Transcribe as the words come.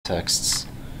contexts.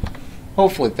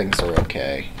 Hopefully things are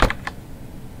okay.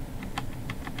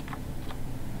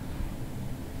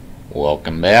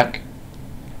 Welcome back.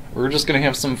 We're just gonna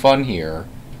have some fun here.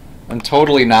 And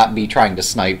totally not be trying to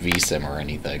snipe VSim or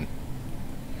anything.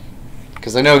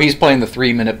 Because I know he's playing the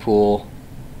 3-minute pool.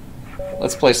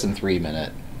 Let's play some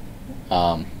 3-minute.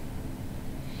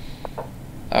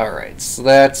 Alright, so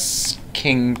that's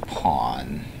king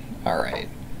pawn. Alright.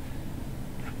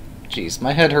 Jeez,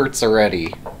 my head hurts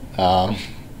already.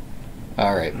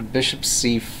 Alright, bishop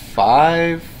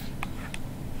c5?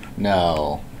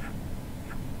 No.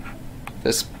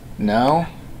 No?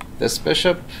 This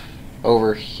bishop?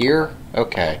 Over here?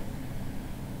 Okay.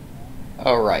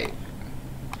 Alright.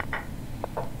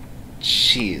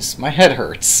 Jeez, my head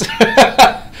hurts.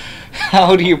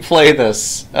 How do you play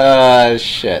this?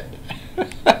 Shit.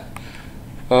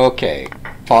 Okay.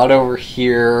 Pawn over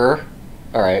here.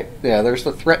 Alright, yeah, there's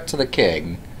the threat to the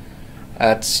king.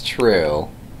 That's true.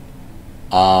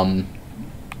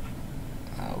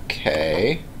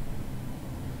 Okay.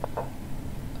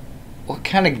 What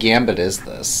kind of gambit is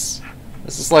this?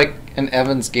 This is like an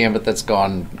Evans gambit that's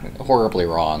gone horribly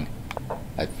wrong,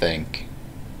 I think.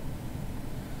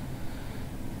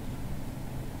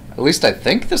 At least I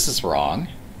think this is wrong.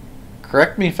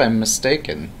 Correct me if I'm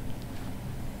mistaken.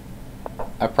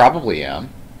 I probably am.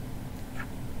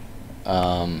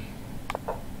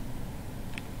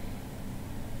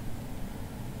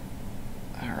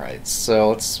 Alright, so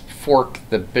let's fork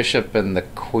the bishop and the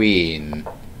queen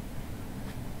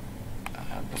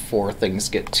before things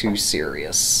get too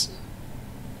serious.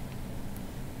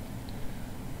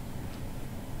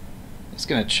 He's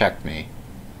gonna check me.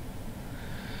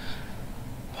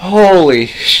 Holy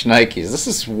shnikes, this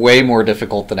is way more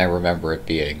difficult than I remember it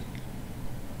being.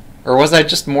 Or was I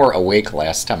just more awake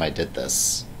last time I did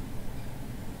this?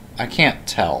 I can't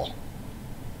tell.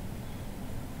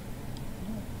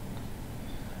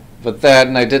 But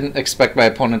then I didn't expect my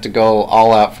opponent to go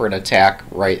all out for an attack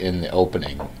right in the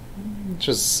opening, which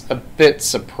is a bit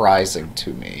surprising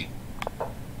to me.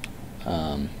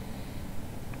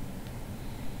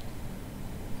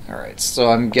 Alright, so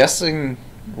I'm guessing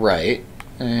right.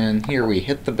 And here we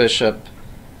hit the bishop,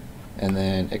 and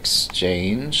then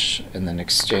exchange, and then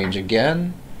exchange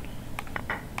again.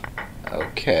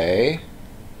 Okay.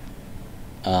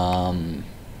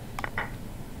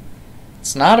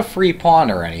 It's not a free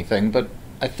pawn or anything, but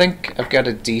I think I've got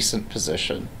a decent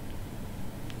position.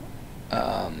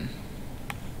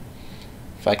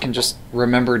 If I can just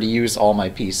remember to use all my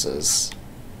pieces.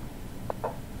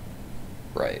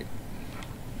 Right.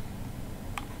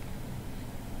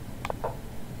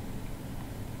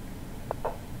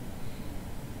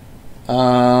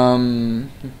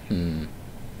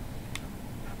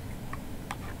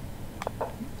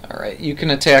 Alright, you can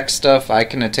attack stuff, I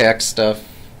can attack stuff.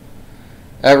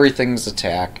 Everything's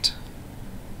attacked.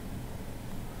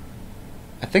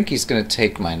 I think he's gonna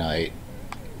take my knight.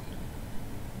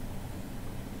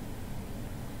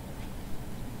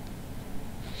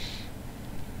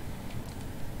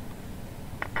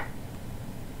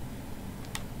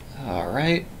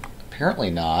 Alright,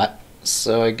 apparently not.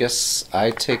 So I guess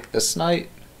I take this knight.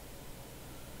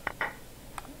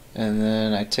 And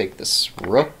then I take this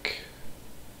rook.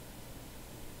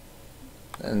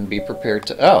 And be prepared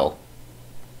to... Oh!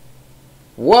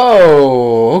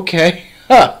 Whoa! Okay.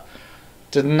 Huh.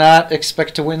 Did not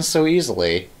expect to win so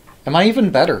easily. Am I even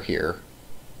better here?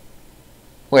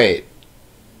 Wait.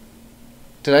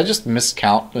 Did I just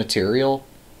miscount material?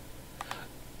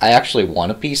 I actually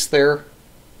won a piece there?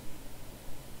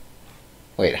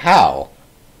 Wait, how?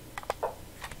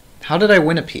 How did I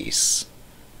win a piece?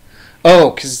 Oh,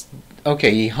 because...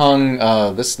 Okay, he hung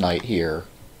this knight here.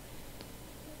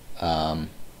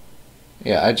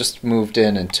 Yeah, I just moved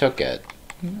in and took it.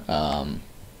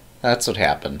 That's what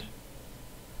happened.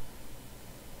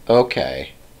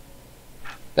 Okay.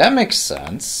 That makes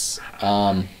sense.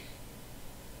 I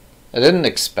didn't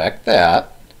expect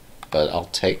that, but I'll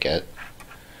take it.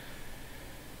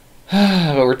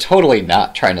 But we're totally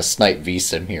not trying to snipe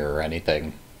VSim here or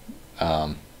anything.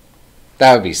 That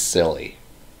would be silly.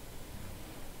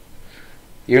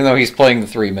 Even though he's playing the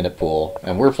 3-minute pool,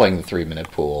 and we're playing the 3-minute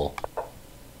pool,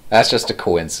 that's just a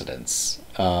coincidence.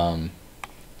 Alright.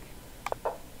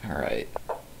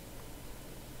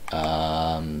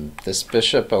 This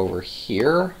bishop over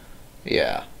here?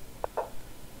 Yeah.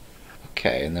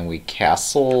 Okay, and then we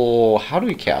castle... How do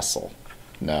we castle?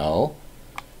 No.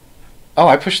 Oh,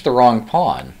 I pushed the wrong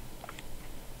pawn.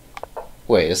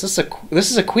 Wait, is this a... This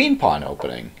is a queen pawn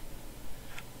opening.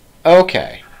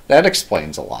 Okay, that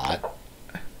explains a lot.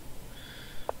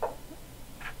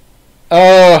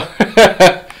 Oh,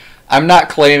 I'm not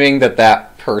claiming that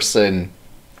that person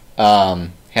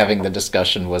having the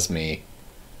discussion was me.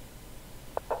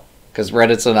 Because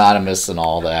Reddit's anonymous and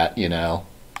all that, you know.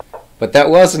 But that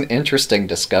was an interesting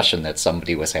discussion that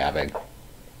somebody was having.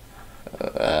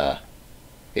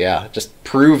 Yeah, just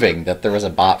proving that there was a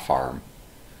bot farm.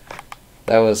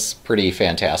 That was pretty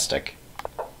fantastic.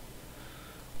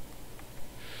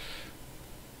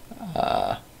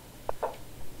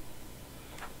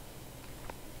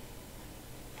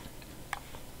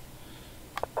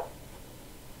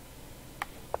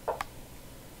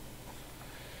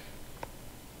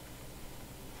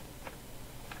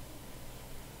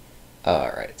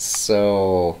 Alright,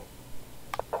 so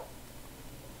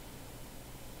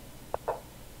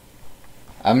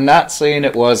I'm not saying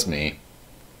it was me.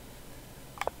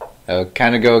 I would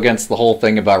kind of go against the whole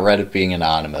thing about Reddit being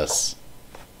anonymous.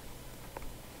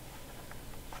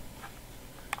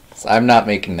 So I'm not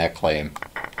making that claim.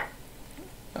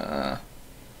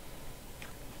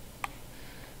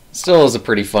 Still is a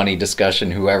pretty funny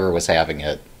discussion, whoever was having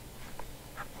it.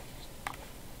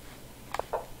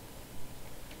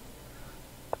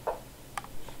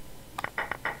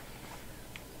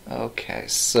 Okay,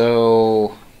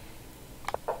 so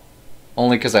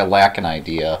only because I lack an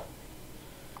idea.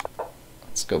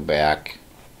 Let's go back.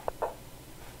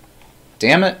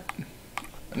 Damn it!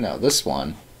 No, this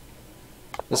one.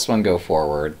 This one go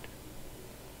forward.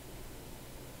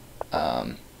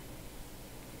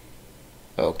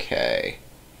 Okay.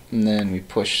 And then we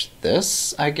push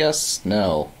this, I guess?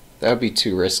 No, that would be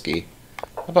too risky.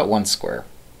 How about one square?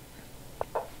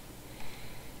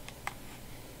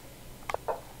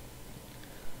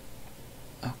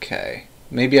 Okay.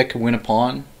 Maybe I could win a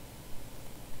pawn?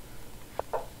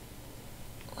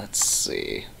 Let's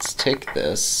see. Let's take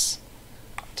this.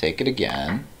 Take it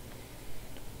again.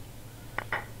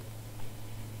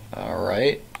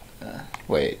 Alright.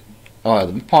 Wait. Oh,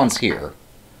 the pawn's here.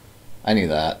 I knew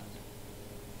that.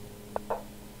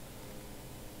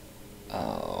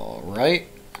 Alright.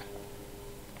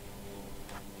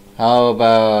 How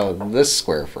about this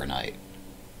square for a knight?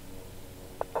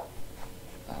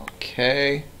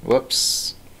 Okay.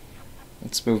 Whoops.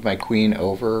 Let's move my queen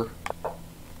over.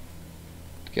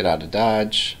 Get out of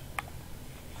dodge.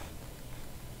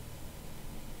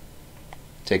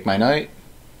 Take my knight.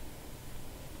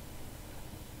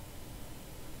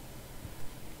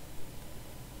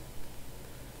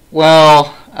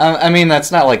 Well, I mean,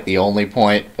 that's not like the only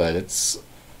point, but it's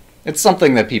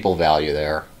something that people value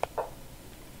there.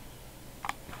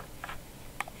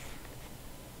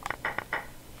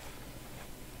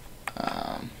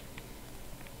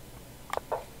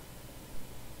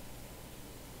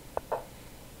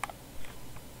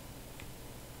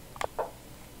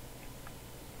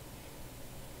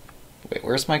 Wait,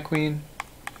 where's my queen?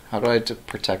 How do I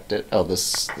protect it? Oh,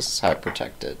 this is how I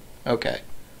protect it. Okay.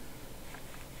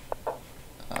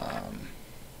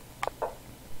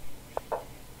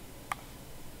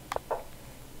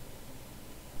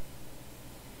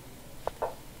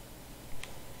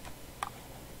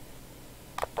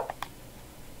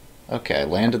 Okay, I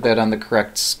landed that on the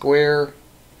correct square.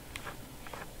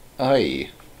 Aye.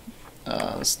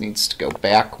 This needs to go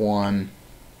back one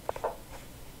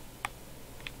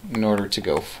in order to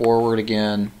go forward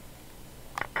again.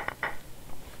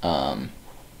 I'm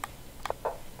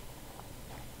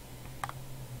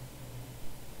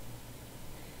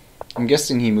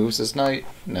guessing he moves his knight?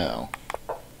 No.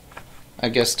 I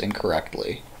guessed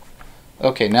incorrectly.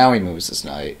 Okay, now he moves his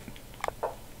knight.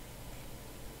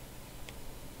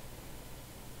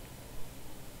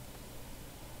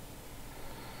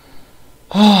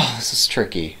 Oh, this is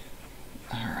tricky.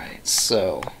 Alright,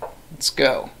 so let's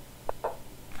go.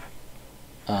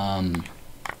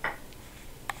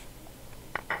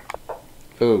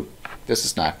 Ooh, this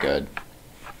is not good.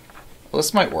 Well,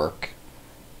 this might work.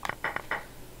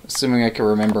 Assuming I can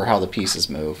remember how the pieces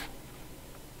move.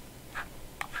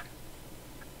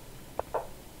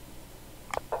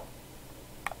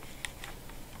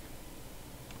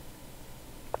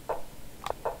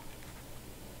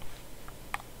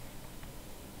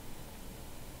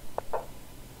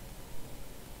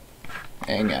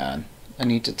 Hang on. I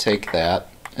need to take that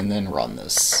and then run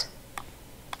this.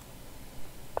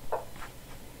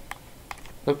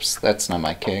 Oops, that's not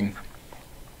my king.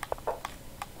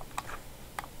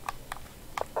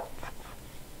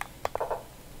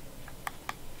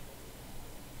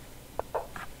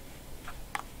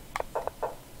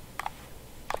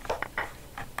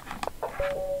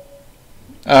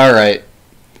 Alright.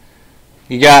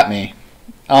 You got me.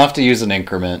 I'll have to use an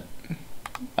increment.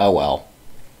 Oh well.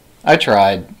 I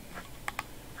tried.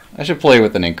 I should play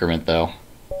with an increment, though.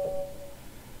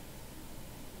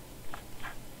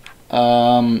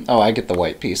 Oh, I get the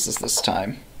white pieces this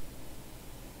time.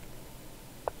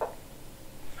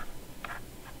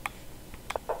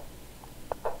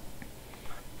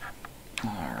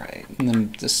 Alright, and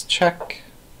then just check.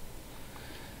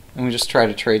 And we just try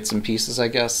to trade some pieces, I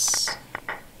guess.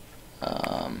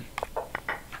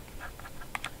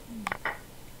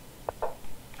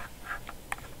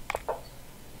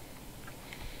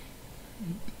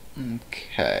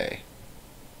 Okay.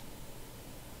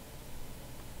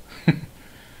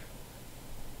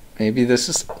 Maybe this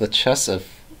is the chess of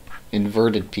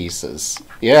inverted pieces.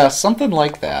 Yeah, something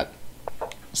like that.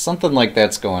 Something like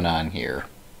that's going on here.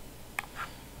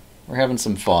 We're having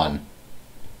some fun.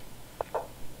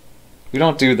 We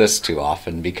don't do this too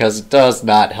often because it does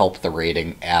not help the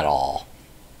rating at all.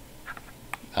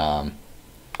 But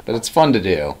it's fun to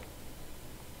do.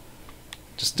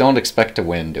 Just don't expect to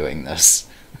win doing this.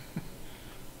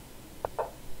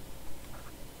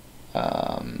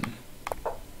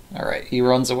 Alright, he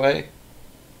runs away.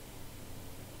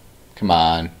 Come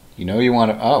on. You know you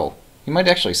want to... Oh, he might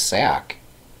actually sack.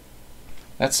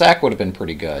 That sack would have been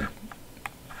pretty good.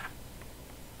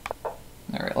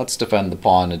 Alright, let's defend the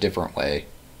pawn a different way.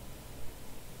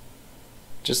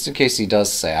 Just in case he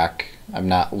does sack, I'm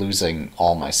not losing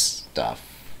all my stuff.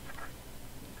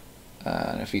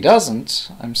 And if he doesn't,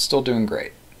 I'm still doing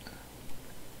great.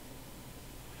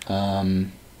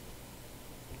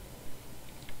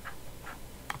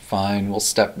 Fine, we'll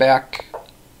step back.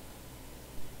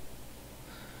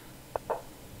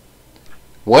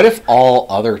 What if all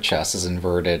other chess is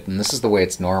inverted and this is the way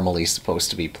it's normally supposed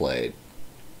to be played?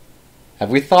 Have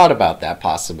we thought about that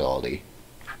possibility?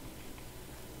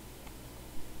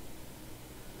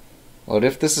 What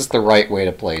if this is the right way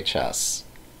to play chess?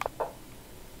 I'm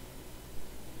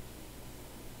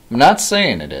not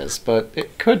saying it is, but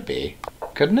it could be.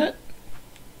 Couldn't it?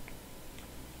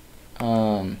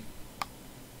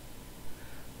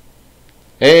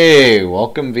 Hey,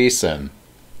 welcome VSim.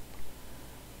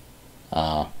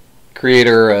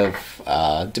 Creator of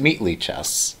Dmitli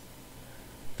Chess,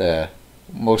 the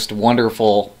most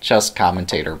wonderful chess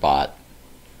commentator bot,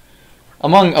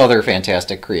 among other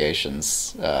fantastic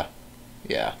creations.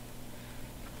 Yeah.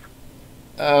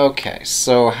 Okay,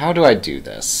 so how do I do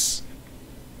this?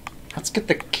 Let's get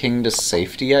the king to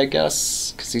safety, I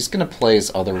guess, because he's going to play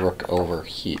his other rook over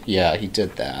here. Yeah, he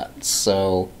did that.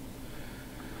 So,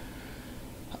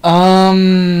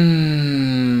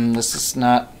 this is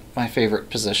not my favorite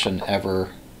position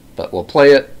ever, but we'll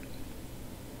play it.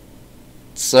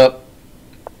 Sup?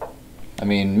 I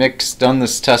mean, Mick's done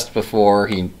this test before.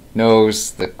 He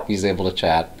knows that he's able to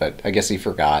chat, but I guess he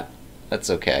forgot. That's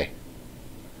okay.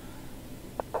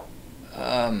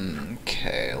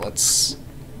 Okay, let's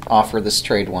offer this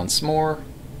trade once more,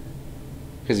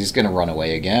 because he's going to run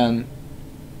away again.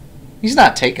 He's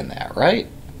not taking that, right?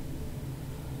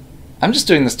 I'm just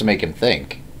doing this to make him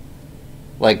think.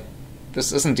 Like,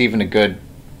 this isn't even a good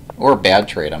or a bad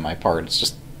trade on my part. It's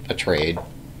just a trade.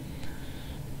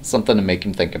 Something to make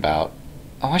him think about.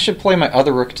 Oh, I should play my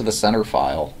other rook to the center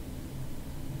file.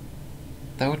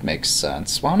 That would make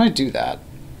sense. Why don't I do that?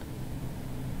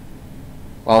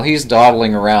 While he's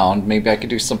dawdling around, maybe I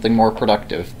could do something more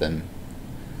productive than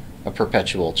a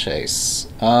perpetual chase.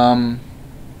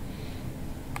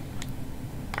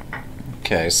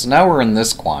 Okay, so now we're in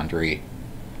this quandary,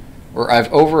 where I've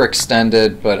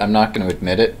overextended, but I'm not going to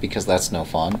admit it because that's no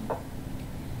fun.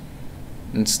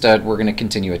 Instead, we're going to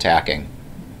continue attacking.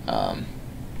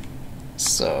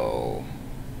 So,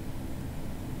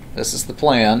 this is the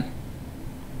plan.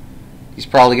 He's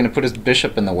probably going to put his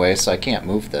bishop in the way, so I can't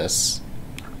move this.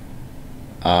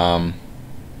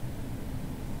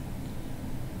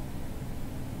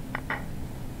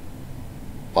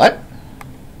 What?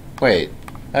 Wait,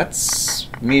 that's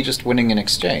me just winning an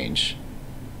exchange.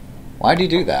 Why'd he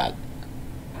do that?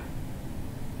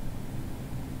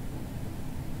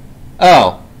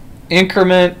 Oh,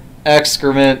 increment,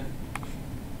 excrement.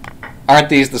 Aren't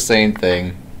these the same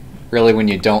thing? Really, when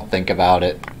you don't think about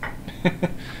it.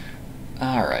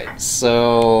 Alright,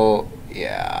 so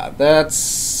yeah,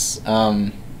 that's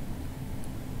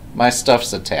my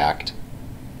stuff's attacked.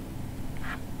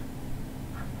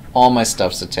 All my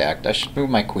stuff's attacked. I should move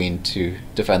my queen to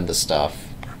defend the stuff,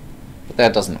 but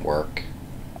that doesn't work.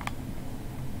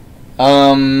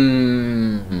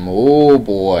 Oh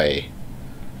boy.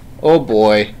 Oh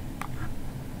boy.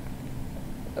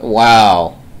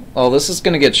 Wow. Oh, this is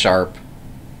gonna get sharp.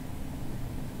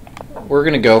 We're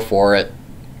gonna go for it,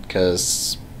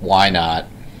 because why not?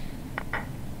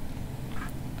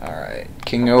 Alright,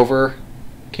 king over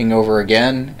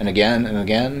again, and again, and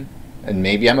again, and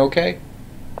maybe I'm okay?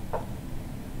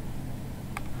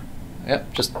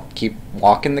 Yep, just keep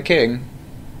walking the king.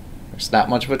 There's not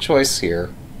much of a choice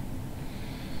here.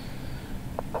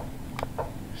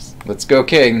 Let's go,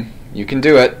 king. You can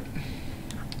do it.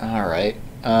 Alright,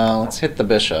 let's hit the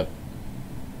bishop.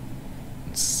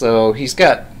 So he's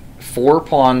got 4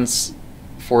 pawns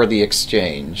for the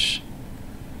exchange.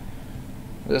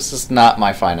 This is not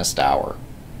my finest hour.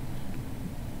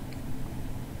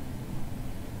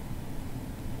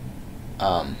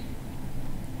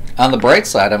 On the bright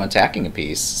side, I'm attacking a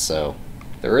piece, so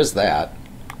there is that.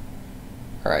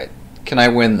 Alright, can I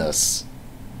win this?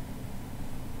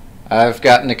 I've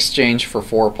got an exchange for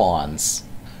 4 pawns.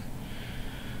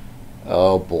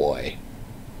 Oh boy.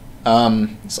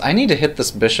 So I need to hit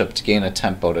this bishop to gain a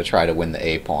tempo to try to win the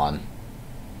A-pawn.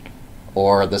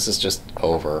 Or this is just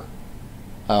over.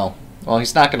 Oh, well,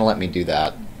 he's not going to let me do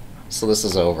that. So this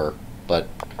is over. But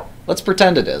let's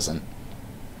pretend it isn't.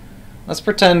 Let's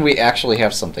pretend we actually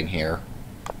have something here.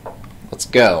 Let's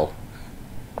go.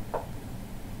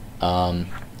 I'm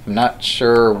not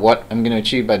sure what I'm going to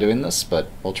achieve by doing this, but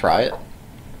we'll try it.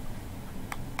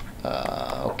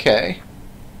 Okay.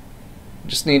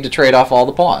 Just need to trade off all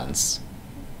the pawns.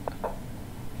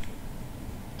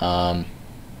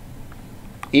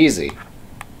 Easy.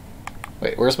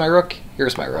 Wait, where's my rook?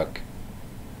 Here's my rook.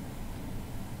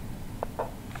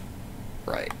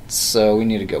 Right, so we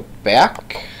need to go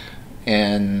back,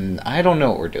 and I don't know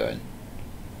what we're doing.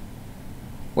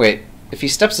 Wait, if he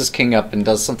steps his king up and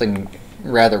does something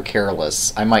rather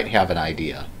careless, I might have an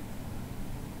idea.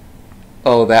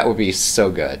 Oh, that would be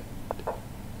so good.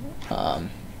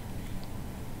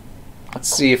 Let's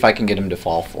see if I can get him to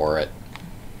fall for it.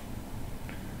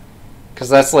 Because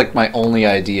that's like my only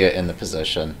idea in the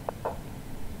position.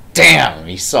 Damn,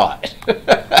 he saw it.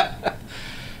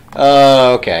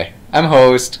 Okay, I'm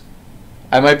host.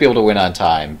 I might be able to win on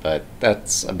time, but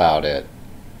that's about it.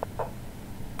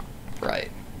 Right.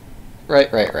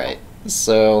 Right.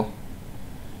 So,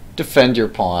 defend your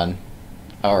pawn.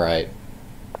 Alright.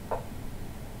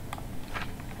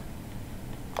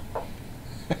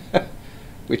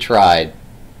 We tried.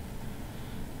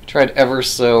 Tried ever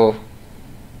so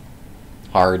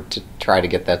hard to try to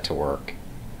get that to work.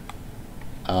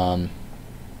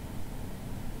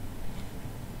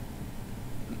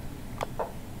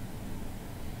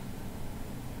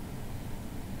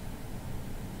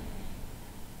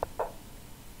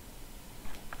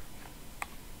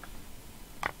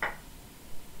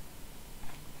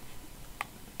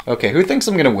 Okay, who thinks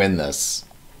I'm going to win this?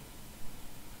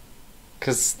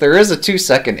 Because there is a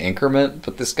 2-second increment,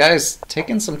 but this guy's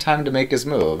taking some time to make his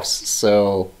moves,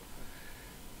 so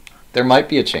there might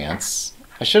be a chance.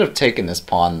 I should have taken this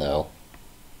pawn, though.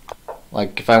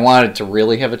 Like, if I wanted to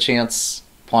really have a chance,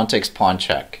 pawn takes pawn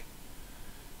check.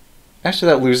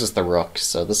 Actually, that loses the rook,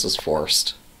 so this is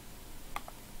forced.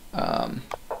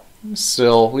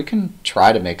 Still, we can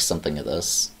try to make something of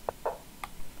this.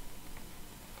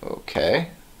 Okay.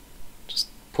 Just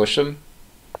push him.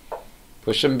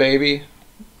 Push him, baby.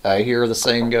 I hear the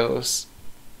saying goes.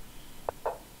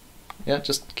 Yeah,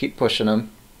 just keep pushing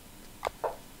him.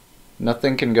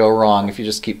 Nothing can go wrong if you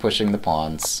just keep pushing the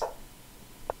pawns.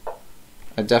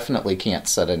 I definitely can't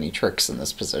set any tricks in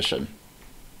this position.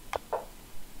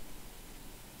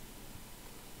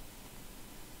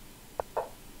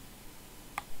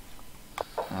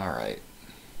 Alright.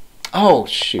 Oh,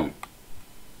 shoot.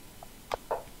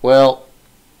 Well,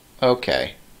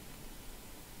 okay.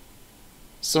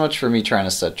 So much for me trying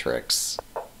to set tricks.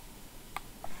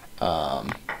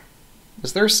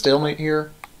 Is there a stalemate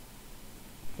here?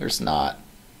 There's not.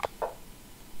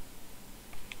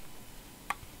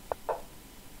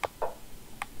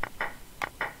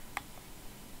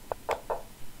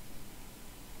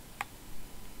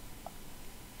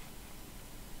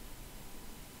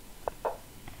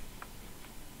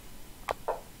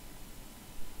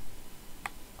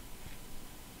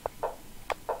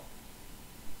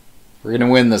 We're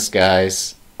gonna win this,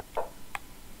 guys.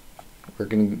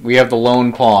 We have the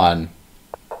lone pawn.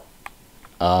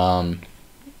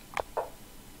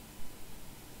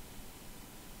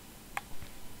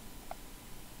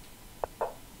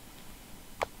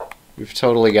 We've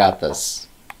totally got this.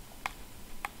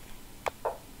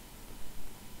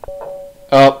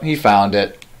 Oh, he found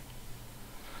it.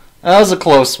 That was a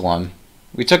close one.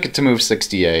 We took it to move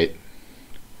 68.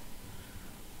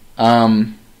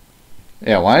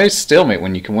 Yeah, why stalemate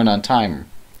when you can win on time?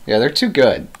 Yeah, they're too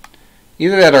good.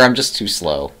 Either that or I'm just too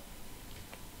slow.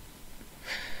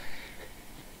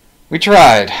 We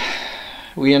tried.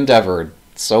 We endeavored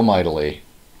so mightily.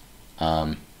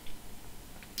 But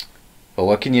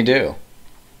what can you do?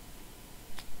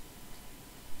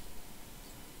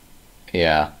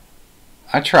 Yeah.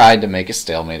 I tried to make a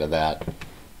stalemate of that.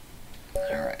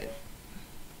 Alright.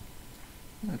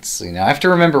 Let's see. Now I have to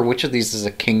remember which of these is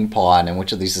a king pawn and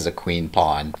which of these is a queen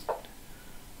pawn.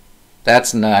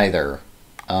 That's neither.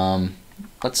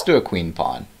 Let's do a queen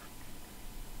pawn.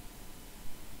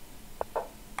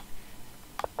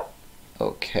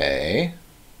 Okay.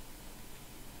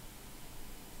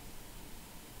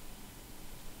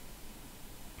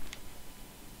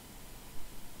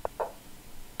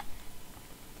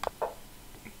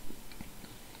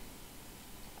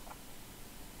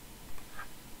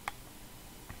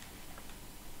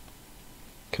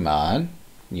 Come on.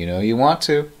 You know you want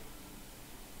to.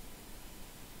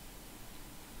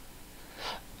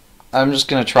 I'm just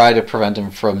going to try to prevent him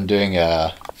from doing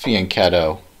a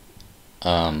fianchetto.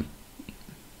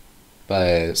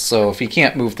 But so if he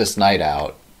can't move this knight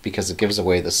out because it gives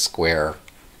away the square,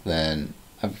 then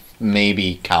I've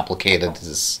maybe complicated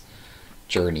his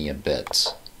journey a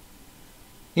bit.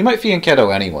 He might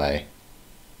fianchetto anyway.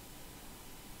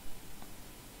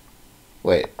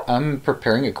 Wait, I'm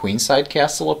preparing a queenside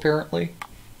castle apparently?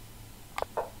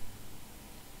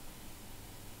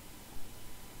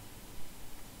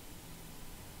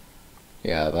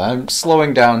 Yeah, but I'm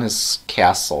slowing down his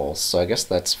castle, so I guess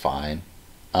that's fine.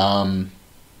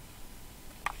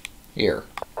 Here.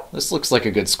 This looks like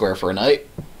a good square for a knight.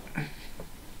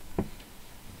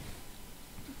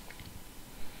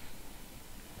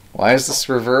 Why is this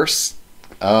reversed?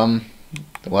 Well,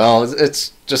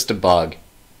 it's just a bug.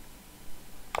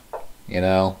 You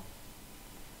know?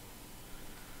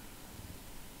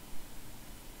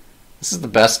 This is the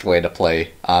best way to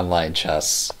play online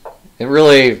chess. It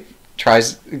really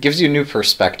it gives you a new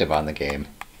perspective on the game.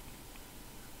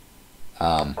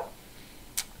 I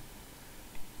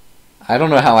don't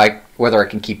know whether I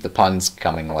can keep the puns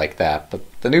coming like that, but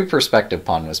the new perspective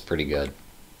pun was pretty good.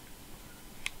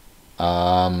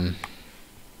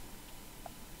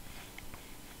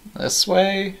 This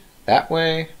way? That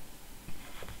way?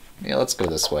 Yeah, let's go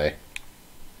this way.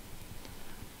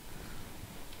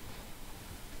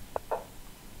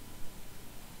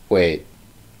 Wait.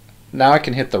 Now I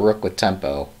can hit the rook with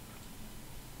tempo.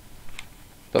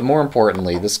 But more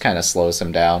importantly, this kind of slows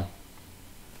him down.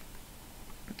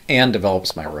 And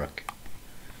develops my rook.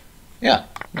 Yeah,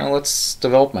 now let's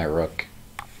develop my rook.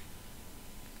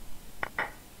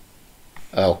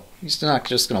 Oh, he's not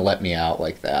just going to let me out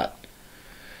like that.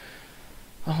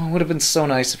 Oh, it would have been so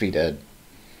nice if he did.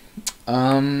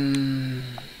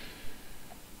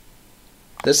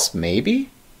 This maybe?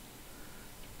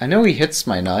 I know he hits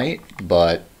my knight,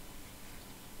 but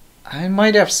I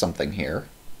might have something here.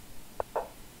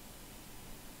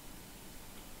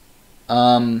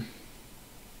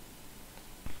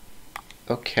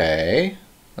 Okay.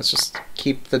 Let's just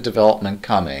keep the development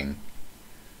coming.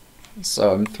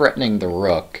 So I'm threatening the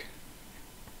rook.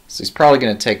 So he's probably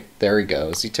going to take... There he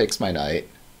goes. He takes my knight.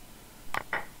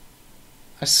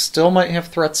 I still might have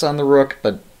threats on the rook,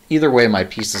 but either way my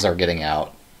pieces are getting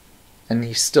out. And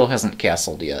he still hasn't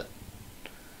castled yet.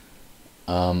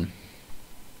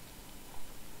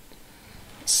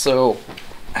 So,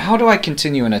 how do I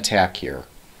continue an attack here?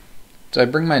 Do I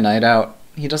bring my knight out?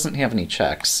 He doesn't have any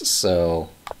checks, so...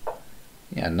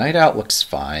 Yeah, knight out looks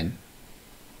fine.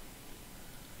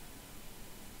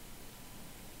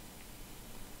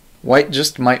 White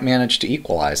just might manage to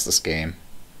equalize this game.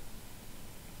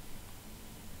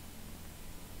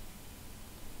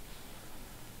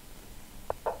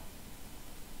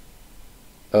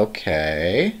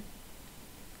 Okay.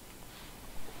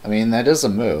 I mean, that is a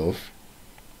move.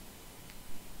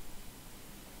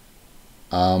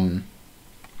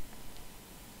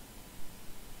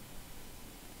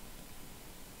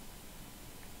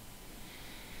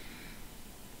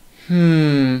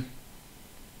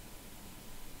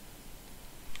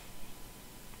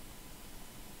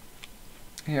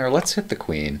 Here, let's hit the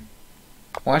queen.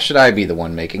 Why should I be the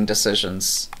one making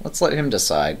decisions? Let's let him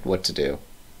decide what to do.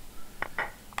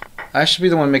 I should be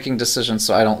the one making decisions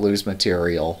so I don't lose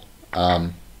material,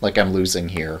 like I'm losing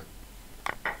here.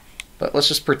 But let's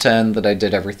just pretend that I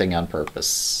did everything on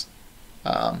purpose.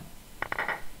 That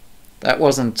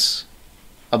wasn't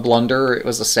a blunder, it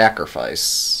was a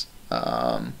sacrifice.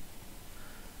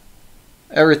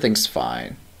 Everything's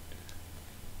fine.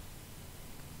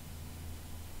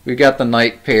 We got the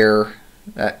knight pair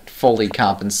that fully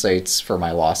compensates for my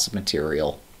loss of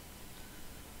material.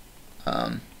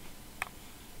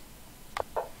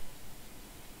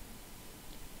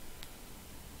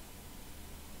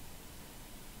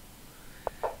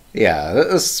 Yeah,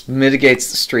 this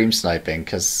mitigates the stream sniping,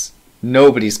 because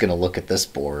nobody's going to look at this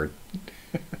board.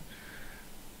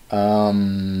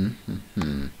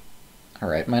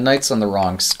 Alright, my knight's on the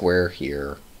wrong square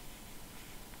here.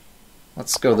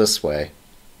 Let's go this way.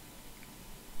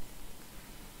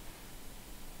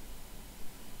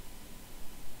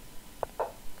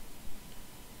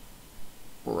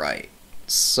 Right.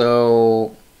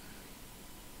 So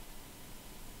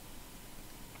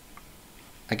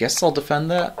I guess I'll defend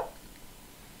that.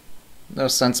 No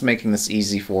sense making this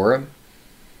easy for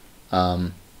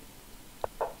him.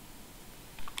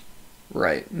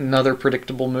 Right, another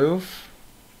predictable move.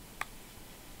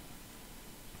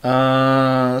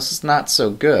 This is not so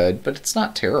good, but it's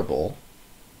not terrible.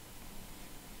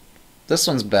 This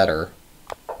one's better.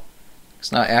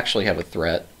 Because now I actually have a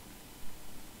threat.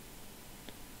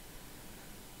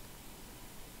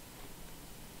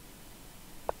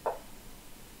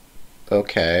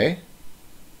 Okay.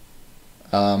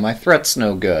 My threat's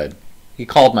no good. He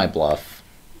called my bluff.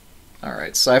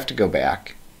 Alright, so I have to go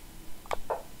back.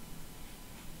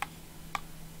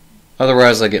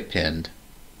 Otherwise I get pinned.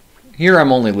 Here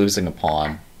I'm only losing a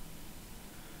pawn.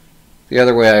 The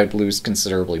other way I'd lose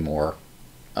considerably more.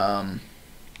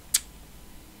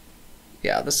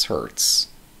 Yeah, this hurts.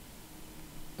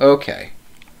 Okay.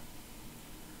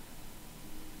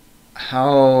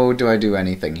 How do I do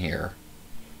anything here?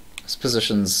 This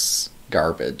position's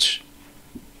garbage.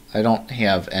 I don't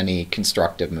have any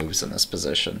constructive moves in this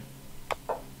position.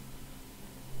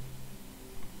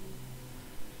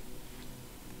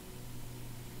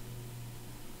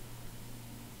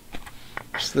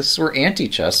 If this were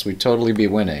anti-chess, we'd totally be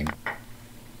winning.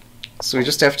 So we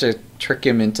just have to trick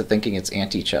him into thinking it's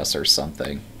anti-chess or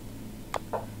something.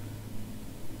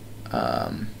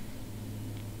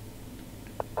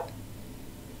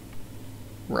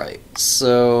 Right,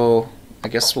 so I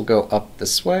guess we'll go up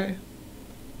this way.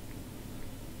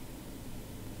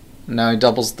 Now he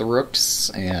doubles the rooks,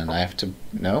 and I have to...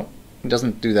 No, he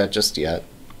doesn't do that just yet.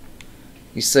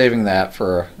 He's saving that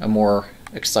for a more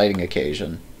exciting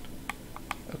occasion.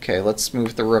 Okay, let's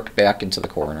move the rook back into the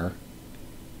corner.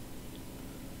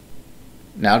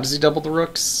 Now does he double the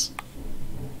rooks?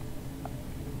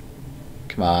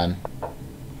 Come on.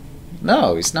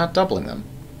 No, he's not doubling them.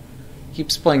 He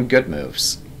keeps playing good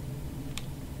moves.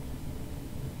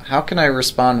 How can I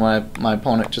respond when my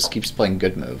opponent just keeps playing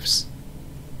good moves?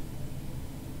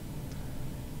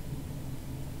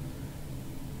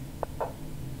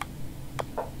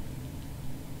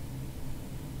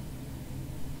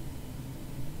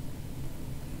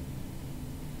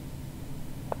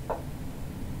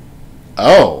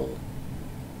 Oh.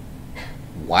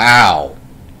 Wow.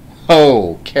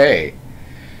 Okay.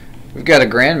 We've got a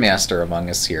grandmaster among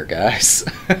us here, guys.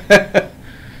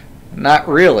 Not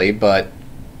really, but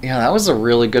yeah, that was a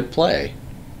really good play.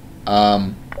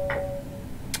 Dang.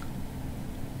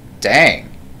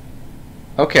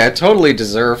 Okay, I totally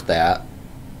deserved that.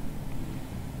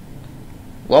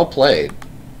 Well played.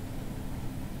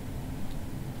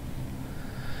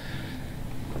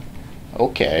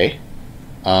 Okay.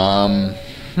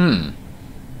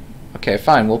 Okay,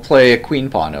 fine. We'll play a queen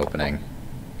pawn opening.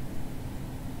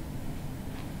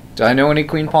 Do I know any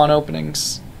queen pawn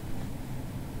openings?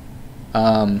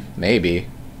 Maybe.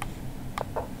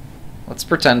 Let's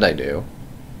pretend I do.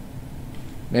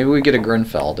 Maybe we get a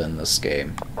Grunfeld in this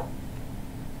game.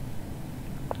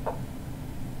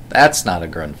 That's not a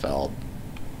Grunfeld.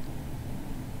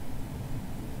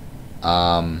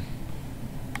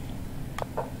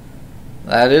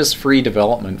 That is free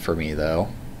development for me, though.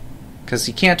 Because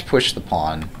he can't push the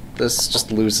pawn. This just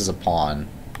loses a pawn.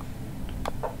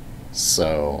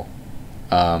 So,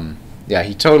 yeah,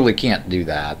 he totally can't do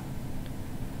that.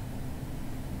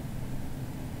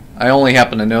 I only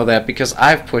happen to know that because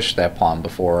I've pushed that pawn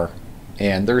before,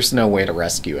 and there's no way to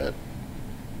rescue it.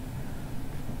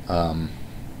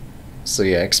 So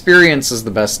yeah, experience is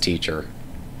the best teacher.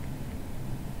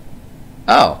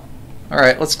 Oh,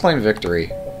 alright, let's claim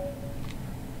victory.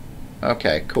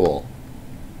 Okay, cool.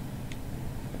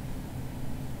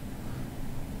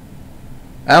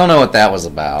 I don't know what that was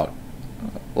about.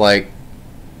 Like,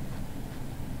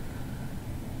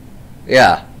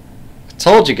 yeah, I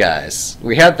told you guys,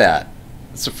 we had that.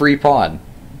 It's a free pawn.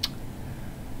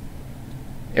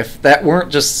 If that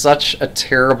weren't just such a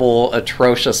terrible,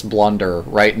 atrocious blunder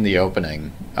right in the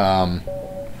opening,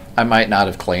 I might not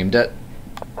have claimed it,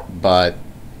 but,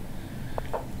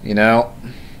 you know,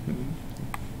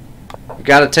 we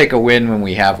gotta take a win when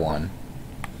we have one.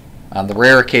 On the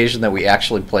rare occasion that we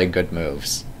actually play good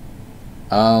moves.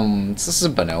 This is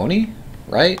Benoni,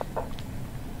 right?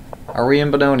 Are we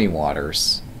in Benoni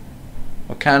waters?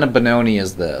 What kind of Benoni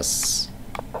is this?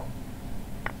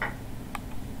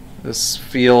 This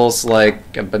feels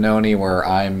like a Benoni where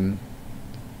I'm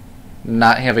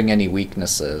not having any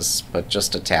weaknesses, but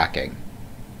just attacking.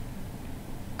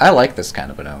 I like this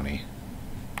kind of an Oni.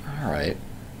 Alright.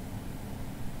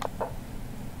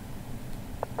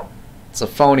 It's a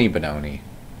phony Benoni.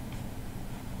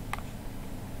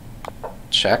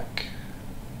 Check.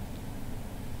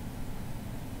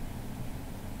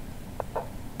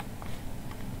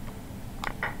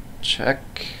 Check.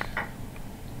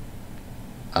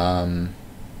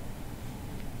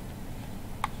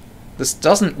 This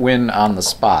doesn't win on the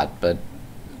spot, but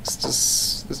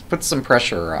this puts some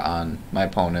pressure on my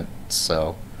opponent,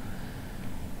 so...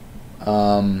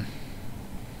 How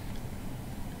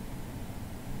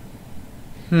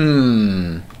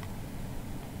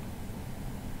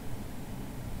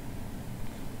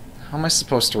am I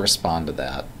supposed to respond to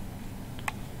that?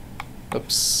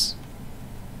 Oops.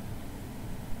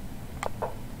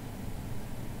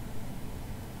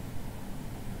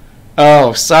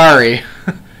 Oh, sorry.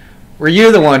 Were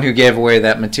you the one who gave away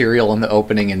that material in the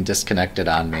opening and disconnected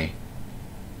on me?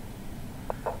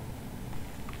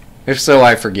 If so,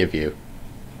 I forgive you.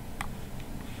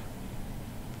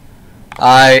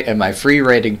 I and my free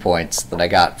rating points that I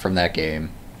got from that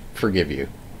game forgive you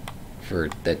for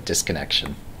that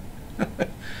disconnection.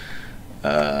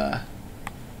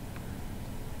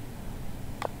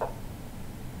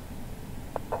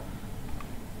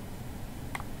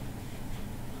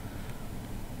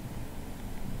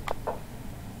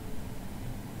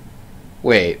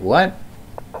 Wait, what?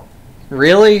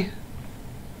 Really?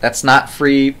 That's not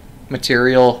free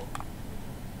material?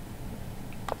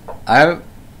 I've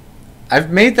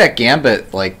made that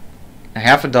gambit like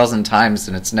half a dozen times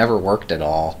and it's never worked at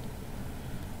all.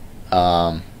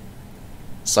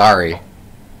 Sorry.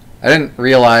 I didn't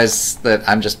realize that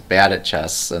I'm just bad at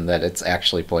chess and that it's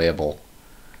actually playable.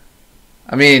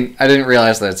 I mean, I didn't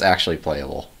realize that it's actually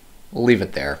playable. We'll leave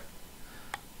it there.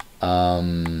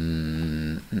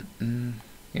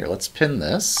 Here, let's pin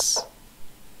this.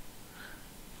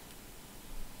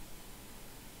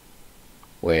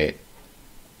 Wait.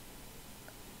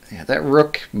 Yeah, that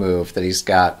rook move that he's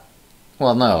got...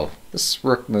 Well, no. This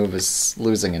rook move is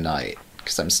losing a knight,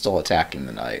 because I'm still attacking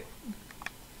the knight.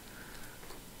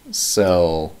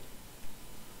 So...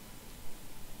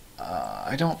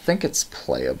 I don't think it's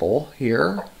playable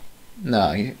here.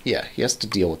 No, yeah, he has to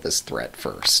deal with this threat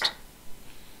first.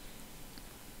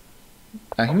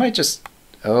 Now, he might just...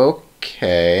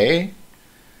 Okay.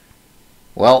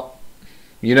 Well,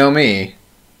 you know me.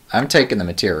 I'm taking the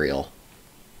material.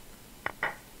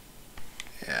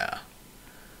 Yeah.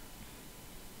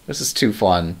 This is too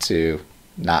fun to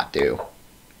not do.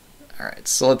 Alright,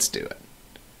 so let's do it.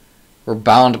 We're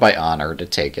bound by honor to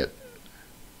take it.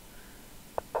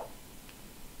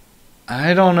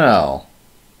 I don't know.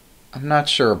 I'm not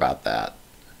sure about that.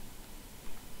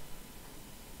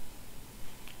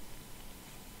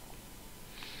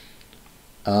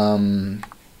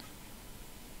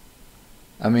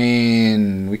 I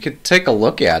mean, we could take a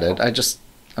look at it.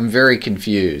 I'm very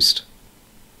confused.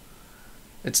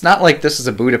 It's not like this is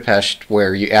a Budapest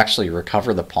where you actually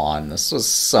recover the pawn. This was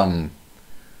some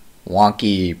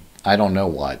wonky, I don't know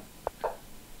what.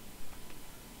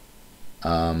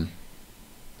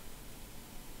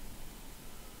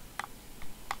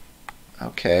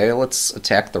 Okay, let's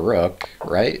attack the rook,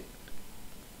 right?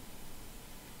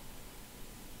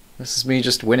 This is me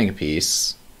just winning a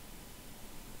piece.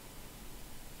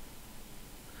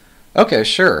 Okay,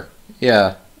 sure.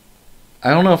 Yeah.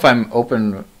 I don't know if I'm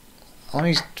open... Let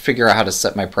me figure out how to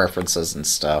set my preferences and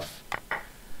stuff.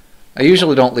 I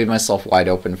usually don't leave myself wide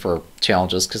open for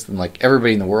challenges, because then, like,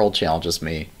 everybody in the world challenges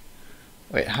me.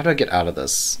 Wait, how do I get out of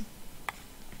this?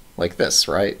 Like this,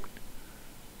 right?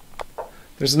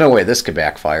 There's no way this could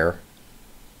backfire.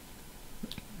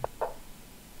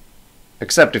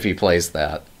 Except if he plays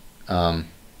that.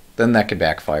 Then that could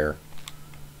backfire.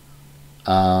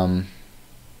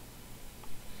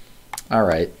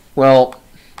 Alright. Well,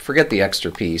 forget the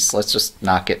extra piece. Let's just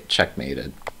not get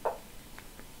checkmated.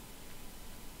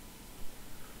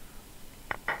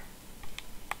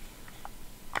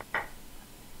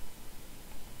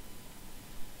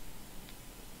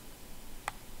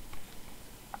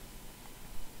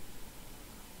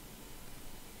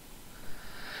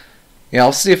 Yeah,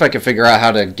 I'll see if I can figure out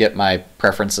how to get my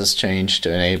preferences changed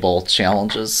to enable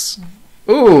challenges.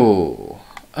 Ooh!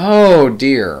 Oh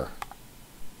dear.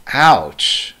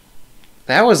 Ouch.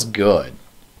 That was good.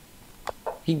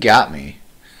 He got me.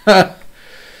 Yeah,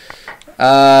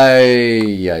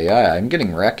 I'm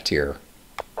getting wrecked here.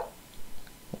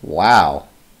 Wow.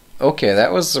 Okay,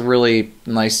 that was a really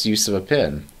nice use of a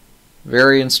pin.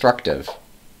 Very instructive.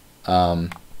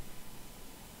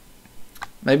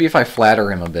 Maybe if I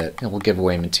flatter him a bit, he'll give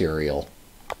away material.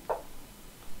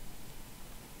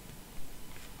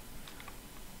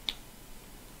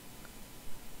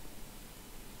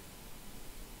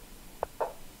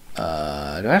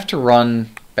 Do I have to run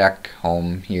back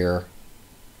home here?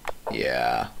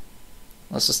 Yeah.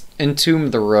 Let's just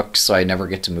entomb the rook so I never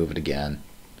get to move it again.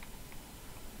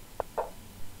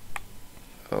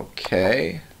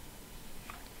 Okay.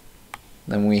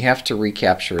 Then we have to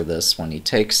recapture this when he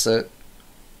takes it.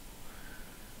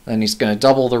 Then he's going to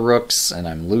double the rooks, and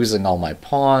I'm losing all my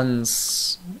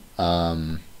pawns.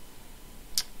 Huh.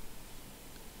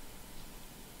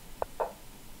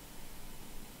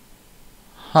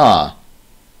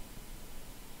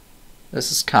 This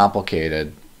is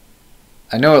complicated.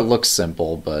 I know it looks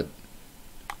simple, but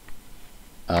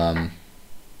I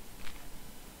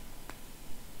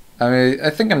mean, I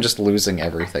think I'm just losing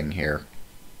everything here.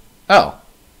 Oh.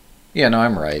 Yeah, no,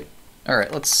 I'm right.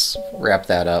 Alright, let's wrap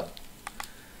that up.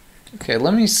 Okay,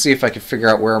 let me see if I can figure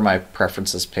out where my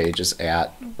preferences page is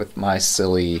at with my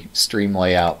silly stream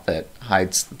layout that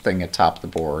hides the thing atop the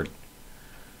board.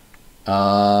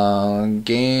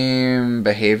 Game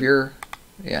behavior.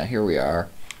 Yeah, here we are.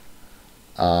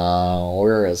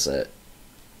 Where is it?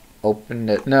 Open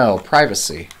it. No,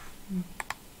 privacy.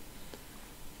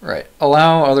 Right.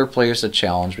 Allow other players to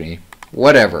challenge me.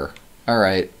 Whatever.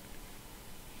 Alright.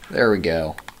 There we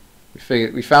go.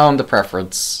 We found the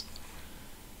preference.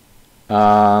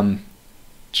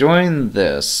 Join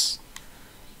this.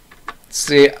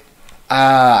 See,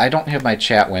 I don't have my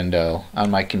chat window on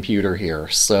my computer here,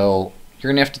 so you're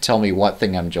going to have to tell me what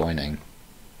thing I'm joining.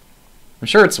 I'm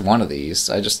sure it's one of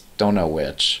these, I just don't know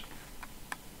which.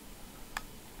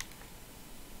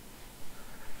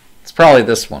 It's probably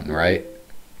this one, right?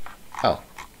 Oh,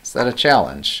 is that a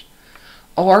challenge?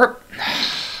 Oh,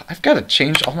 I've got to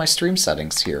change all my stream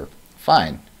settings here.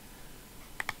 Fine.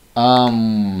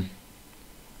 Fine,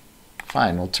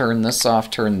 we'll turn this off,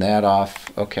 turn that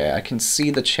off. Okay, I can see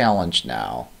the challenge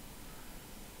now.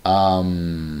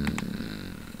 Can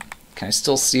I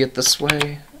still see it this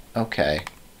way? Okay.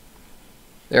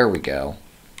 There we go.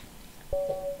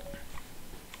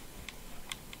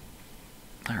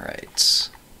 Alright.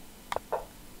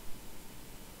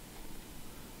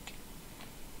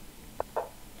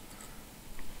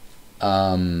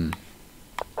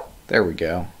 There we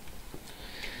go.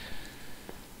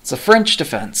 It's a French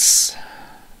defense.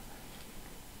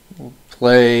 We'll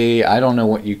play, I don't know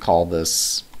what you call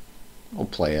this. We'll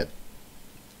play it.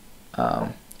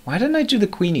 Why didn't I do the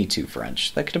Queen E2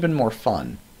 French? That could have been more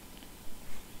fun.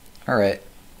 Alright.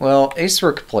 Well, Ace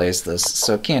Rook plays this,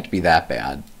 so it can't be that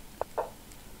bad.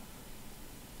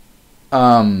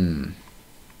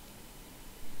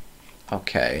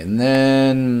 Okay, and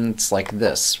then it's like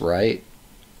this, right?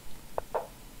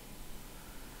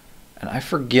 And I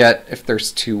forget if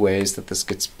there's two ways that this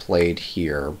gets played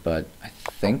here, but I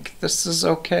think this is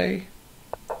okay.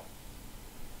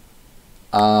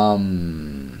 I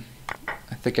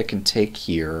think I can take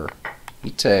here.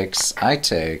 He takes, I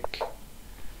take.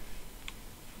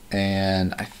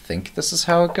 And I think this is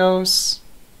how it goes.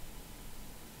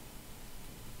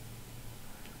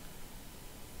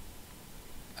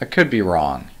 I could be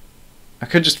wrong. I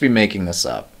could just be making this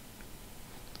up.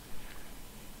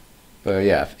 But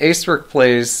yeah, if Ace Rook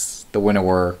plays the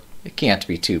winnower, it can't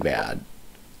be too bad.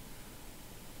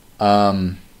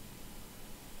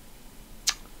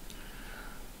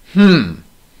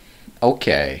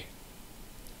 Okay.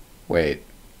 Wait.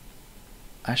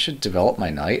 I should develop my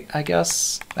knight, I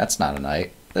guess? That's not a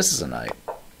knight. This is a knight.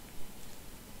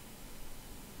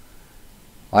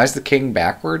 Why is the king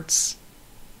backwards?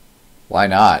 Why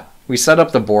not? We set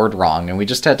up the board wrong, and we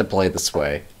just had to play this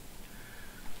way.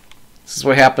 This is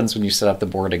what happens when you set up the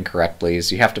board incorrectly,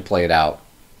 is you have to play it out.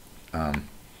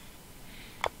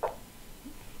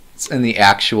 It's in the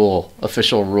actual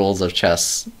official rules of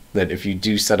chess that if you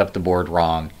do set up the board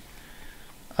wrong,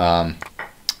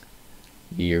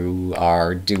 you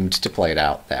are doomed to play it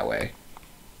out that way.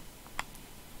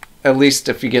 At least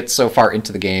if you get so far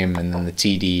into the game and then the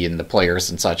TD and the players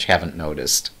and such haven't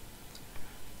noticed.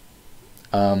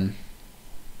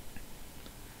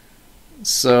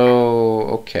 So,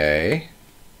 okay.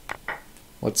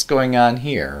 What's going on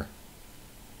here?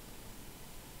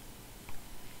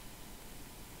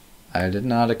 I did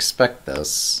not expect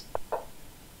this.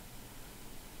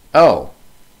 Oh,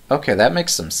 okay, that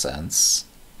makes some sense.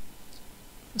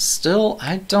 Still,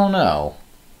 I don't know.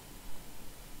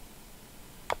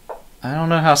 I don't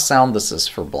know how sound this is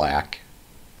for black.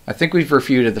 I think we've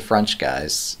refuted the French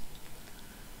guys.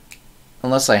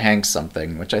 Unless I hang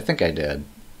something, which I think I did.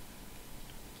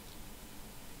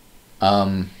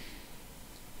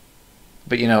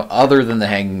 But, you know, other than the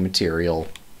hanging material,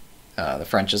 the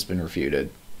French has been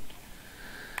refuted.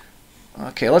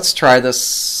 Okay, let's try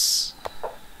this.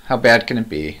 How bad can it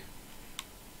be?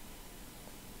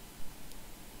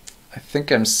 I think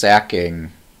I'm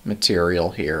sacking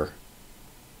material here.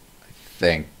 I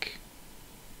think.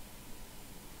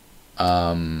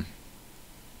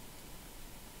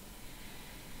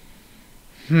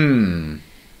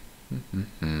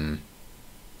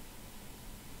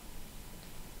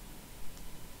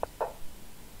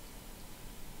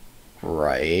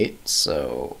 Right,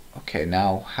 so, okay,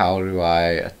 now how do I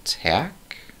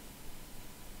attack?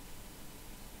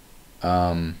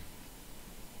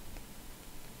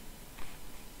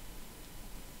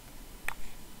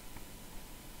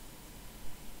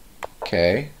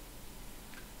 Okay.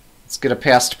 Let's get a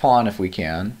passed pawn if we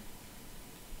can.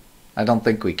 I don't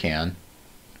think we can.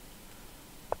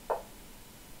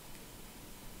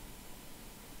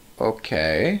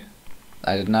 Okay.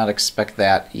 I did not expect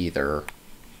that either.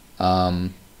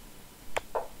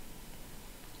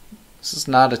 This is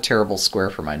not a terrible square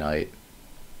for my knight.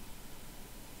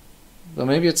 Though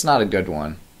maybe it's not a good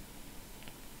one.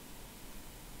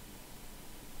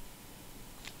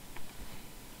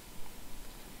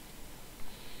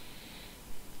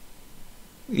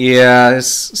 Yeah, this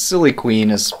silly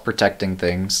queen is protecting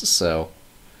things, so...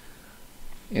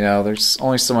 You know, there's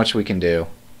only so much we can do.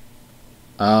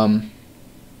 Yeah,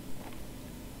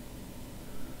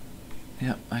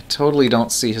 I totally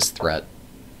don't see his threat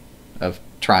of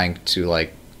trying to,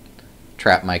 like,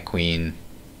 trap my queen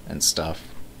and stuff.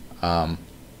 Don't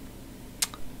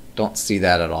see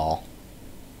that at all.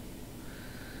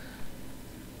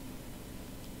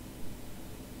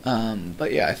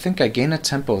 But yeah, I think I gain a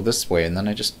tempo this way, and then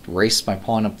I just race my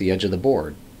pawn up the edge of the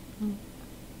board.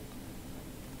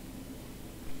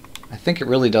 I think it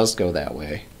really does go that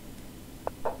way.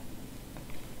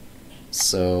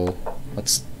 So,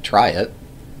 let's try it.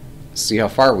 See how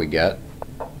far we get.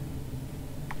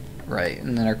 Right,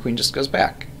 and then our queen just goes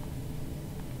back.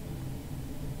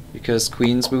 Because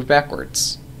queens move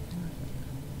backwards.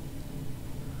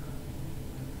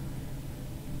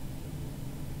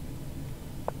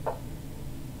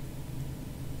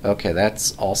 Okay,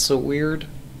 that's also weird.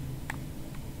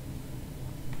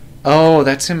 Oh,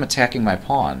 that's him attacking my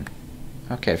pawn.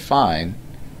 Okay, fine.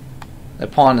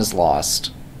 That pawn is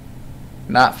lost.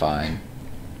 Not fine.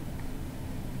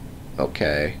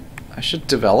 Okay. I should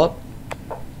develop.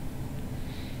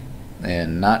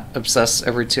 And not obsess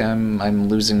every time I'm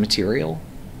losing material.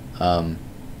 That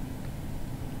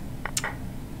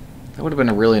would have been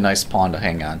a really nice pawn to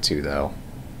hang on to, though.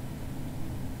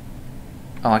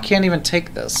 Oh, I can't even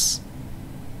take this.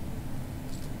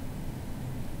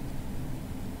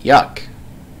 Yuck.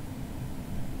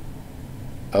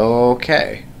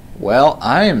 Okay. Well,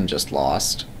 I am just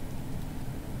lost.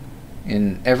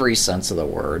 In every sense of the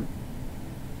word.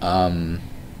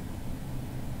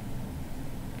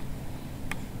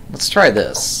 Let's try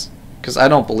this, because I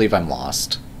don't believe I'm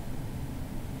lost.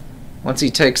 Once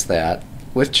he takes that,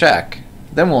 with check,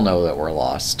 then we'll know that we're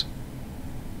lost.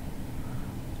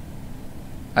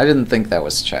 I didn't think that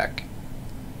was check.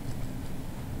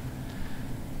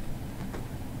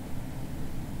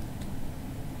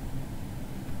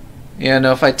 Yeah,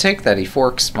 no, if I take that, he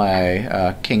forks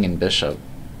my king and bishop.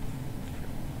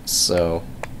 So,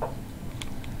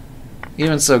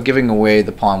 even so, giving away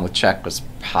the pawn with check was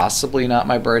possibly not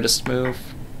my brightest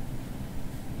move.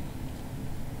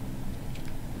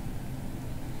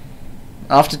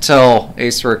 I'll have to tell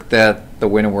Acerich that the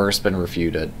winnower's been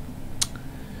refuted.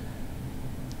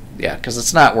 Yeah, because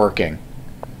it's not working.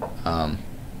 So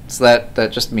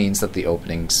that just means that the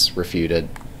opening's refuted.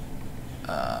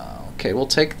 Okay, we'll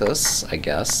take this, I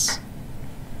guess.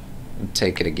 And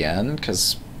take it again,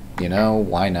 because, you know,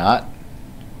 why not?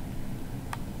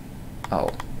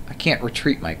 Oh, I can't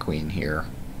retreat my queen here.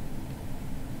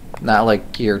 Not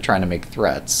like you're trying to make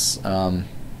threats.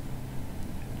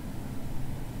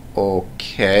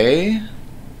 Okay.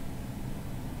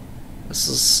 This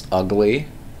is ugly.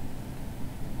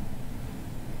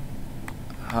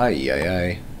 Ay, ay,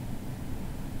 ay.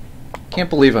 Can't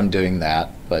believe I'm doing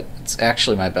that, but it's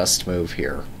actually my best move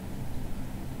here.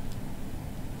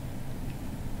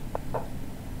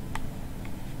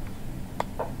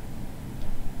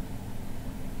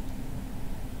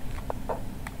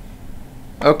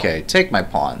 Okay, take my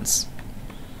pawns.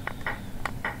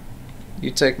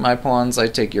 You take my pawns, I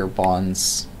take your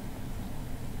pawns.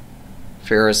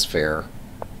 Fair is fair.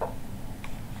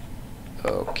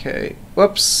 Okay.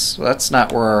 Whoops, that's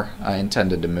not where I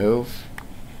intended to move.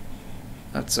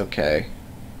 That's okay.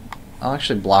 I'll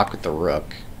actually block with the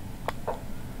rook.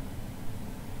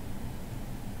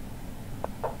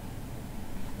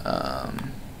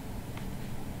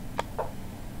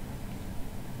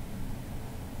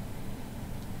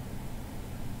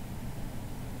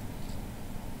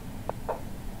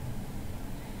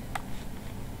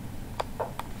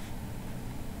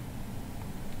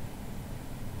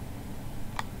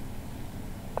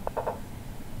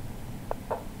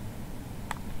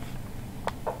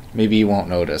 Maybe he won't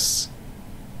notice.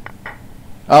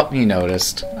 Oh, he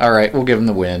noticed. Alright, we'll give him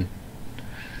the win.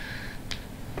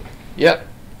 Yep.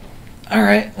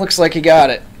 Alright, looks like he got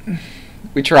it.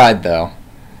 We tried, though.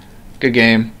 Good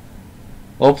game.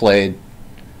 Well played.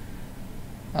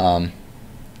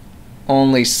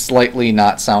 Only slightly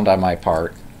not sound on my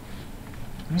part.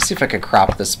 Let me see if I could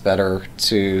crop this better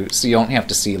so you don't have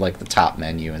to see like the top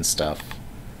menu and stuff.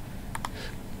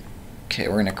 Okay,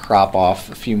 we're gonna crop off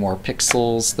a few more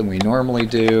pixels than we normally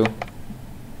do.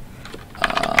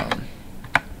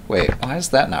 Wait, why does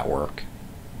that not work?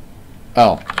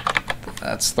 Oh,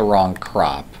 that's the wrong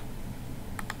crop.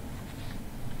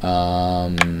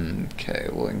 Okay,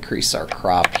 we'll increase our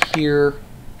crop here.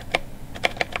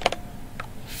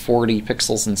 40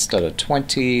 pixels instead of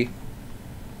 20.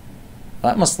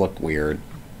 That must look weird.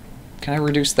 Can I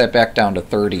reduce that back down to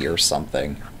 30 or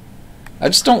something? I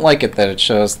just don't like it that it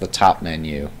shows the top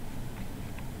menu.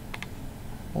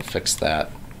 We'll fix that.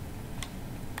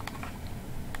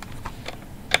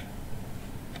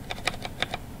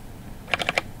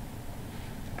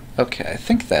 Okay, I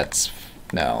think that's...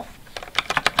 no.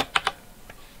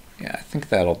 Yeah, I think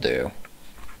that'll do.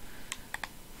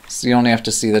 So you don't have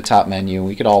to see the top menu.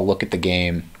 We could all look at the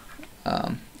game.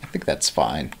 I think that's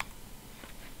fine.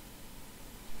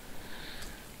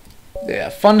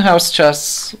 Yeah, Funhouse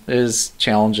chess is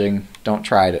challenging. Don't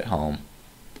try it at home.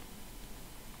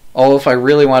 Oh, if I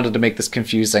really wanted to make this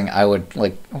confusing, I would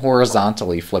like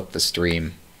horizontally flip the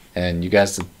stream, and you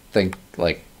guys would think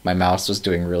like my mouse was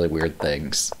doing really weird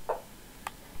things.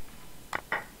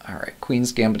 Alright,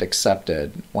 Queen's Gambit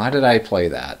accepted. Why did I play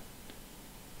that?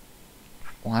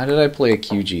 Why did I play a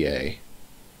QGA?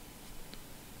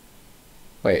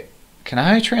 Wait, can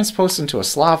I transpose into a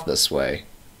Slav this way?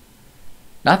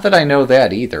 Not that I know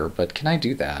that either, but can I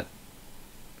do that?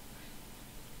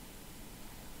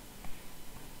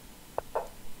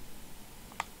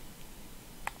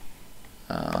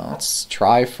 Let's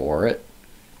try for it.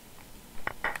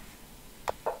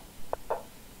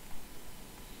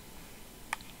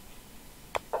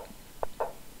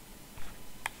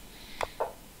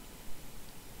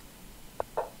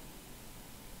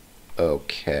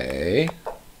 Okay.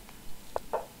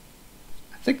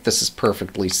 I think this is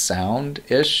perfectly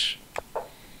sound-ish.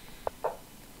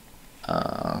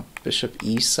 Bishop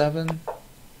e7.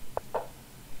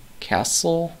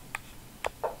 Castle.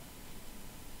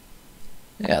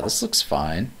 Yeah, this looks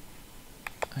fine.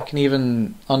 I can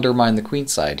even undermine the queen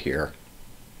side here.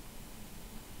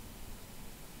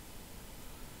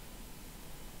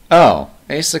 Oh,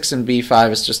 a6 and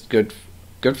b5 is just good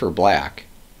for black.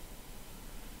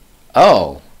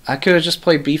 Oh, I could have just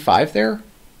played b5 there?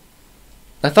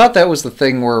 I thought that was the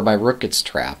thing where my rook gets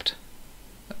trapped.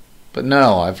 But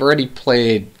no, I've already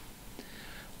played...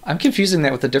 I'm confusing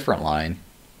that with a different line.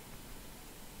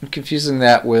 I'm confusing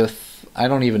that with... I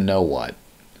don't even know what.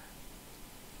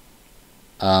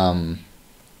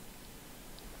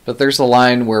 But there's a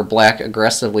line where black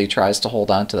aggressively tries to hold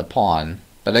on to the pawn.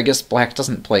 But I guess black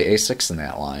doesn't play a6 in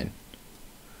that line.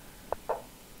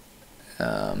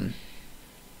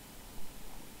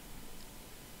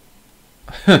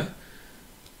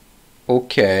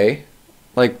 Okay.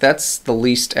 Like, that's the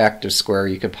least active square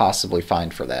you could possibly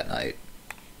find for that knight.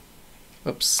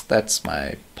 Oops, that's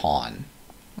my pawn.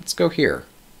 Let's go here.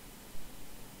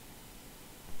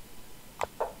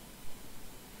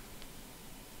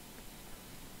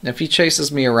 If he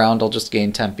chases me around, I'll just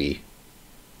gain tempi.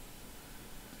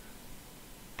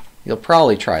 He'll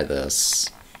probably try this.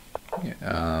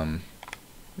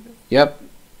 Yep.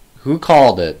 Who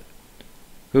called it?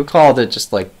 Who called it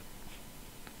just like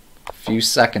a few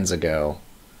seconds ago?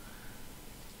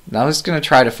 Now he's going to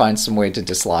try to find some way to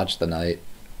dislodge the knight.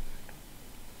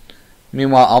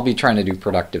 Meanwhile, I'll be trying to do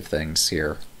productive things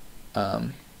here.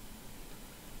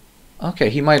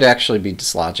 Okay, he might actually be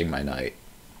dislodging my knight.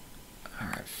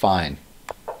 Alright, fine.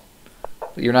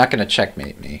 But you're not going to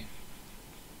checkmate me.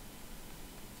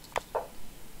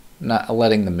 Not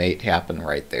letting the mate happen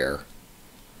right there.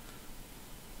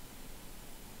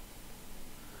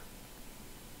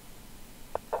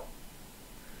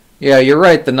 Yeah, you're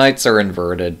right, the knights are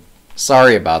inverted.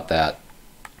 Sorry about that.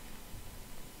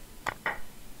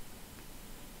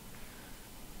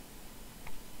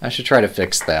 I should try to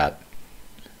fix that.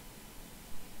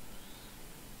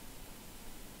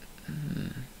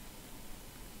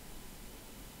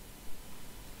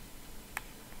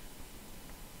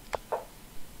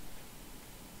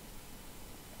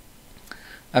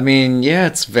 I mean, yeah,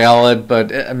 it's valid,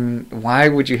 but why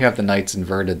would you have the knights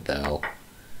inverted, though?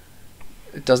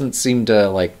 It doesn't seem to,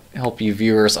 like, help you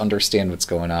viewers understand what's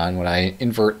going on when I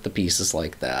invert the pieces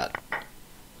like that.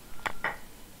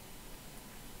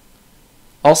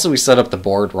 Also, we set up the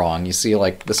board wrong. You see,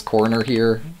 like, this corner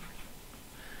here?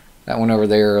 That one over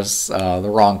there is the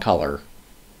wrong color.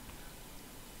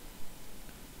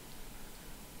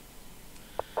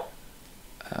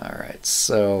 Alright,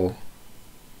 so...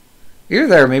 Either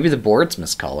there, maybe the board's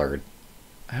miscolored.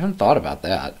 I haven't thought about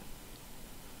that.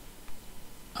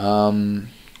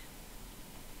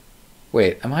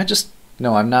 Wait, am I just...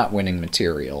 No, I'm not winning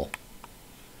material.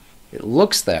 It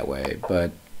looks that way,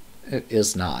 but it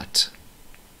is not.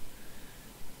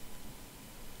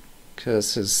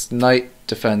 Because his knight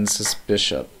defends his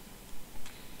bishop.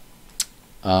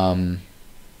 I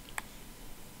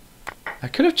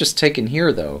could have just taken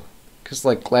here, though. Because,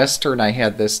 like, last turn I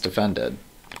had this defended.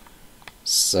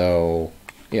 So,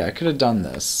 yeah, I could have done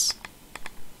this.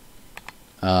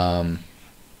 My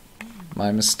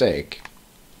mistake.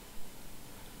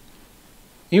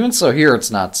 Even so, here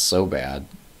it's not so bad.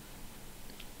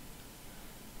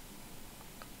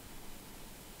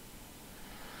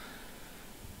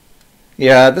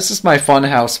 Yeah, this is my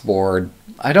funhouse board.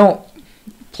 I don't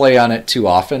play on it too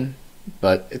often,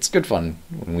 but it's good fun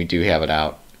when we do have it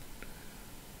out.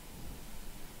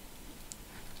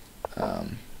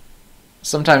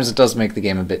 Sometimes it does make the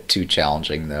game a bit too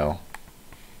challenging, though.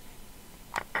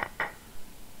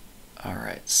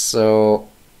 Alright, so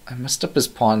I messed up his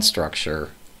pawn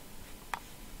structure.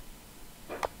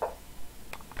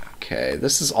 Okay,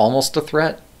 this is almost a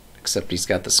threat, except he's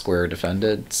got the square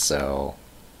defended, so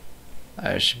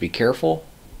I should be careful.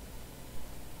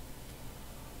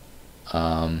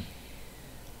 I'm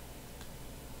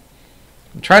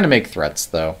trying to make threats,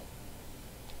 though.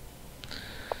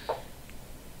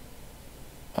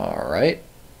 Alright.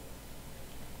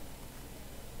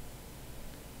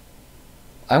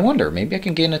 I wonder, maybe I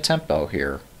can gain a tempo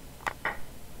here.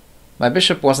 My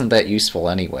bishop wasn't that useful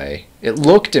anyway. It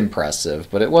looked impressive,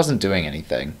 but it wasn't doing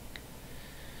anything.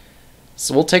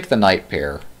 So we'll take the knight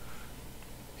pair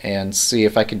and see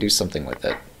if I can do something with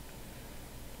it.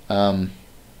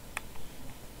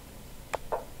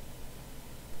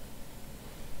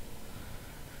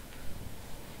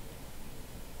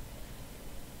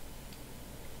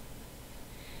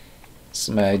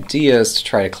 So my idea is to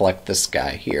try to collect this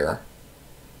guy here.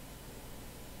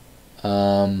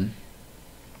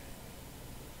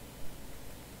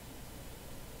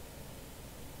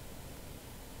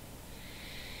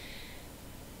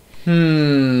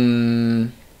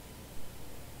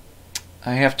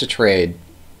 I have to trade.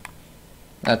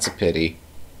 That's a pity.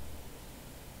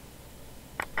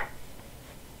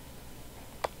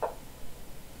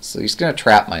 So he's going to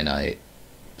trap my knight.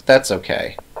 But that's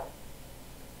okay.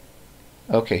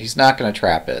 Okay, he's not going to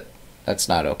trap it. That's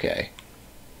not okay.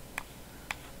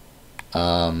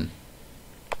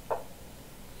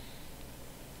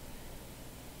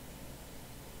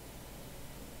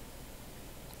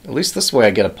 At least this way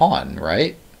I get a pawn,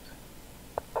 right?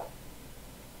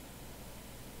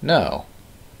 No.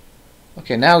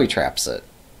 Okay, now he traps it.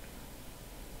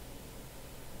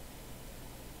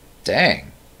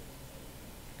 Dang.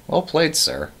 Well played,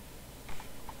 sir.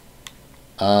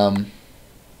 I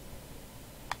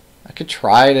could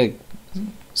try to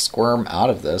squirm out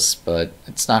of this, but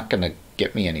it's not going to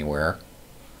get me anywhere.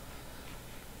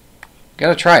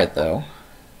 Gotta try it, though.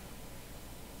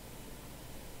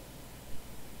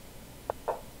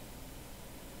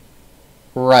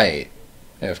 Right.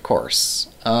 Of course.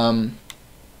 That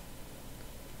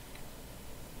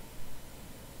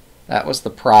was the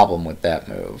problem with that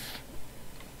move.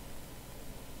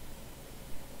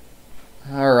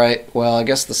 Alright, well, I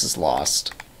guess this is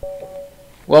lost.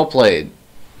 Well played.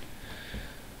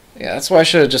 Yeah, that's why I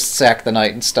should have just sacked the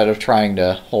knight instead of trying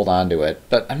to hold on to it.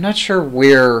 But I'm not sure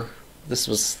where this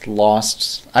was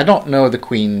lost. I don't know the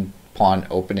queen-pawn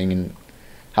opening and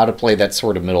how to play that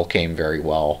sort of middle game very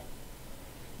well.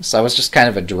 So I was just kind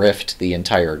of adrift the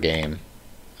entire game.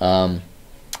 Alright,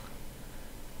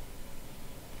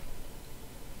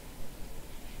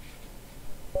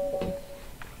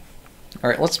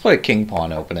 let's play a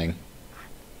king-pawn opening.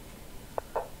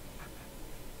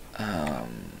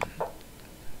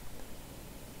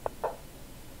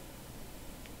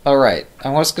 Alright,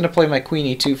 I was going to play my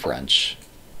queen e2 French.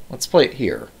 Let's play it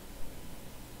here.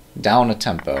 Down a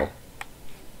tempo.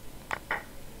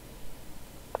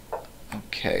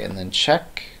 Okay, and then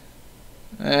check.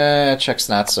 Check's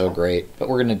not so great, but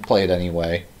we're going to play it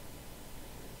anyway.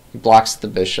 He blocks the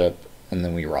bishop, and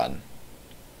then we run.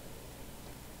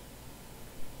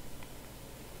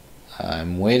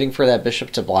 I'm waiting for that bishop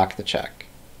to block the check.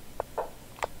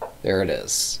 There it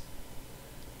is.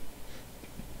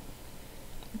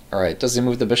 Alright, does he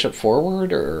move the bishop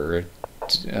forward, or...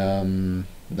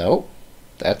 nope.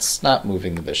 That's not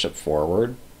moving the bishop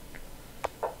forward.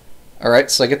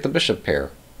 Alright, so I get the bishop pair.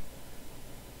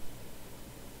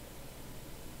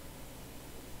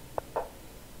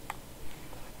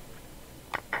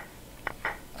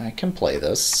 I can play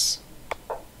this.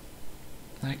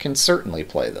 I can certainly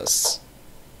play this.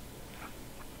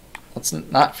 Let's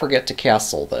not forget to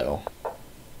castle, though.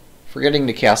 Forgetting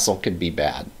to castle could be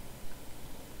bad.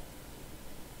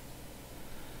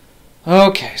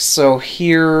 Okay, so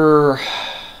here...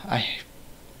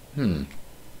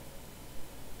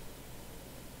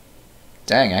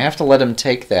 Dang, I have to let him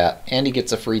take that, and he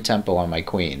gets a free tempo on my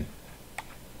queen.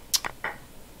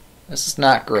 This is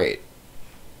not great.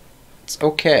 It's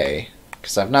okay,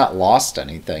 because I've not lost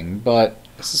anything, but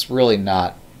this is really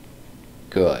not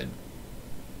good.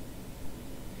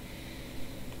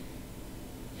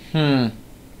 I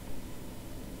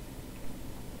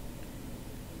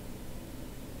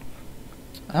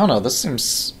don't know, this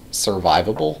seems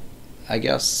survivable, I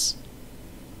guess.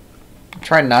 I'm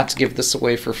trying not to give this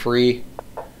away for free,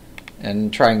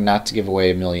 and trying not to give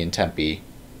away a million tempi.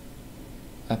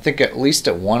 I think at least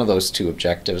at one of those two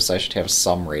objectives I should have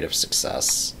some rate of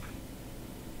success.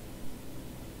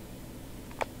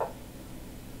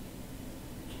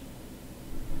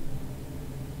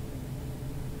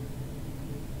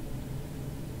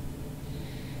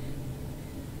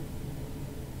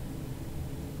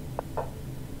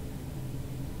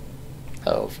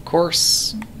 Of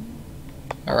course.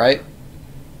 Alright.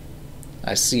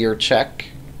 I see your check.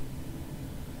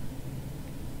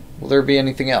 Will there be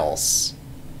anything else?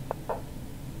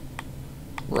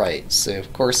 Right, so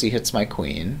of course he hits my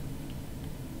queen.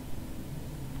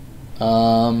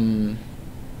 I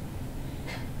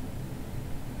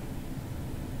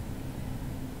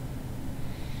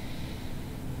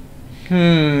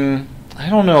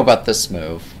don't know about this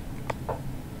move.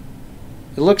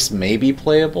 It looks maybe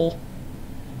playable,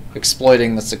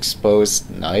 exploiting this exposed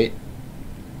knight,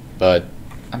 but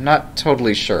I'm not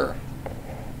totally sure.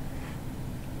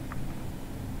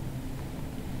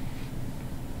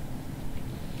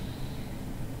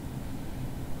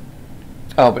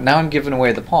 Oh, but now I'm giving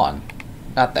away the pawn.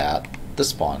 Not that.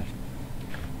 This pawn.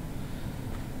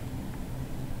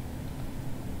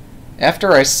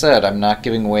 After I said I'm not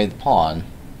giving away the pawn,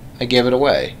 I gave it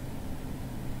away.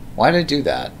 Why did I do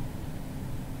that?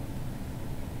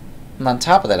 And on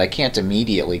top of that, I can't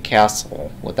immediately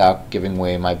castle without giving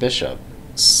away my bishop.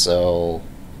 So...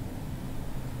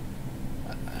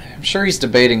 I'm sure he's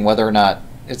debating whether or not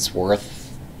it's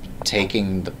worth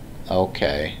taking the...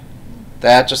 Okay.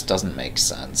 That just doesn't make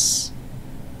sense.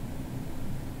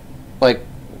 Like,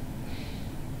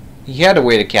 he had a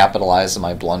way to capitalize on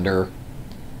my blunder,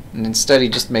 and instead he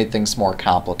just made things more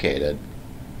complicated.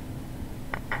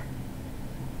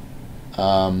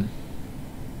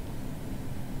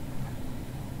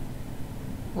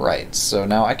 Right, so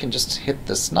now I can just hit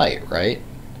this knight, right?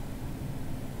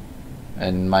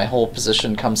 And my whole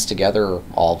position comes together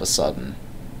all of a sudden.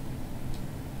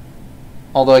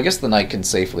 Although I guess the knight can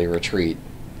safely retreat,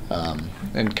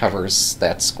 and covers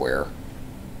that square.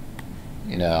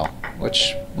 You know,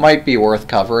 which might be worth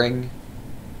covering.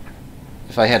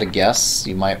 If I had a guess,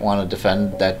 you might want to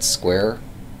defend that square.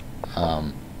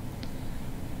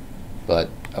 But,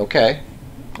 okay.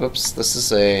 Oops, this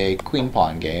is a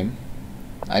queen-pawn game.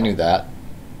 I knew that.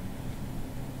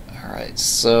 Alright,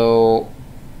 so...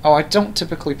 Oh, I don't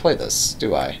typically play this,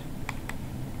 do I?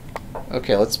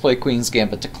 Okay, let's play Queen's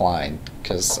Gambit Decline,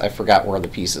 because I forgot where the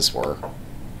pieces were.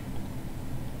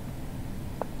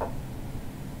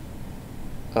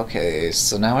 Okay,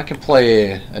 so now I can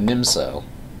play a Nimzo.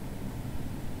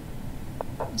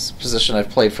 It's a position I've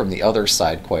played from the other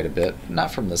side quite a bit,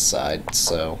 not from this side,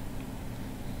 so...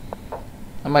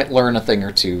 I might learn a thing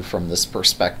or two from this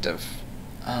perspective.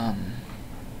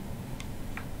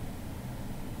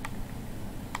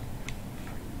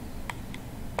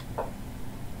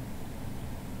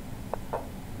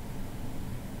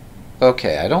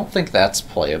 Okay, I don't think that's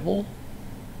playable.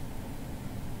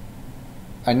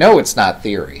 I know it's not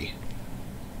theory,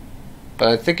 but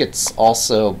I think it's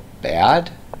also bad.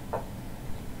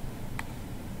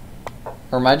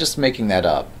 Or am I just making that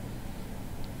up?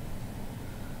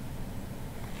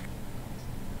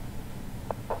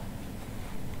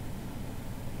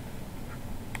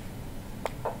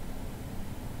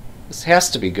 This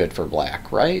has to be good for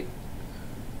black, right?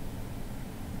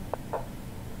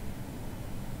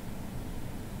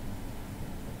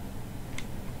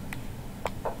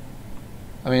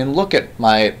 I mean, look at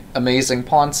my amazing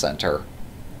pawn center,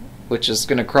 which is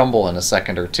going to crumble in a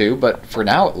second or two, but for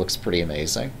now it looks pretty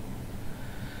amazing.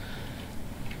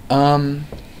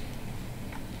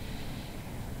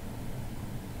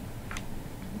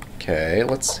 Okay,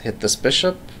 let's hit this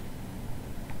bishop.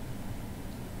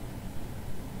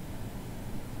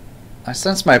 I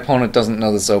sense my opponent doesn't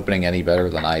know this opening any better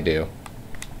than I do.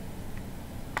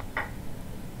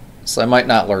 So I might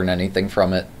not learn anything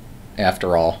from it,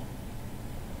 after all.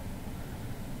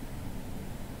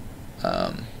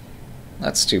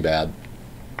 That's too bad.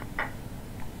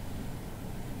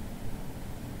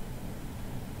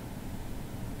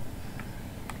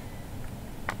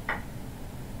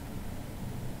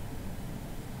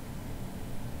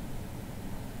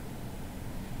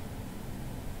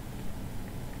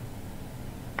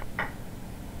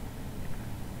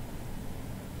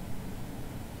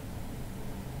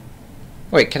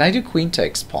 Wait, can I do queen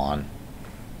takes pawn?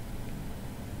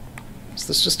 Is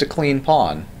this just a clean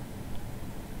pawn?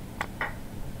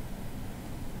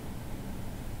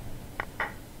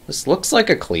 This looks like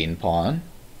a clean pawn.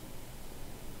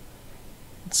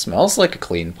 It smells like a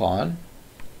clean pawn.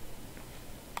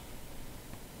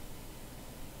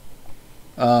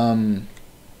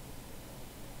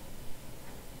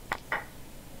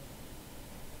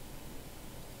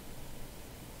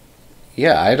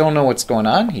 Yeah, I don't know what's going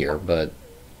on here, but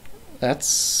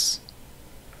this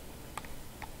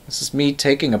is me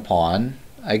taking a pawn.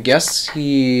 I guess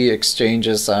he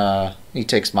exchanges, he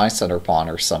takes my center pawn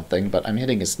or something, but I'm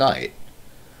hitting his knight.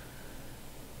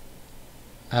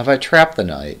 Have I trapped the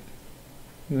knight?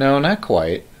 No, not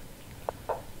quite.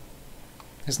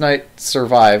 His knight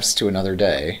survives to another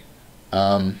day.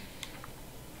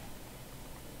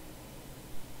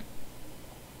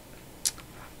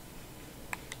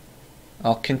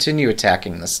 I'll continue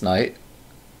attacking this knight,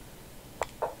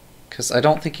 because I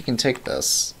don't think he can take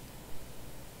this.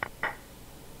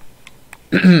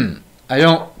 I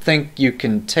don't think you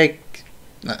can take...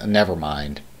 never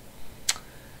mind.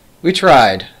 We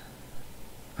tried.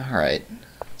 Alright,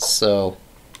 so...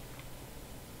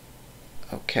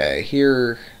 okay,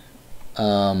 here...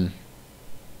 I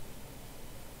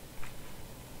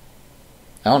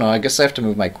don't know, I guess I have to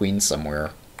move my queen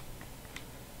somewhere.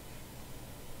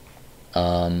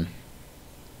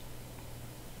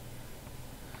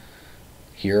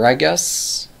 Here, I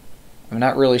guess? I'm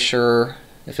not really sure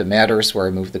if it matters where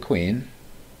I move the queen.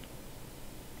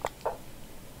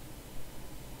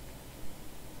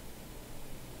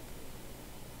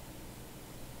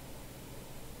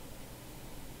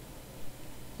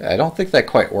 I don't think that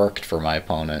quite worked for my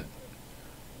opponent.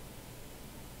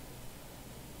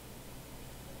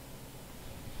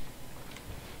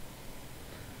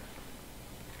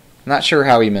 Not sure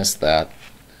how he missed that.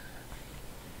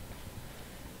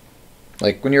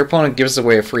 Like, when your opponent gives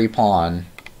away a free pawn,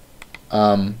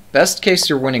 best case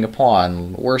you're winning a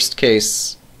pawn, worst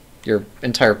case your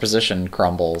entire position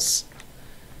crumbles.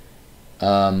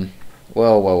 Whoa,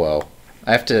 whoa, whoa.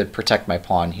 I have to protect my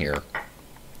pawn here.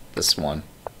 This one.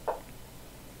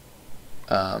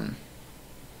 I'm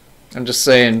just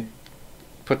saying,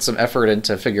 put some effort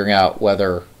into figuring out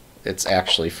whether it's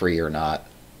actually free or not.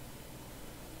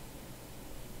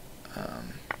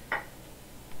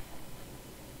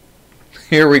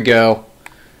 Here we go.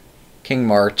 King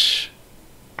March.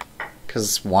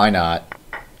 Because why not?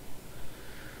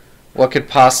 What could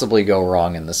possibly go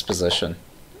wrong in this position?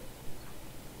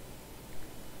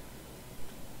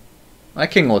 My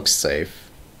king looks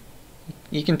safe.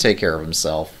 He can take care of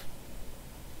himself.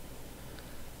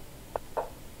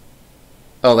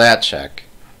 Oh, that check.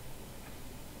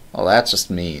 Oh, that's just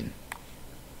mean.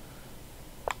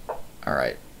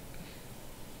 Alright.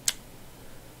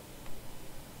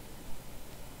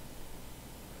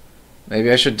 Maybe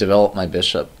I should develop my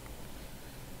bishop.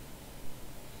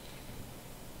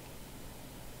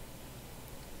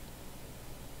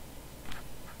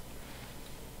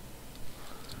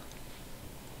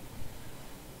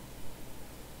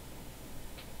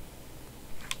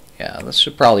 Yeah, this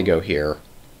should probably go here.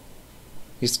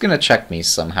 He's gonna check me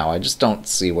somehow. I just don't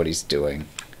see what he's doing.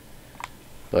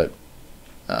 But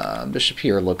bishop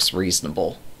here looks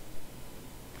reasonable.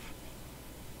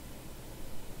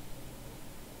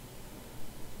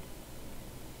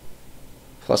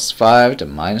 +5 to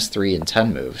 -3 in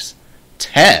 10 moves.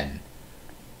 10?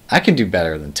 I can do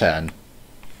better than 10.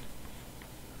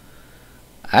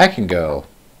 I can go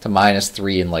to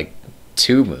 -3 in like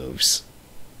 2 moves.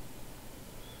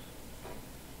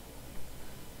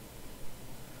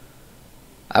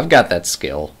 I've got that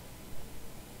skill.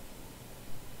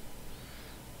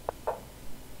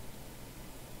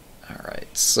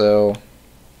 Alright, so...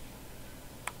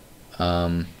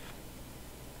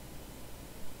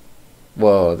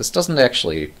 whoa, this doesn't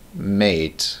actually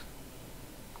mate.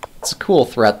 It's a cool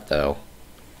threat, though.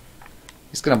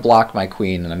 He's going to block my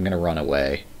queen, and I'm going to run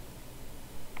away.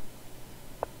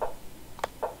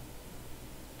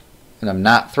 And I'm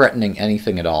not threatening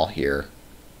anything at all here.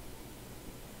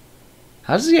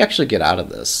 How does he actually get out of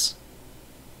this?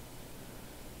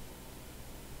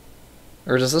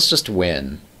 Or does this just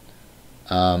win?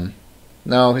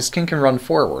 No, his king can run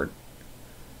forward.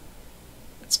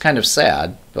 It's kind of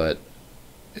sad, but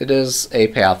it is a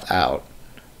path out.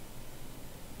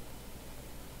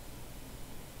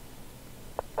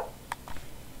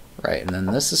 Right, and then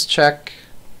this is check.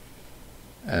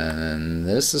 And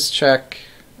this is check.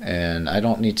 And I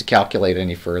don't need to calculate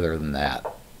any further than that.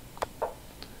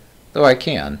 Though I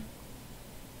can.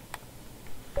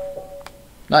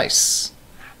 Nice.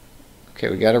 Okay,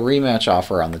 we got a rematch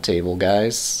offer on the table,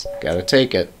 guys. Gotta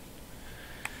take it.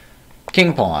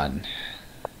 King pawn.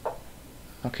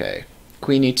 Okay.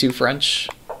 Queen e2 French.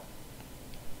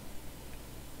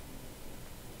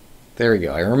 There we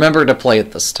go. I remember to play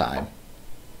it this time.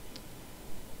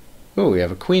 Ooh, we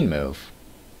have a queen move.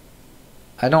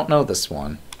 I don't know this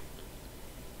one.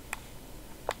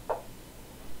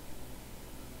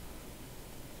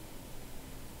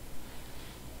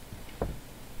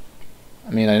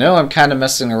 I mean, I know I'm kind of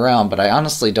messing around, but I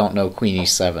honestly don't know Queen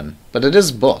e7. But it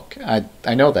is book.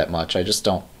 I know that much. I just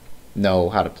don't know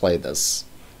how to play this.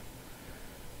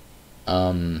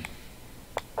 I'm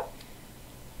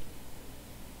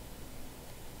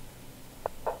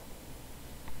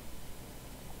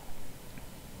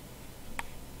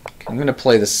going to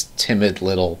play this timid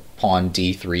little pawn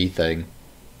d3 thing.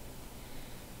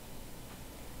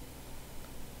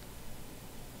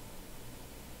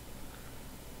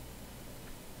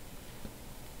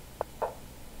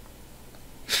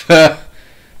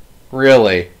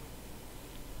 Really?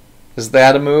 Is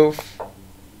that a move?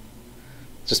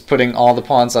 Just putting all the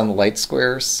pawns on the light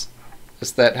squares?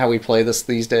 Is that how we play this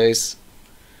these days?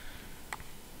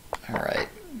 Alright.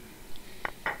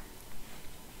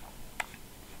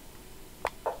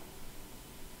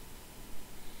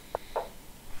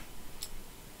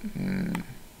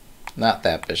 Not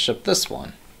that bishop, this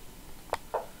one.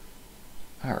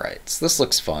 Alright, so this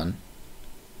looks fun.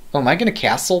 Oh, am I going to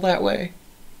castle that way?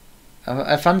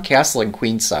 If I'm castling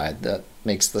queenside, that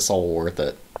makes this all worth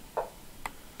it.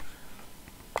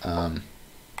 And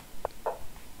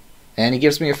he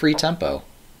gives me a free tempo.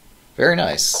 Very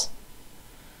nice.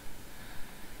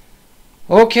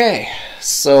 Okay,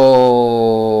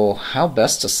 so how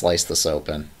best to slice this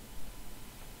open?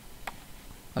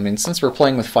 I mean, since we're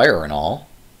playing with fire and all,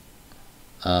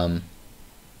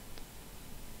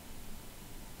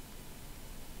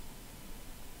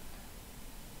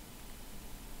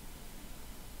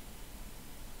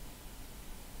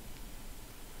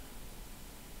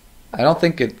 I don't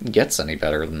think it gets any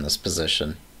better than this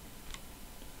position.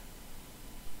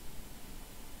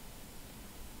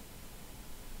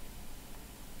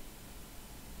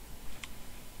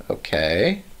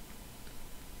 Okay.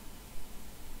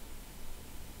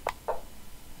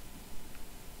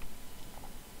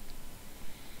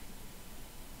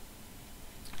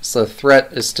 So the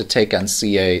threat is to take on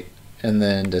c8 and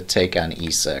then to take on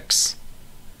e6.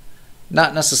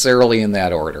 Not necessarily in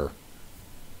that order.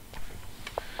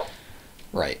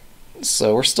 Right.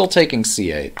 So we're still taking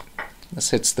c8.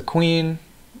 This hits the queen.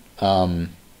 So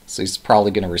he's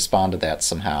probably going to respond to that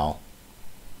somehow.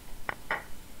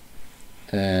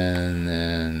 And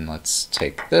then let's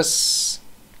take this.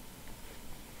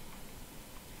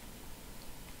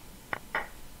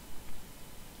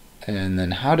 And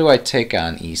then how do I take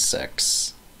on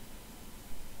e6?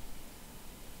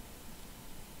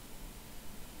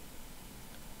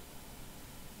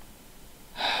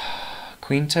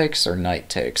 Queen takes or knight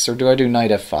takes? Or do I do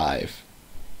knight f5?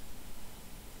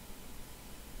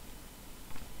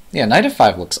 Yeah, knight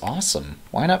f5 looks awesome.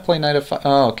 Why not play knight f5?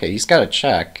 Oh, okay, he's got a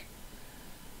check.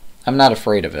 I'm not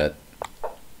afraid of it.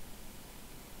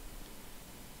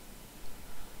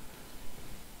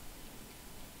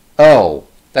 Oh,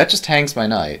 that just hangs my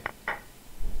knight.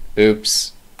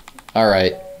 Oops.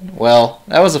 Alright. Well,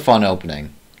 that was a fun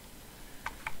opening.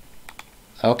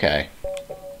 Okay.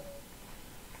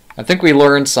 I think we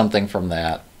learned something from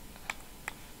that.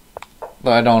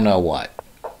 But I don't know what.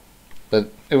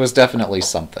 But it was definitely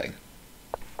something.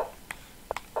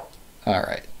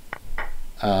 Alright.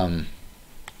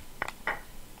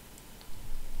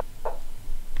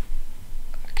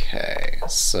 Okay,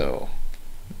 so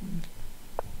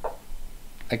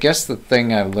I guess the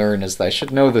thing I learned is that I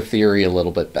should know the theory a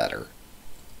little bit better.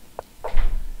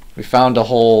 We found a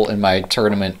hole in my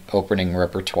tournament opening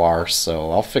repertoire,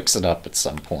 so I'll fix it up at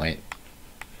some point.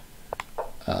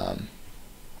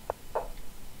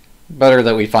 Better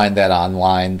that we find that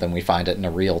online than we find it in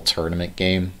a real tournament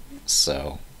game.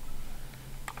 So,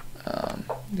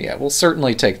 yeah, we'll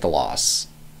certainly take the loss.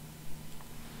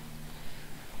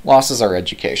 Losses are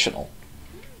educational.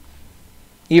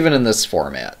 even in this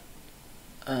format.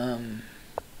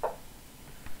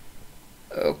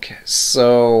 Okay,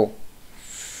 so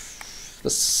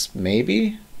this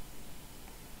maybe?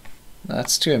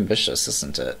 That's too ambitious,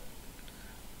 isn't it?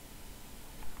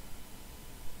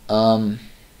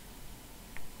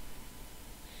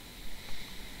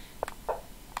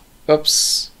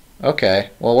 Oops.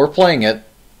 Okay, well, we're playing it.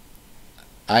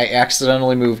 I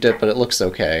accidentally moved it, but it looks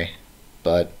okay.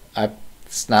 But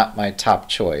it's not my top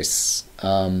choice.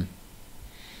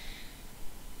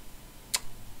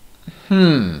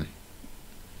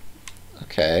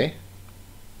 Okay.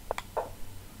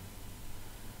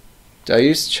 Do I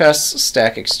use chess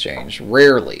stack exchange?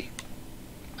 Rarely.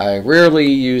 I rarely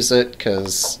use it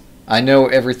because I know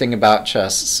everything about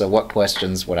chess, so what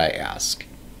questions would I ask?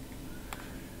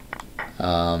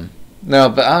 No,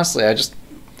 but honestly,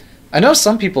 I know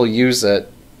some people use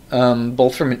it,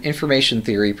 both from an information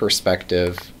theory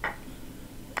perspective,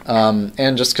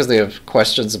 and just because they have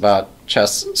questions about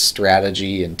chess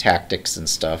strategy and tactics and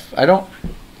stuff. I don't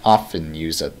often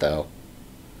use it, though.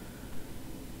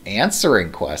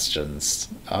 Answering questions?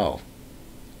 Oh.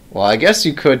 Well, I guess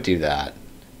you could do that.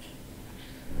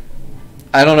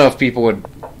 I don't know if people would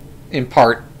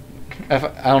impart... I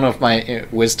don't know if my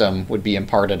wisdom would be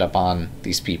imparted upon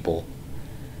these people.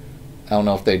 I don't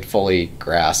know if they'd fully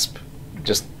grasp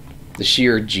just the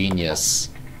sheer genius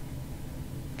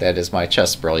that is my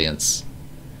chess brilliance.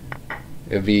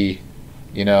 It would be,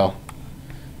 you know...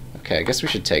 Okay, I guess we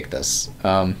should take this.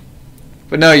 But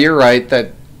no, you're right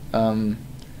that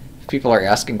if people are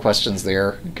asking questions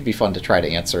there, it could be fun to try to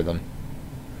answer them.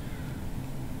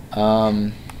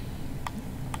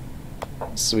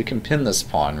 So we can pin this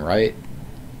pawn, right?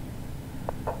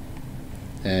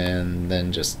 And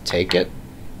then just take it.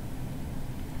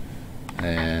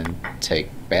 And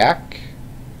take back.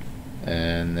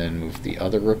 And then move the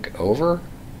other rook over.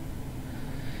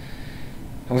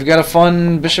 And we've got a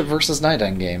fun bishop versus knight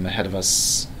endgame ahead of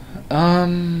us.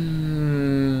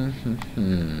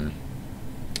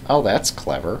 Oh, that's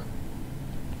clever.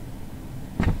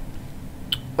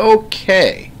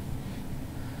 Okay.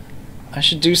 I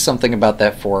should do something about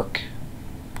that fork.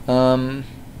 This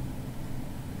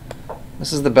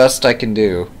is the best I can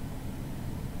do.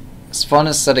 As fun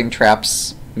as setting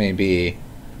traps may be,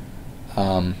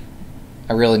 I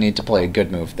really need to play a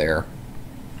good move there.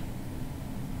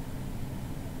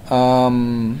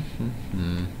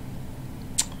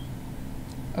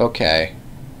 Okay.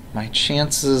 My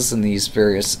chances in these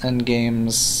various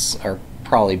endgames are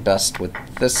probably best with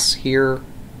this here.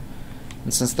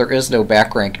 And since there is no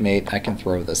back rank mate, I can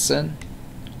throw this in.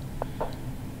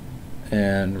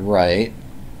 And right.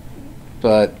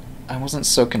 But I wasn't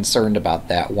so concerned about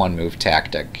that one move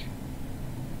tactic.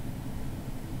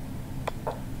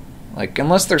 Like,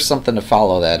 unless there's something to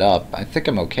follow that up, I think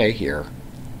I'm okay here.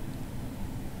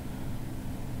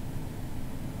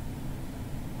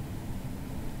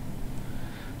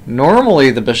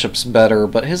 Normally the bishop's better,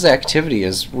 but his activity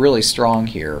is really strong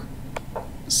here.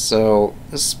 So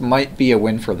this might be a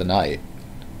win for the knight.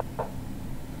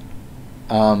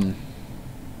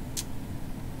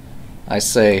 I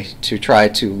say to try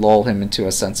to lull him into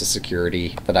a sense of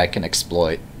security that I can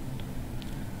exploit.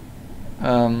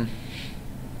 No,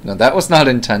 that was not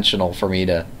intentional for me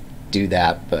to do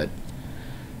that, but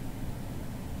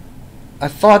I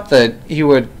thought that he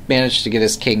would manage to get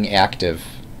his king active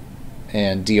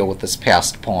and deal with this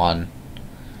passed pawn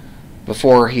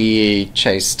before he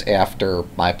chased after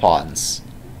my pawns.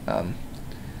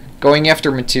 Going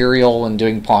after material and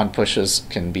doing pawn pushes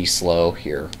can be slow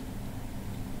here.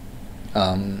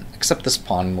 Except this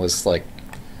pawn was like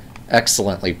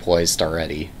excellently poised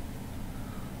already.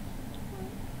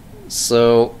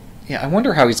 So, yeah, I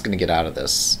wonder how he's going to get out of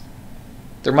this.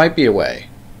 There might be a way.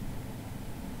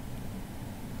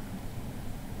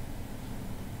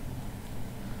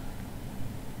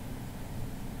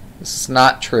 This is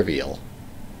not trivial.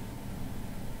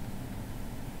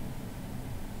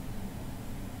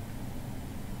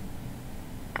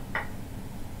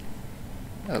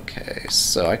 Okay,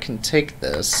 so I can take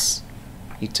this.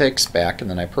 He takes back, and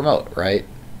then I promote, right?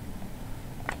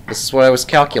 This is what I was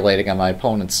calculating on my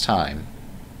opponent's time.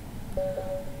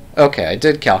 Okay, I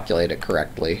did calculate it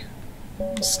correctly.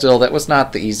 Still, that was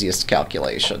not the easiest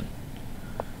calculation.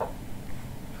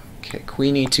 Okay,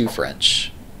 Queen E2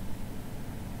 French.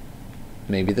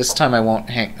 Maybe this time I won't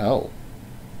hang... Oh.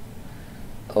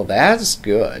 Oh, that's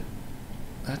good.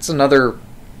 That's another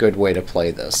good way to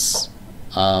play this.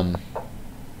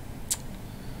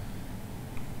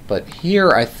 But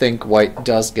here I think white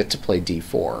does get to play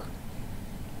d4.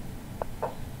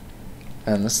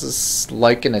 And this is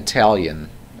like an Italian,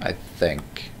 I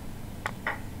think.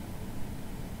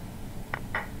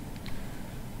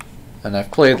 And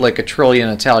I've played like a trillion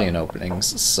Italian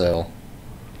openings, so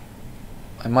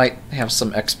I might have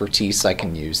some expertise I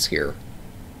can use here.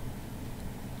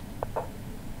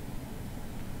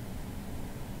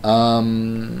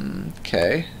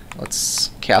 Okay,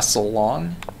 let's castle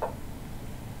long.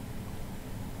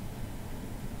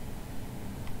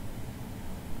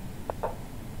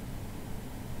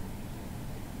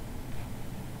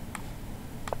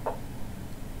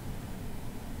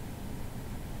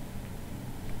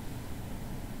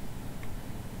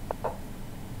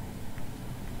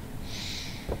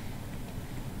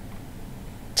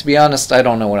 To be honest, I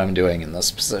don't know what I'm doing in this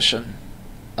position.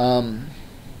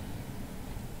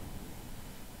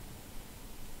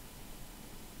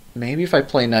 Maybe if I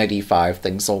play knight e5,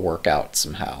 things will work out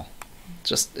somehow.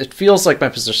 Just, it feels like my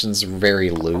position's very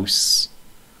loose.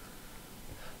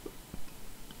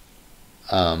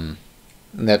 That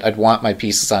I'd want my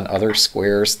pieces on other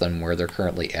squares than where they're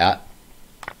currently at.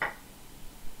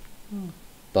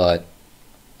 But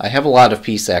I have a lot of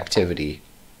piece activity.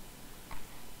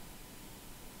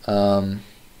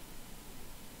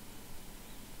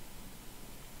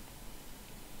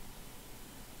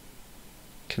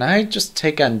 Can I just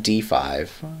take on d5?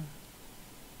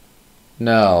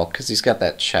 No, because he's got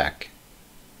that check.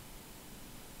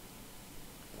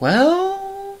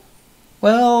 Well,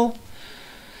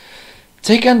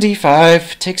 take on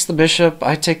d5, takes the bishop,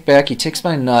 I take back, he takes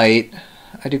my knight,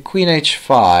 I do queen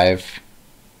h5.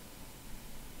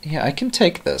 Yeah, I can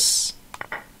take this.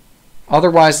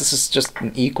 Otherwise, this is just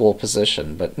an equal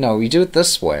position, but no, we do it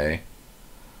this way.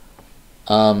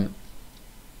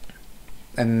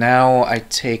 And now I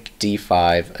take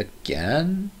d5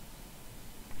 again?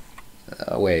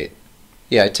 Wait.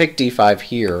 Yeah, I take d5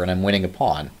 here, and I'm winning a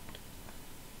pawn.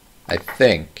 I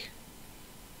think.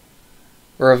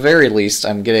 Or at very least,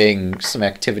 I'm getting some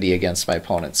activity against my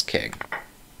opponent's king.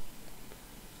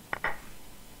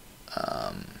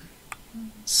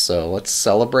 So let's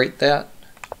celebrate that.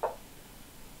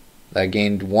 I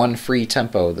gained 1 free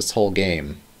tempo this whole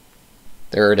game.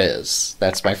 There it is.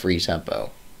 That's my free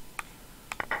tempo.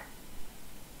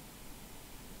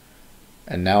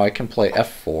 And now I can play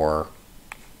f4.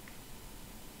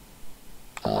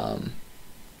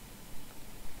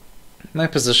 My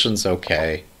position's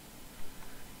okay.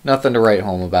 Nothing to write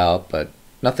home about, but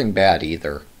nothing bad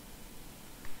either.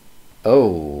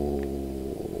 Oh,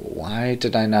 why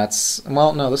did I not...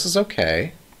 Well, no, this is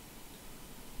okay.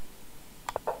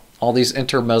 All these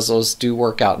intermezzos do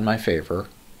work out in my favor.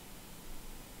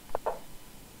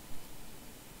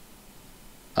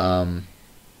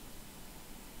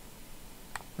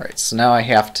 Right, so now I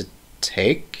have to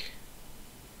take,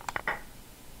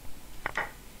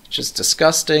 which is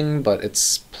disgusting, but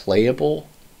it's playable.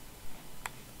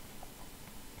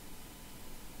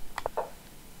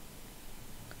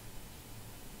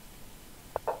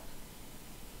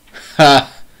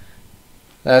 Ha!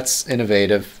 That's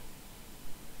innovative.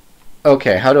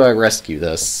 Okay, how do I rescue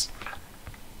this?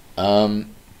 I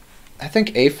think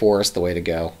a4 is the way to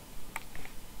go.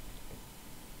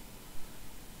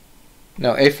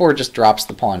 No, a4 just drops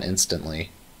the pawn instantly.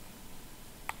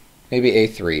 Maybe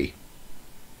a3.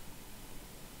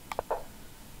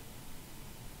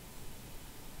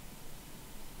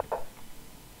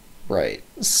 Right,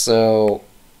 so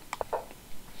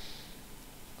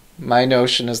my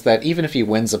notion is that even if he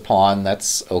wins a pawn,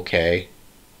 that's okay.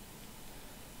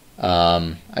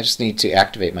 I just need to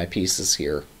activate my pieces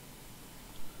here.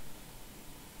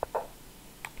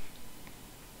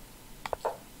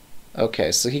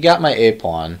 Okay, so he got my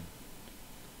a-pawn,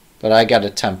 but I got a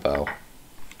tempo.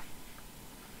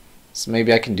 So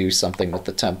maybe I can do something with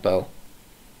the tempo.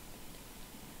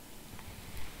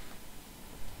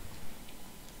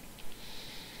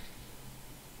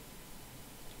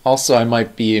 Also, I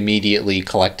might be immediately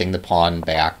collecting the pawn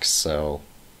back, so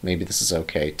maybe this is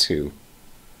okay too.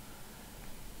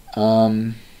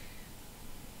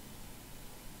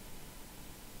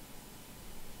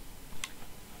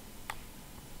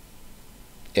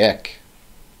 Ick.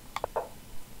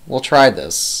 We'll try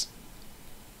this.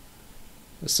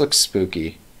 This looks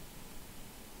spooky.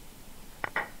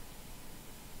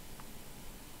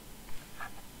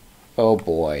 Oh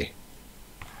boy.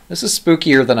 This is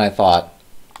spookier than I thought.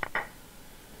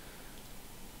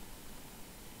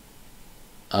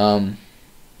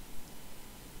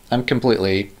 I'm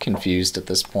completely confused at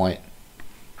this point.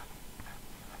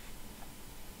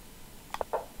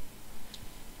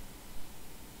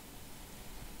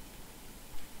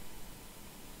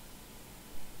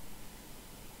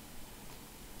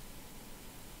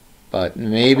 But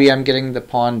maybe I'm getting the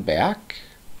pawn back?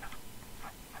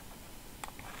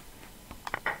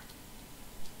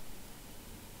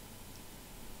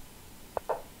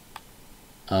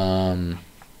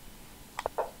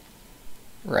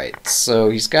 Right, so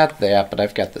he's got that, but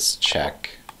I've got this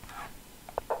check.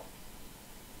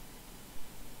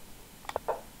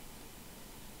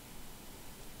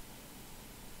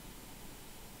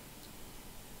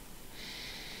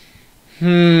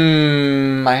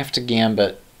 I have to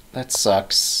gambit. That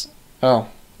sucks. Oh,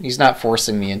 he's not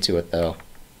forcing me into it, though.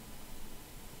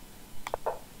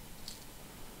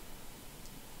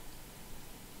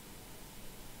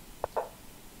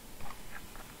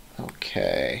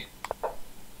 Okay. I'll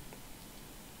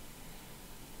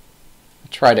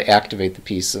try to activate the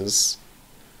pieces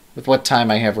with what time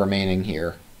I have remaining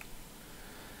here.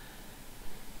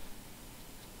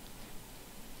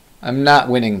 I'm not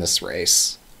winning this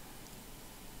race.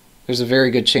 There's a very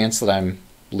good chance that I'm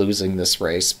losing this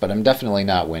race, but I'm definitely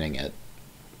not winning it.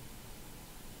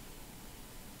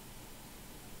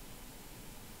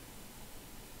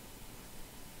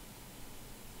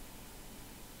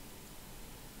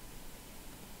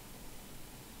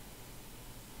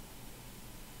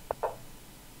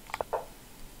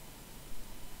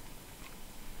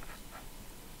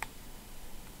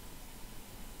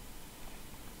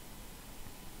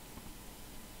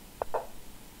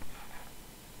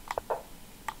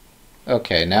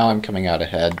 Okay, now I'm coming out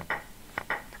ahead.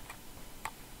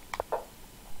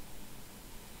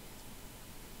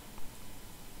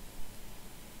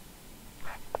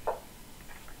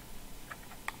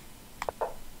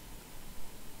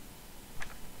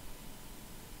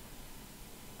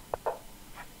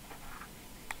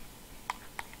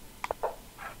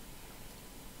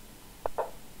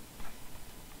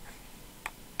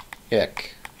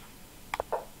 Ick.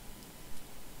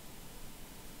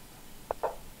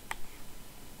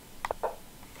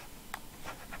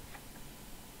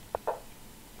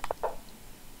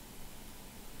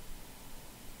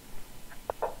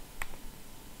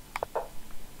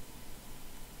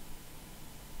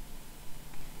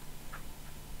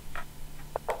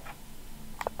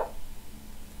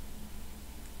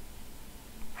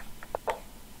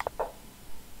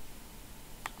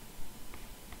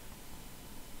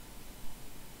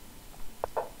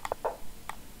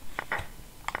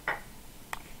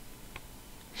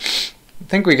 I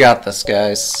think we got this,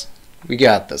 guys. We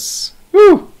got this.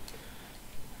 Woo!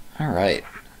 Alright.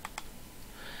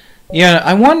 Yeah,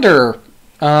 I wonder,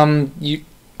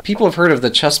 people have heard of the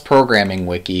chess programming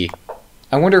wiki.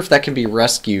 I wonder if that can be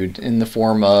rescued in the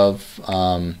form of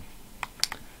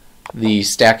the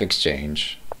stack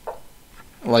exchange.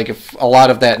 Like if a lot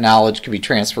of that knowledge could be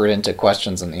transferred into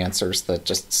questions and answers that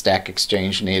just Stack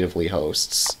Exchange natively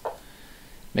hosts.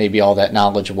 Maybe all that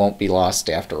knowledge won't be lost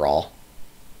after all.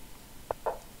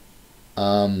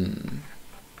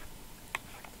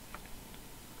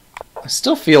 I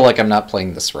still feel like I'm not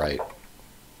playing this right.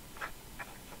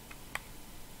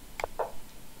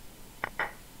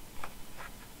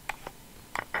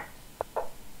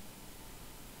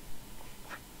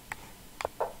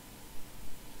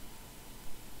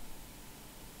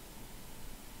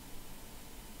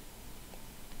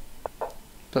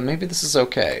 But maybe this is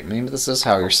okay. Maybe this is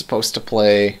how you're supposed to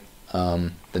play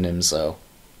the Nimzo.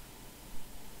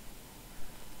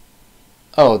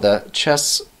 Oh, the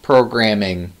chess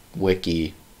programming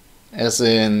wiki. As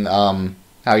in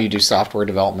how you do software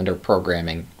development or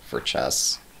programming for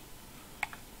chess.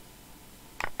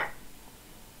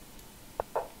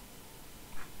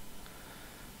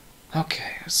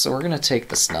 Okay, so we're going to take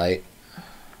this knight.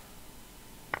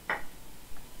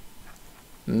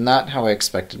 Not how I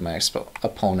expected my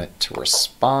opponent to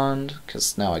respond,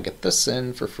 because now I get this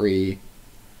in for free.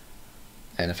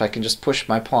 And if I can just push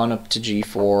my pawn up to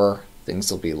g4,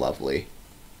 things will be lovely.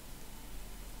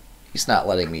 He's not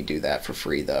letting me do that for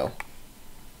free, though.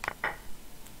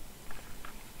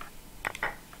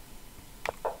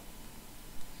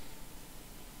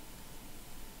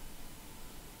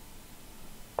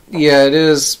 Yeah, it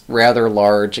is rather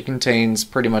large. It contains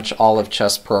pretty much all of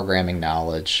chess programming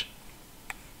knowledge.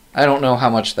 I don't know how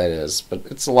much that is, but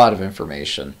it's a lot of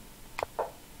information.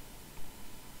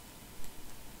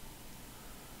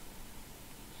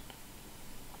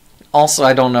 Also,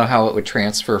 I don't know how it would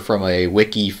transfer from a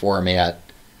wiki format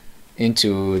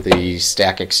into the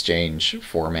Stack Exchange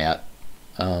format.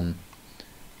 That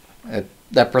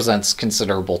presents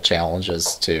considerable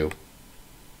challenges, too.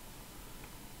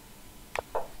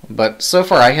 But so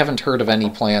far, I haven't heard of any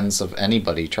plans of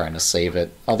anybody trying to save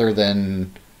it, other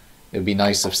than it would be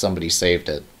nice if somebody saved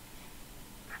it.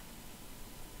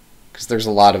 Because there's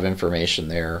a lot of information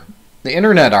there. The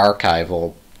Internet Archive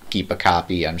will keep a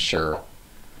copy, I'm sure,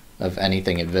 of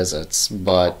anything it visits,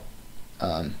 but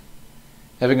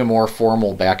having a more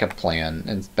formal backup plan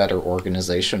and better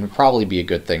organization would probably be a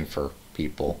good thing for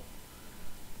people.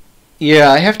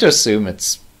 Yeah, I have to assume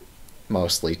it's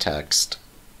mostly text.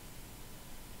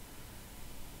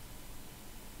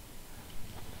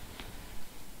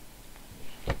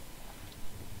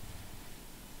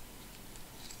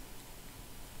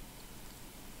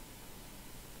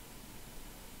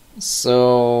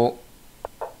 So,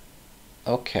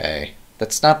 okay.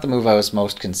 That's not the move I was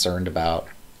most concerned about.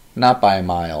 Not by a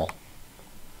mile.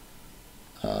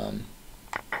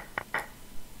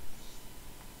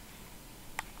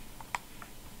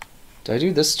 Do I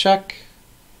do this check?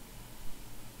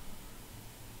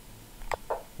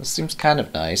 This seems kind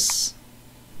of nice.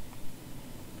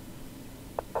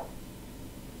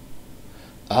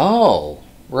 Oh,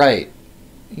 right.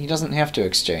 He doesn't have to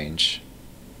exchange.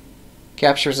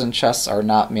 Captures in chess are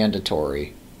not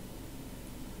mandatory.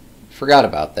 Forgot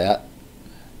about that.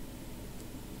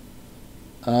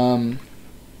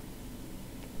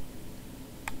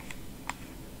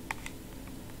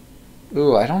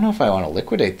 Ooh, I don't know if I want to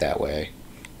liquidate that way.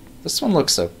 This one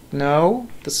looks so... No,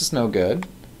 this is no good.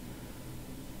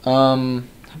 How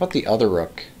about the other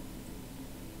rook?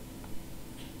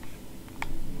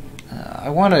 I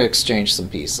want to exchange some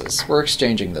pieces. We're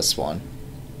exchanging this one.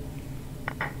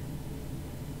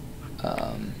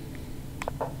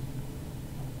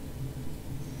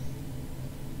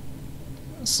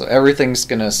 So everything's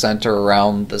going to center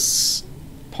around this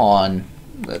pawn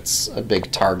that's a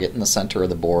big target in the center of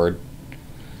the board.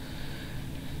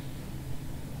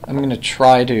 I'm going to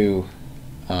try to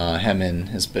hem in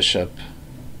his bishop.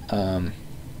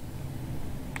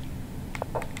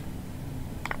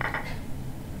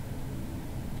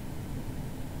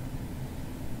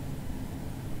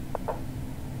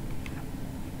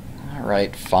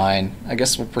 Alright, fine. I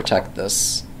guess we'll protect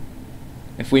this.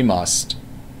 If we must.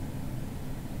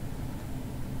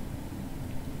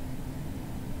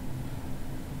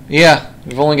 Yeah,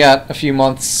 we've only got a few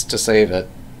months to save it.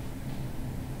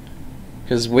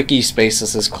 Because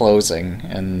Wikispaces is closing,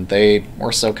 and they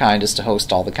were so kind as to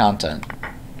host all the content.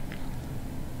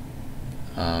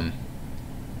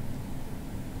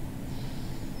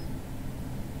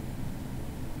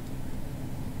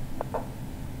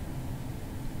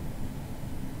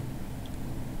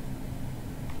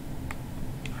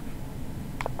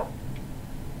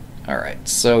 Alright,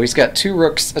 so he's got 2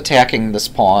 rooks attacking this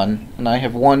pawn, and I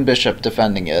have 1 bishop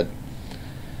defending it.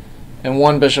 And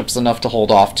 1 bishop's enough to hold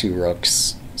off 2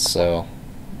 rooks, so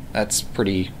that's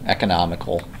pretty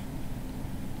economical.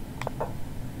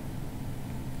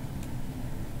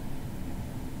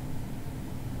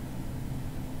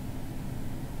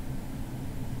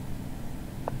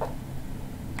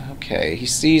 Okay, he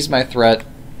sees my threat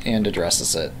and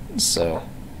addresses it, so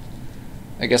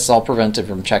I guess I'll prevent him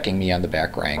from checking me on the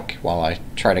back rank while I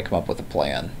try to come up with a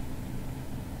plan.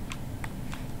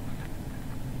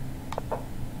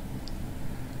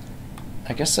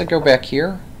 I guess I go back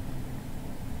here.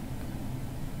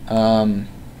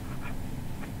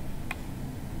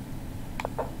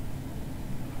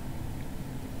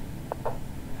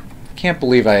 Can't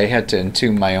believe I had to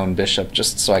entomb my own bishop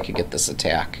just so I could get this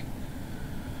attack.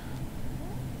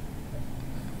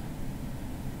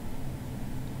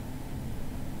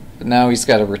 But now he's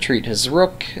got to retreat his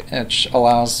rook, which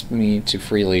allows me to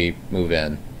freely move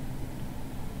in.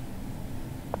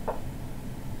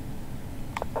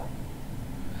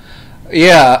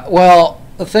 Yeah, well,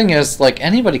 the thing is, like,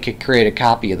 anybody could create a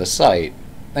copy of the site.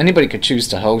 Anybody could choose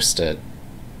to host it.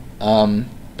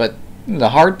 But the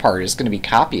hard part is going to be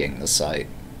copying the site.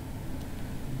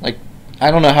 Like, I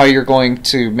don't know how you're going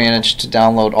to manage to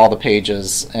download all the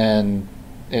pages and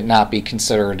it not be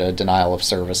considered a denial of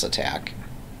service attack.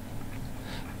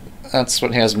 That's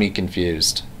what has me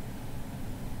confused.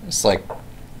 It's like,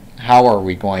 how are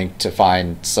we going to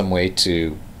find some way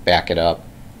to back it up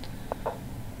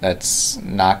that's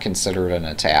not considered an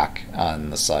attack on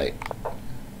the site?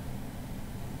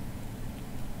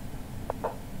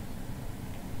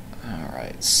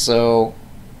 Alright, so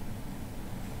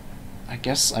I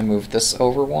guess I move this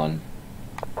over 1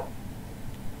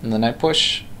 and then I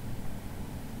push.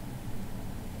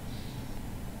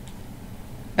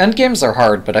 Endgames are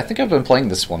hard, but I think I've been playing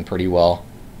this one pretty well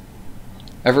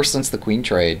ever since the queen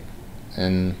trade,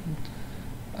 and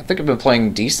I think I've been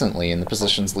playing decently in the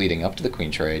positions leading up to the queen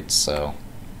trade, so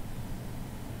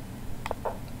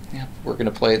yeah, we're going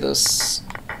to play this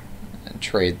and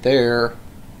trade there.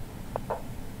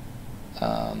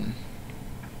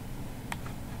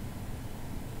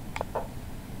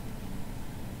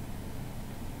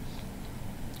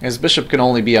 His bishop can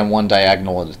only be on 1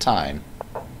 diagonal at a time.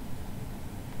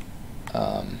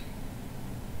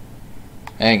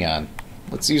 Hang on.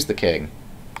 Let's use the king.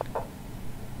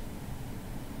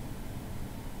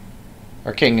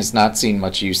 Our king has not seen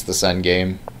much use this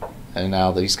endgame, and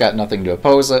now that he's got nothing to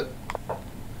oppose it,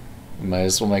 we might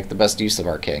as well make the best use of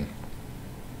our king.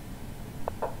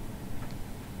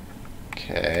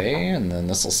 Okay, and then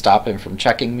this will stop him from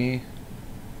checking me.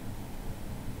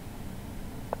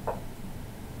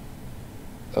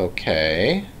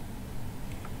 Okay.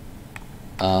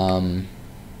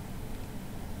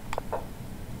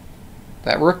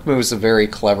 That rook move is a very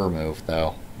clever move,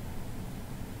 though.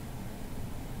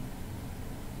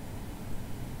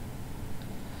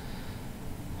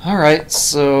 Alright,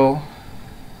 so...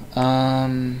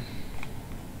 let's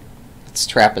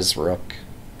trap his rook.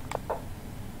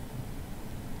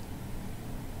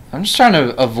 I'm just trying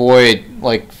to avoid,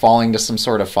 like, falling to some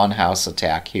sort of funhouse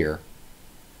attack here.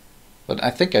 But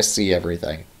I think I see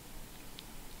everything.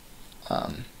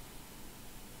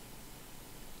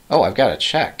 Oh, I've got a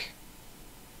check.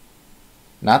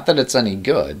 Not that it's any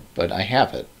good, but I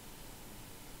have it.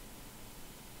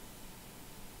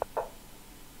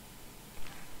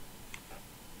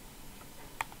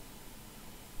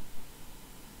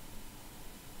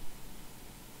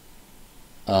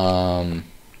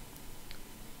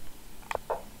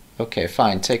 Okay,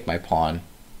 fine, take my pawn.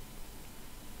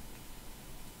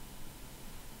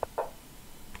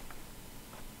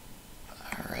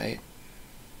 Alright.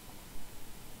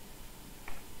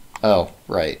 Oh,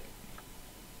 right.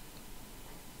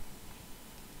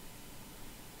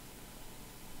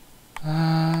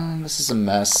 This is a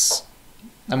mess.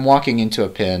 I'm walking into a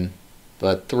pin,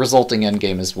 but the resulting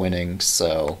endgame is winning,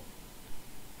 so...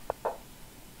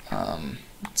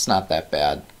 it's not that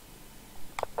bad.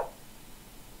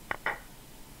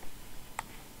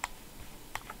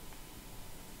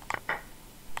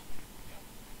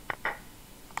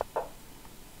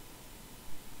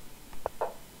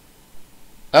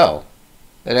 Oh,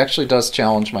 it actually does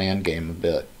challenge my endgame a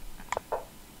bit.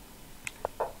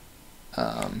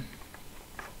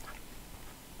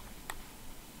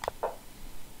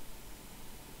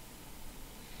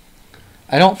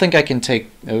 I don't think I can take...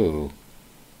 Ooh.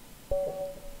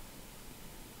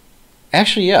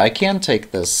 Actually, yeah, I can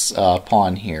take this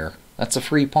pawn here. That's a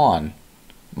free pawn.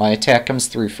 My attack comes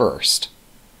through first.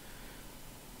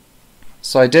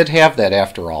 So I did have that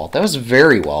after all. That was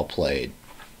very well played.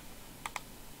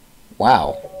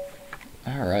 Wow.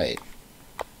 Alright.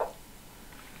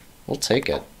 We'll take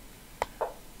it.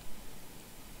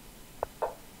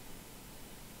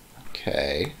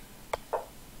 Okay.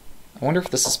 I wonder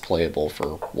if this is playable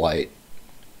for white.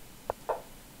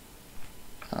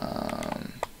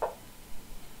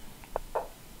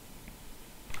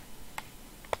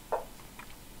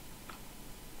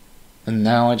 And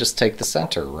now I just take the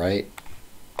center, right?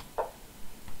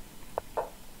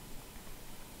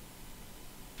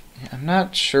 I'm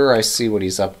not sure I see what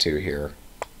he's up to here.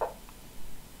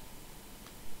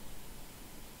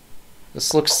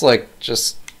 This looks like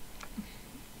just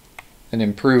an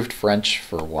improved French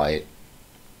for white.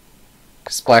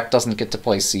 Because black doesn't get to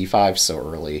play c5 so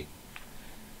early.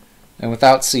 And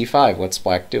without c5, what's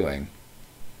black doing?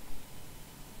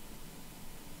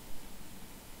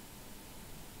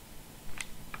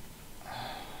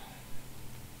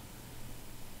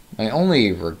 My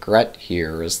only regret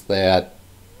here is that...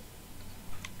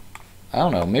 I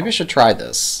don't know, maybe I should try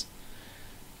this.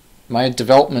 My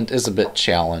development is a bit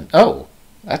challenged. Oh,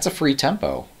 that's a free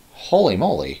tempo. Holy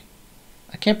moly.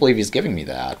 I can't believe he's giving me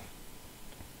that.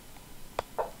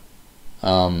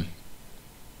 Yeah,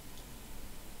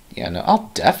 no,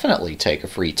 I'll definitely take a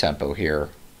free tempo here.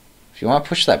 If you want to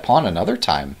push that pawn another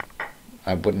time,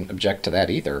 I wouldn't object to that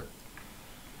either.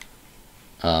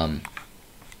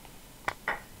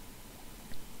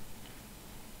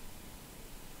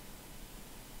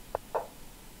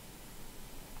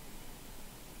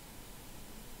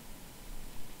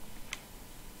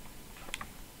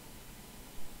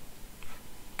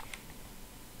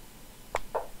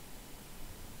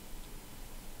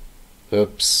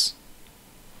 Oops.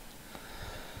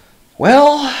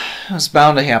 Well, it was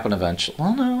bound to happen eventually.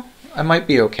 Well, no, I might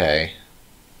be okay.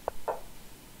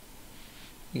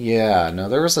 Yeah, no,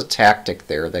 there was a tactic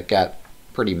there that got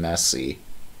pretty messy.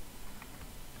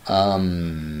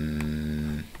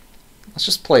 Let's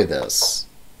just play this.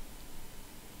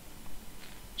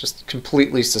 Just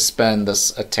completely suspend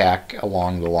this attack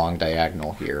along the long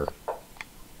diagonal here.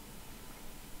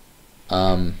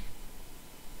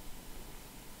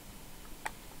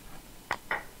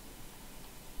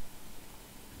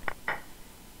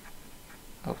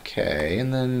 Okay,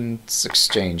 and then let's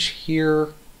exchange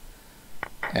here,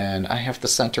 and I have the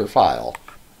center file.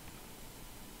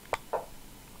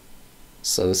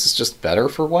 So this is just better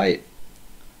for white.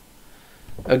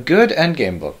 A good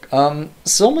endgame book.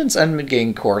 Silman's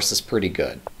endgame course is pretty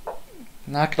good.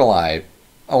 Not gonna lie.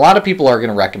 A lot of people are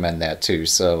gonna recommend that too,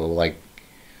 so, like,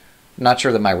 I'm not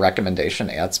sure that my recommendation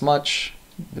adds much,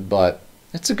 but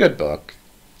it's a good book.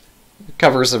 It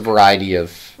covers a variety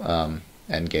of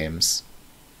endgames,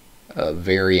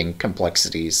 varying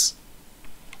complexities.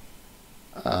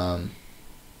 But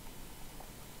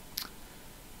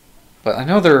I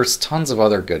know there's tons of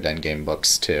other good endgame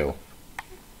books too.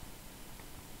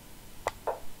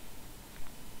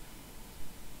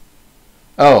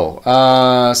 Oh,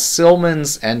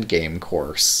 Silman's Endgame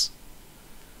course.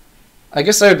 I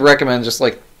guess I would recommend just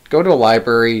like go to a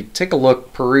library, take a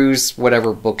look, peruse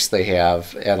whatever books they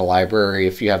have at a library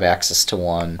if you have access to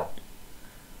one.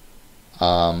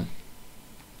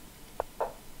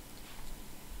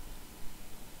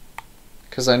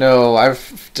 Because I know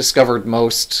I've discovered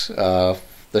most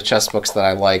the chess books that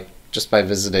I like just by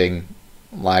visiting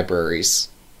libraries.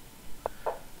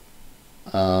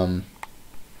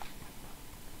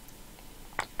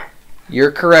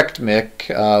 You're correct,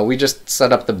 Mick. We just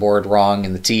set up the board wrong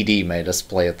and the TD made us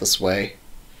play it this way.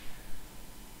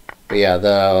 But yeah,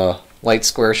 the light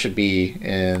square should be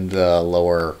in the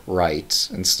lower right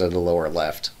instead of the lower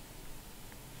left.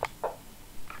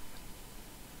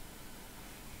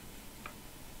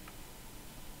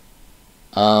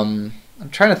 I'm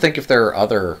trying to think if there are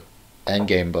other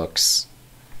endgame books.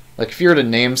 Like, if you were to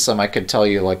name some, I could tell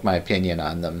you, like, my opinion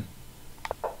on them.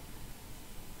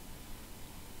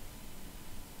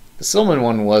 The Silman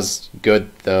one was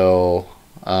good, though.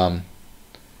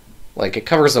 Like, it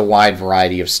covers a wide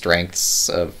variety of strengths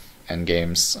of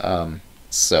endgames.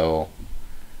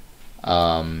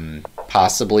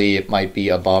 Possibly it might be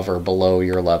above or below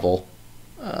your level.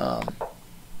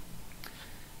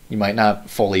 You might not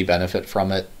fully benefit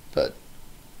from it, but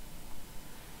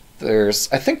there's,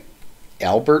 I think,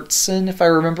 Albertson, if I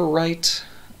remember right.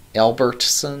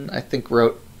 Albertson, I think,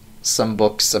 wrote some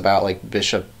books about, like,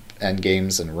 bishop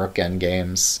endgames and rook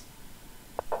endgames.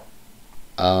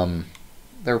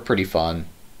 They're pretty fun.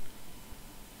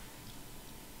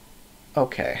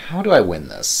 Okay, how do I win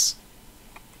this?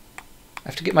 I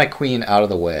have to get my queen out of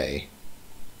the way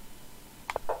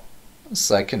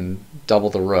so I can double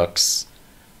the rooks.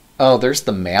 Oh, there's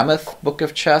the Mammoth Book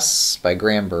of Chess by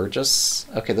Graham Burgess.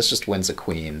 Okay, this just wins a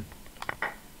queen.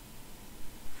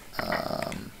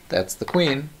 That's the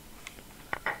queen.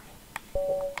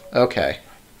 Okay.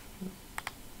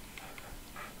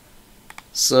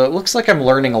 So it looks like I'm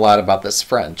learning a lot about this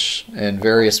French and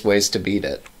various ways to beat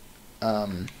it.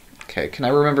 Okay, can I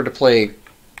remember to play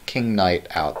King Knight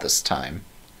out this time?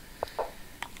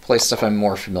 Play stuff I'm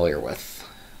more familiar with.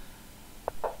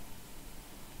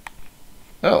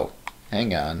 Oh,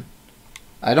 hang on.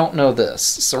 I don't know this,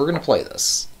 so we're going to play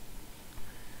this.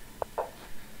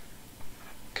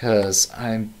 Because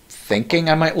I'm thinking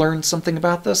I might learn something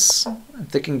about this. I'm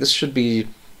thinking this should be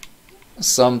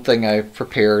something I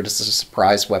prepared as a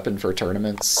surprise weapon for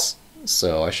tournaments,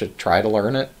 so I should try to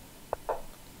learn it.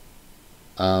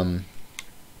 But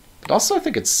also I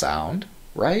think it's sound,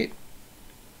 right?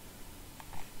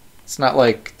 It's not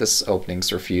like this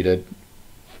opening's refuted.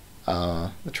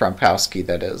 The Trompowsky,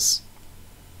 that is.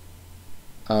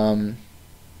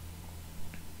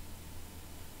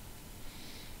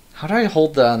 How do I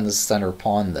hold down the center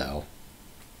pawn, though?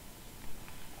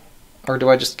 Or do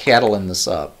I just Catalan this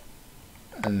up?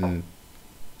 And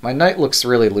my knight looks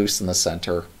really loose in the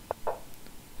center.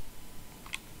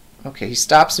 Okay, he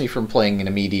stops me from playing an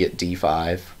immediate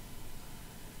d5.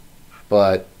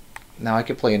 But now I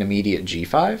could play an immediate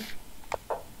g5?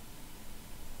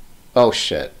 Oh,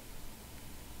 shit.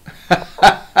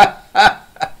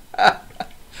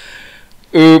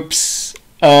 Oops.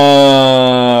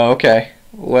 Okay.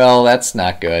 Well, that's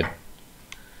not good.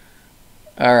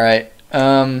 Alright.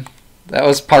 That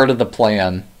was part of the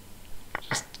plan.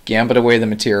 Just gambit away the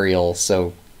material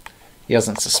so he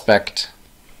doesn't suspect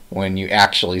when you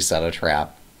actually set a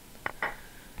trap.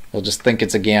 He'll just think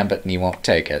it's a gambit and he won't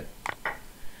take it.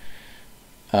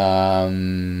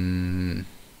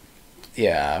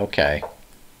 Yeah, okay.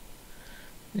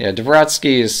 Yeah,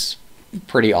 Dvoratsky is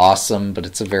pretty awesome, but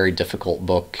it's a very difficult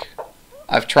book.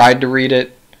 I've tried to read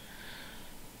it.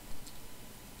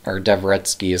 Or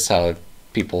Dvoretsky is how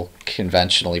people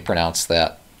conventionally pronounce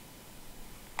that.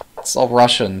 It's all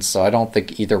Russian, so I don't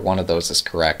think either one of those is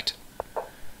correct.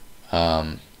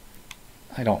 I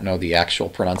don't know the actual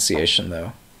pronunciation,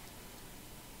 though.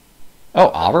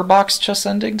 Oh, Averbach's chess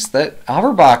endings? That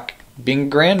Averbach, being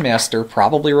Grandmaster,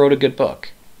 probably wrote a good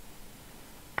book.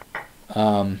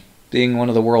 Being one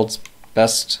of the world's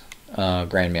best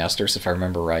Grandmasters, if I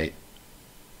remember right.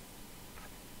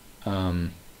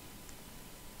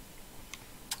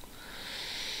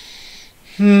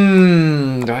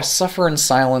 Do I suffer in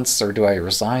silence, or do I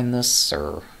resign this,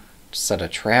 or set a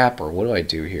trap, or what do I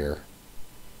do here?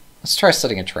 Let's try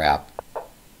setting a trap.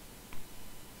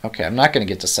 Okay, I'm not going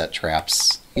to get to set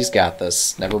traps. He's got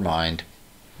this. Never mind.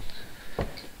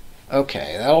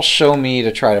 Okay, that'll show me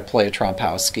to try to play a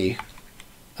Trompowski.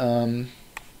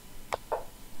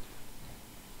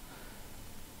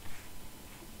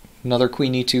 Another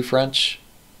Queen E2 French.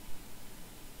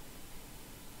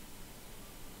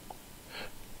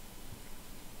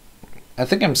 I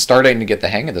think I'm starting to get the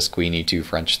hang of this Queen E2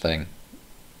 French thing.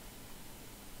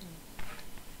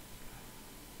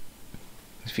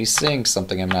 If he's seeing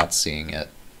something, I'm not seeing it.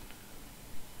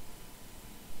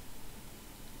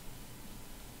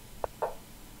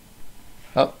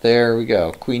 Oh, there we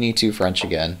go. Queen E2 French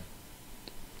again.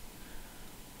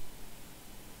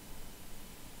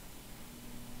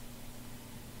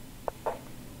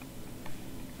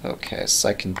 Okay, so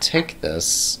I can take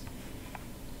this.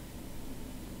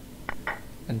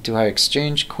 And do I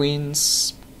exchange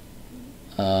queens?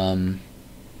 Let's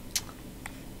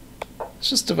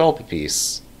just develop a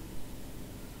piece.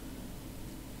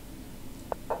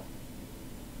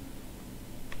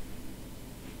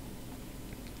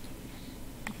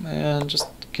 And just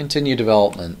continue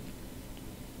development.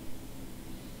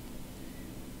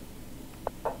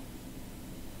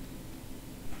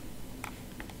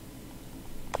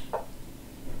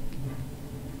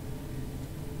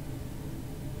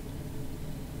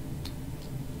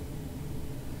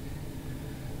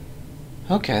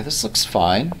 Okay, this looks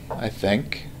fine, I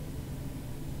think.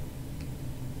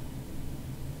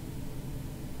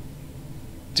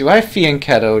 Do I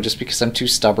fianchetto just because I'm too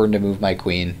stubborn to move my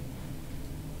queen?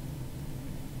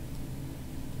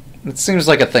 It seems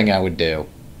like a thing I would do.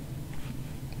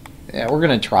 Yeah, we're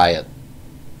gonna try it.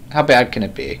 How bad can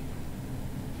it be?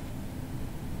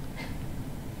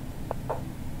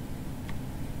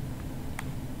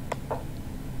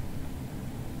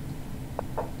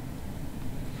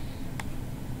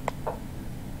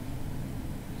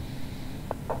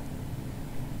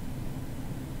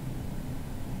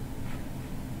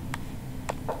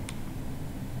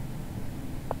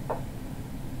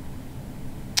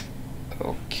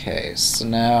 Okay, so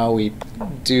now we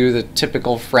do the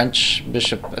typical French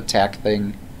bishop attack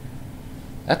thing.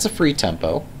 That's a free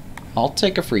tempo. I'll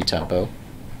take a free tempo.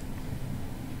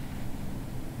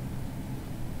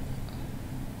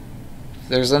 If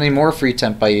there's any more free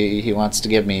tempo he wants to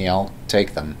give me, I'll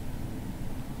take them.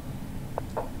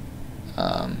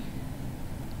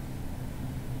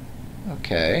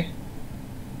 Okay.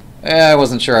 I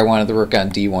wasn't sure I wanted the rook on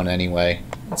d1 anyway.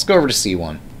 Let's go over to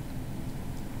c1.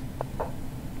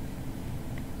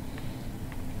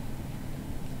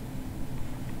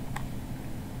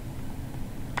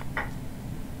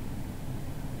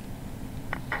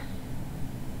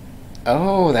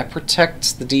 Oh, that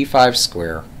protects the d5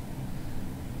 square.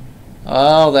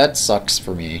 Oh, that sucks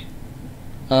for me.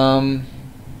 I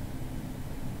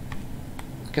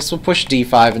guess we'll push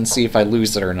d5 and see if I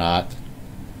lose it or not.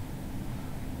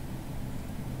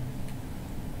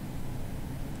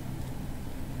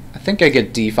 I think I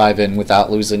get d5 in without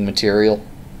losing material.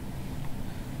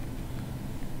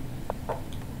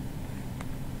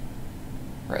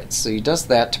 Right, so he does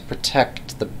that to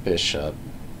protect the bishop.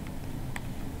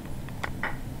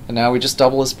 And now we just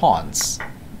double his pawns.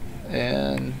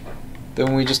 And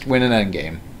then we just win an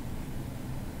endgame.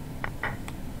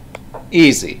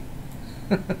 Easy.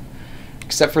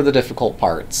 Except for the difficult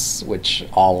parts, which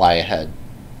all lie ahead.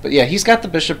 But yeah, he's got the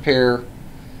bishop pair.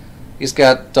 He's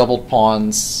got doubled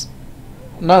pawns.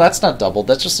 No, that's not doubled.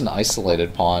 That's just an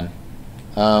isolated pawn.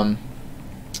 I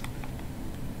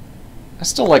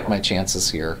still like my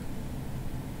chances here.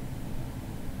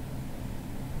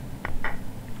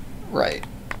 Right.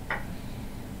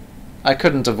 I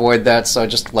couldn't avoid that, so I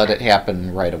just let it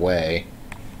happen right away.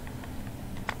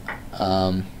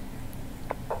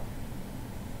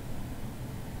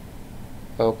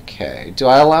 Okay, do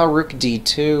I allow rook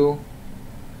d2?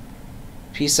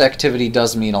 Piece activity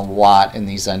does mean a lot in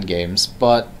these endgames,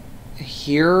 but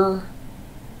here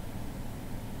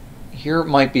it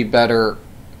might be better.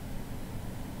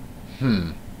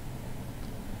 Yeah,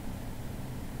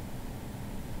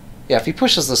 if he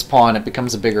pushes this pawn, it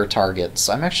becomes a bigger target,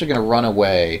 so I'm actually going to run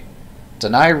away,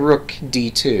 deny rook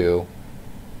d2,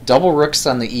 double rooks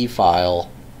on the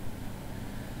e-file,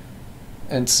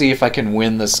 and see if I can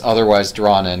win this otherwise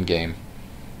drawn endgame.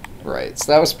 Right,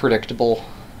 so that was predictable.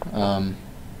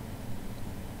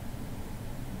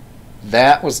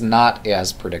 That was not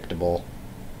as predictable.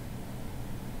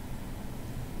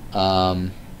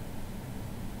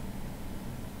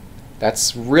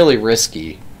 That's really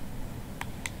risky.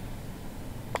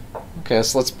 Okay,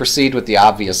 so let's proceed with the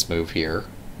obvious move here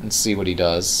and see what he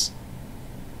does.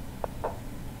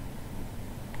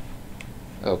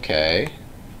 Okay.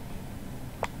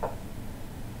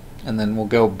 And then we'll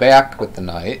go back with the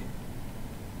knight.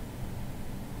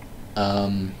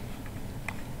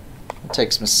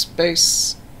 Take some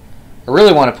space. I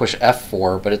really want to push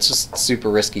f4, but it's just super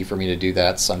risky for me to do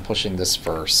that, so I'm pushing this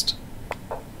first.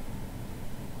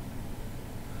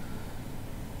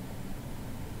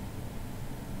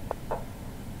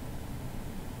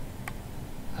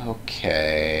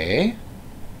 Okay.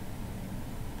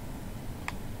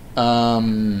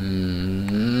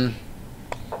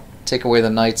 Take away the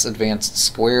knight's advanced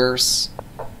squares.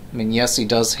 I mean, yes, he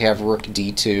does have rook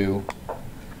d2,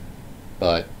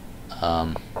 but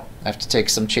I have to take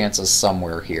some chances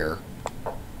somewhere here.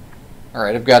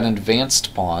 Alright, I've got an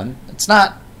advanced pawn. It's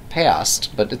not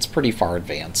passed, but it's pretty far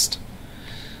advanced.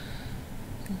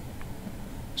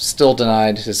 Still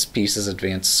denied his piece's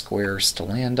advanced squares to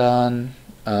land on.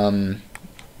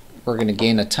 We're going to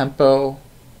gain a tempo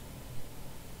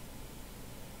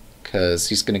because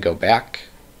he's going to go back.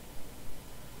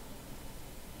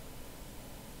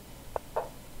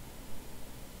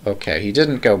 Okay, he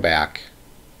didn't go back.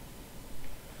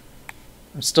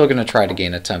 I'm still going to try to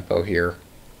gain a tempo here.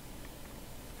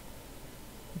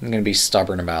 I'm going to be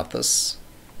stubborn about this.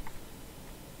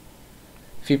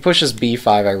 If he pushes b5,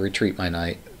 I retreat my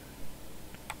knight.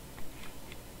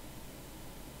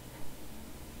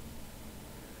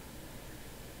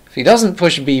 If he doesn't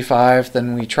push b5,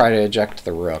 then we try to eject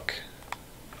the rook.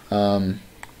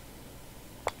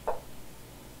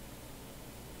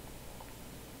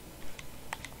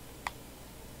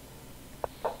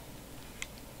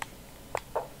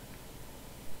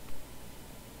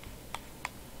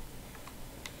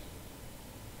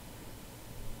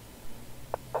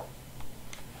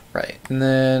 Right, and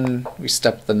then we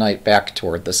step the knight back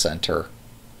toward the center.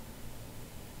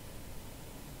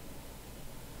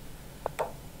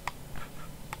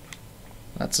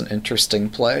 That's an interesting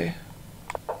play.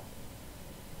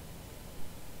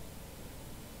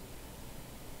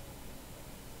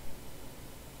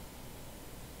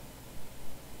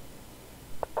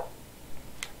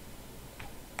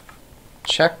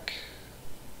 Check.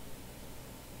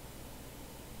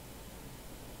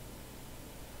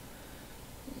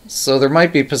 So there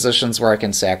might be positions where I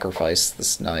can sacrifice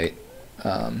this knight.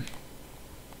 But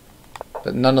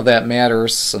none of that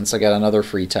matters since I got another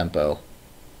free tempo.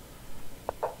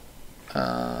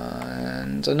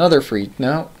 And another free...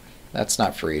 No, that's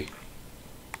not free.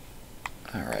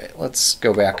 Alright, let's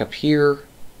go back up here.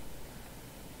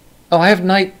 Oh, I have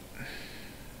knight...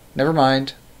 Never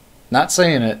mind. Not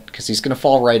saying it, because he's going to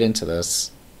fall right into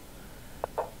this.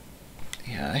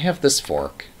 Yeah, I have this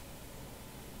fork.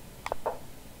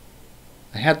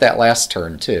 I had that last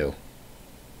turn, too.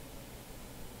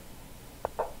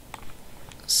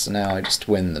 So now I just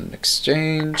win the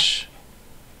exchange.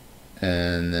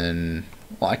 And then...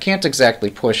 Well, I can't exactly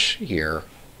push here.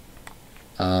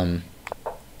 Let's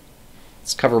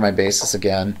cover my bases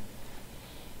again.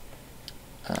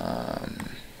 And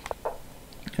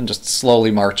just slowly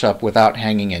march up without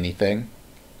hanging anything.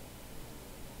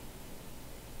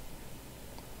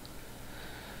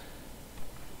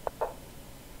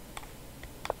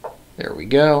 There we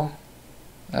go.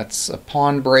 That's a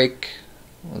pawn break.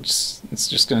 It's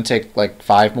just going to take like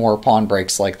 5 more pawn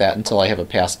breaks like that until I have a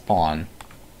passed pawn.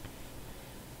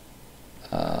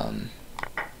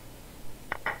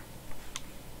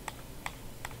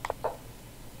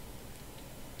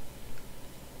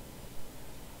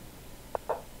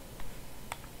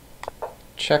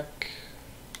 Check.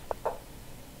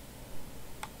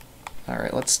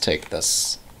 Alright, let's take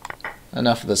this.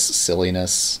 Enough of this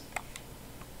silliness.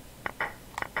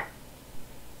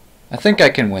 I think I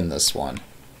can win this one.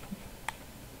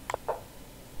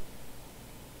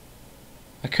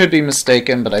 I could be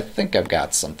mistaken, but I think I've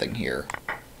got something here.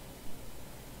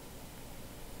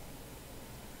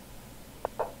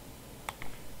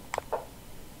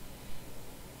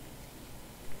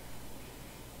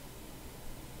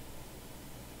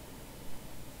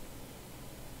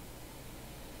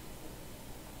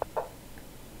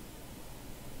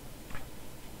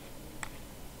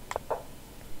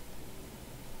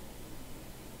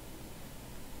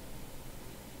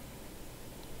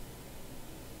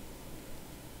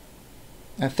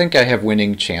 I think I have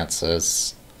winning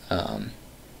chances.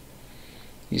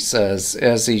 He says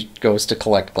as he goes to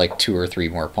collect like 2 or 3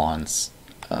 more pawns.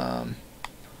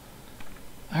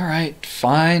 Alright,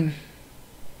 fine.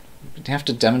 We have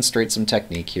to demonstrate some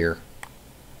technique here.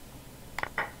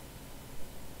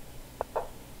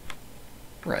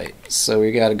 Right, so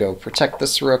we gotta go protect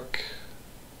this rook.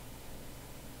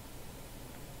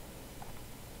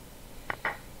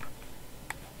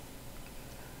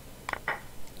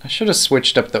 should have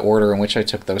switched up the order in which I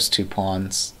took those 2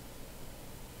 pawns.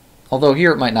 Although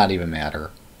here it might not even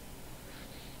matter.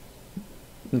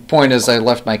 The point is I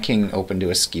left my king open to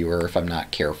a skewer if I'm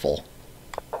not careful.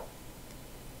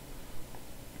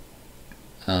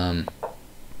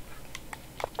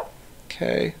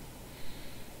 Okay.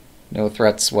 No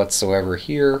threats whatsoever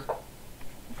here.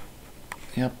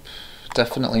 Yep.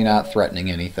 Definitely not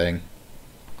threatening anything.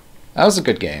 That was a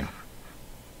good game.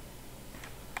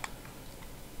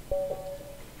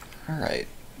 Alright.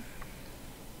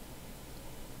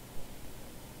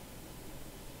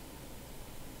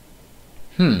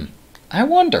 I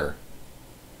wonder.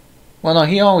 Well, no,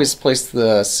 he always placed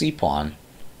the c-pawn.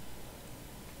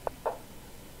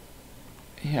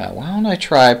 Yeah, why don't I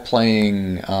try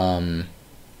playing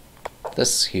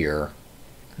this here?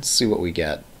 Let's see what we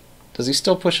get. Does he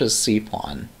still push his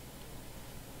c-pawn?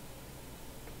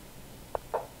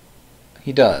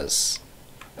 He does.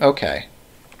 Okay.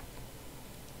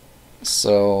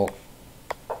 So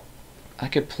I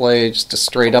could play just a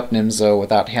straight up Nimzo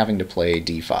without having to play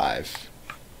d5.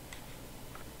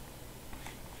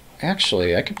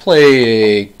 Actually, I could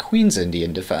play Queen's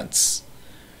Indian Defense.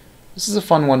 This is a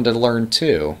fun one to learn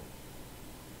too.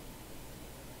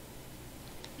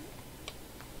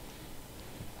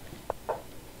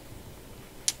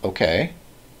 Okay.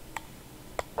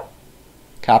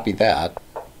 Copy that.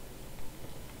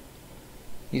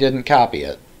 He didn't copy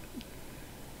it.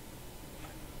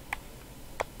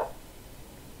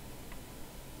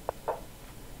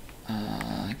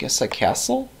 I guess I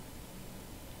castle?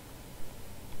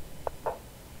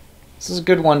 This is a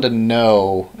good one to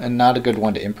know, and not a good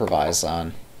one to improvise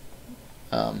on.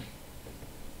 I've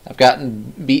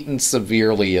gotten beaten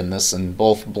severely in this in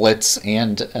both blitz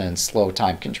and slow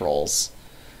time controls.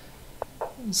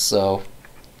 So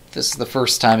this is the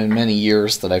first time in many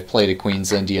years that I've played a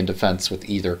Queen's Indian Defense with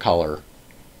either color.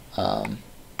 But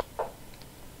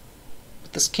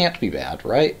this can't be bad,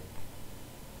 right?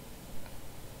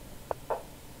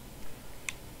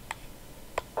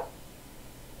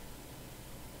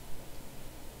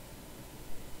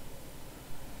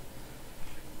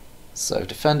 So I've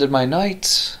defended my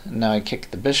knight, and now I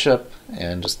kick the bishop,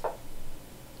 and just...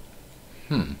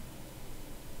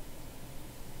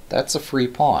 That's a free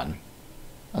pawn.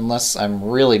 Unless I'm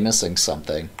really missing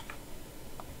something.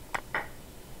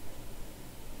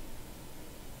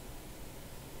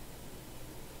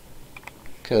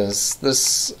 Because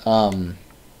this...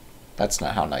 that's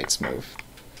not how knights move.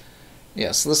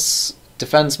 Yeah, so this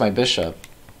defends my bishop,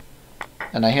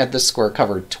 and I had this square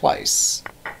covered twice.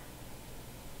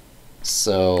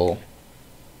 So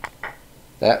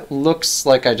that looks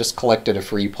like I just collected a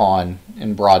free pawn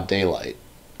in broad daylight.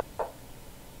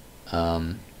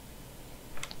 I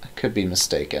could be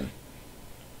mistaken.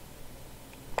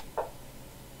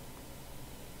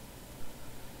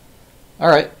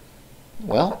 Alright.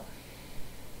 Well.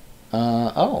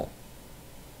 Oh.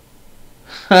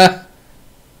 That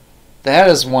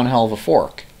is one hell of a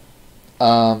fork.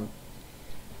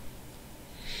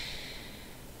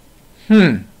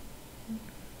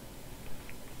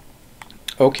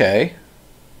 Okay.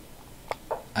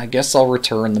 I guess I'll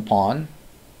return the pawn.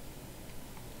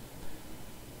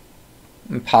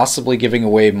 I'm possibly giving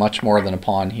away much more than a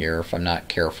pawn here if I'm not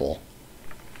careful.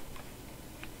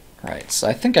 Right, so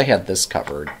I think I had this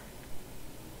covered.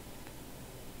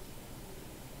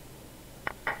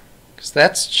 Because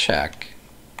that's check.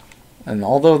 And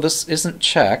although this isn't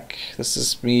check, this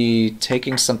is me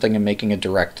taking something and making a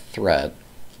direct threat.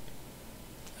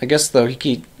 I guess, though,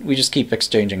 we just keep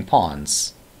exchanging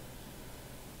pawns.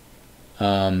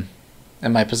 And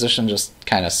my position just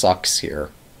kind of sucks here.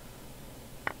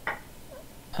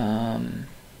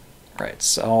 Right,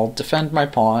 so I'll defend my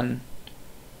pawn.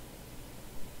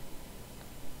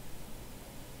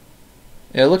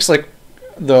 It looks like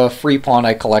the free pawn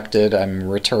I collected I'm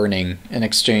returning in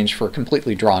exchange for a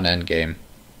completely drawn endgame.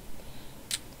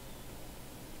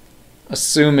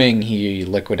 Assuming he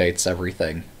liquidates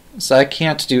everything. So I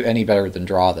can't do any better than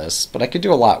draw this, but I could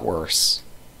do a lot worse.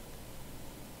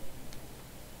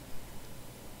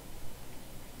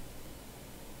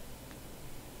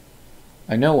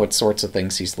 I know what sorts of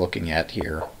things he's looking at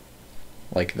here.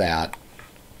 Like that.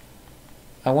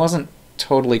 I wasn't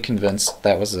totally convinced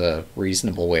that was a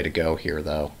reasonable way to go here,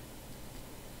 though.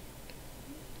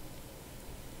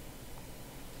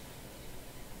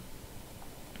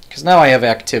 Because now I have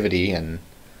activity, and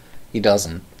he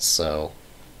doesn't, so...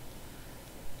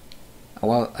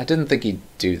 Well, I didn't think he'd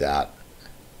do that.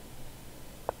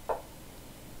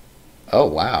 Oh,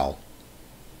 wow.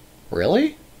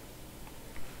 Really?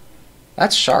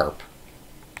 That's sharp.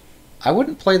 I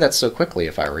wouldn't play that so quickly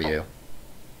if I were you.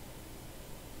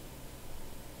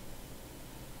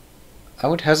 I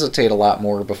would hesitate a lot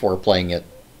more before playing it,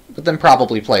 but then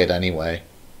probably play it anyway.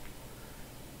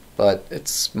 But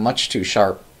it's much too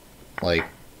sharp. Like,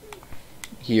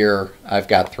 here, I've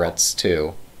got threats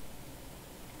too.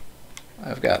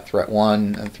 I've got threat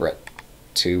 1 and threat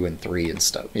 2 and 3 and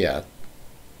stuff. Yeah.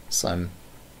 So I'm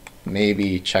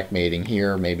maybe checkmating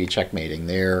here, maybe checkmating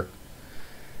there.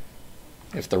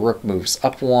 If the rook moves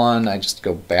up 1, I just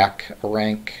go back a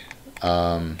rank,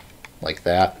 like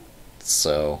that.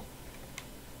 So,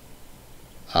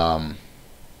 but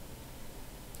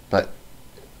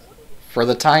for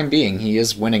the time being, he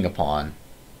is winning a pawn.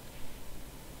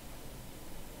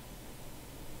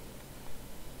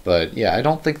 But yeah, I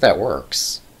don't think that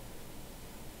works.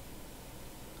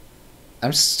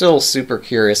 I'm still super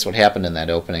curious what happened in that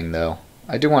opening, though.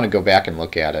 I do want to go back and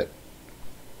look at it.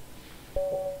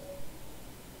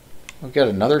 We've got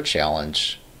another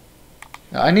challenge.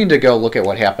 Now, I need to go look at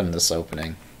what happened in this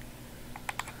opening.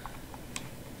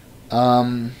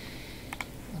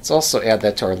 Let's also add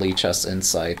that to our lichess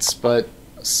insights. But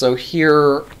so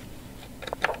here,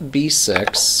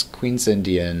 b6, Queen's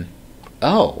Indian.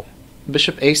 Oh,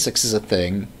 bishop a6 is a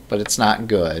thing, but it's not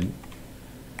good.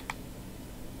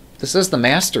 This is the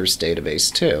Masters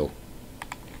database too,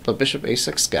 but bishop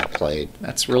a6 got played.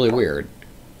 That's really weird.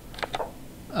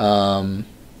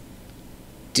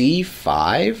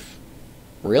 d5?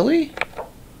 Really?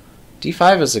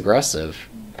 d5 is aggressive.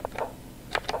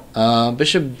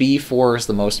 Bishop b4 is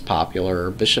the most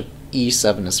popular. Bishop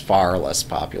e7 is far less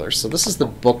popular. So this is the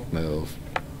book move.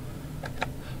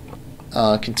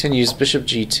 Continues bishop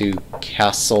g2,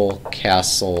 castle,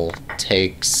 castle,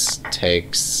 takes,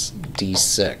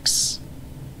 d6.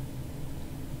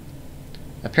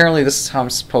 Apparently this is how I'm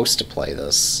supposed to play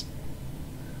this.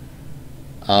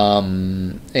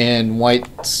 And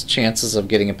white's chances of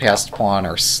getting a passed pawn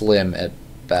are slim at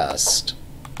best.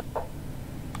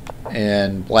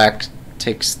 And black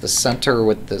takes the center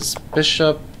with this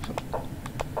bishop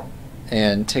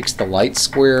and takes the light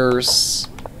squares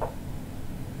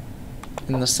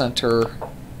in the center.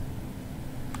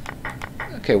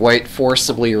 Okay, white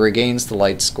forcibly regains the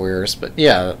light squares, but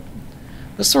yeah,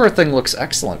 this sort of thing looks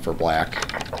excellent for black.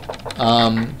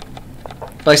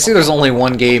 But I see there's only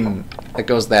one game that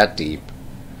goes that deep.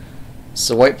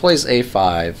 So white plays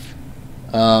a5,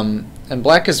 and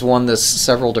black has won this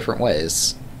several different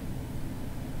ways.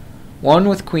 One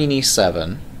with queen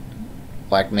e7.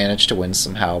 Black managed to win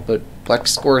somehow, but black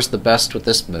scores the best with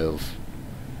this move.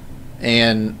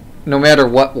 And no matter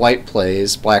what white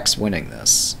plays, black's winning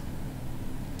this.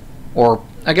 Or,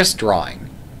 I guess, drawing.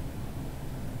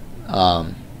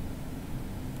 But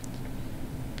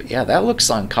yeah, that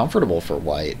looks uncomfortable for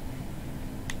white.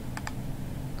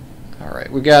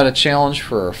 Alright, we got a challenge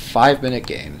for a 5-minute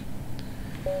game.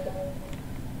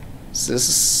 So this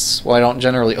is why I don't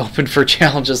generally open for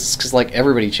challenges, because like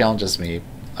everybody challenges me.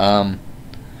 But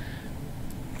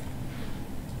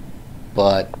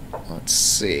let's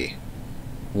see.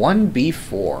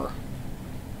 1b4.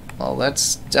 Well,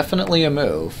 that's definitely a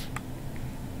move.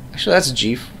 Actually, that's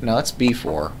no, that's b4.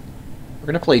 We're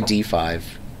gonna play d5.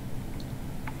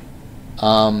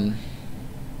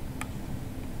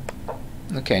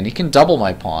 Okay, and he can double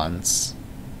my pawns.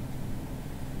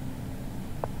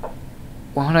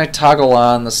 Why don't I toggle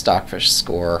on the Stockfish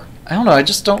score? I don't know, I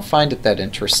just don't find it that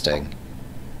interesting.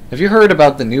 Have you heard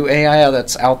about the new AI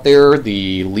that's out there,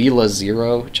 the Leela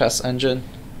Zero chess engine?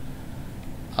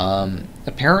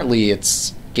 Apparently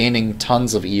it's gaining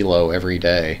tons of elo every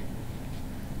day.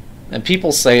 And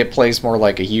people say it plays more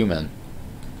like a human.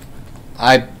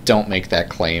 I don't make that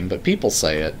claim, but people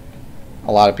say it.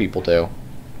 A lot of people do.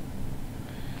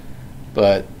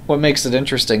 But what makes it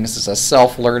interesting is it's a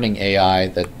self-learning AI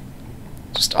that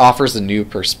just offers a new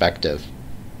perspective.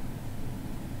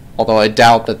 Although I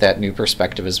doubt that that new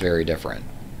perspective is very different.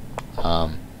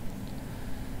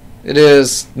 It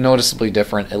is noticeably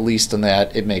different, at least in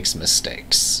that it makes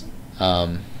mistakes.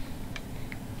 It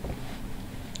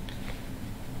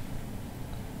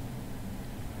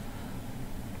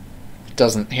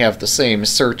doesn't have the same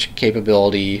search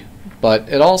capability, but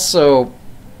it also,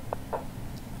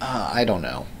 I don't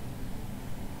know.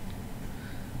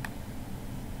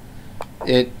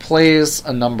 It plays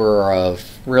a number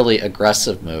of really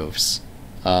aggressive moves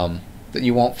that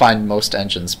you won't find most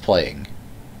engines playing.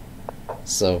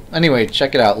 So anyway,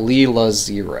 check it out, Leela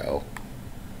Zero.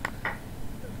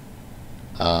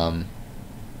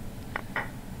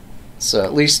 So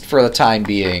at least for the time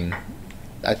being,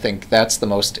 I think that's the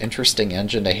most interesting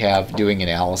engine to have doing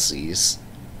analyses.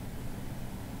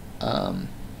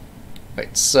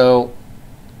 Right, so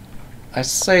I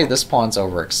say this pawn's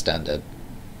overextended.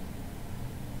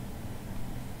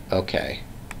 Okay.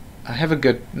 I have a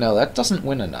good... No, that doesn't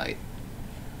win a knight.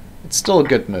 It's still a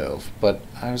good move, but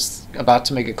I was about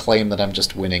to make a claim that I'm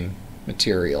just winning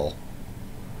material.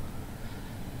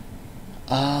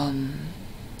 Or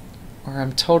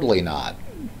I'm totally not,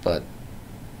 but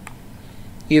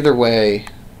either way,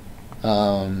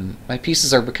 my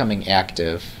pieces are becoming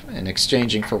active and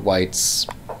exchanging for white's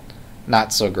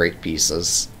not so great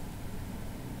pieces.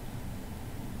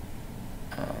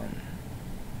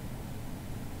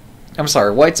 I'm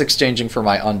sorry, white's exchanging for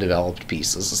my undeveloped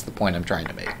pieces is the point I'm trying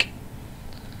to make.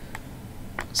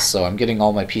 So I'm getting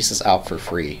all my pieces out for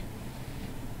free.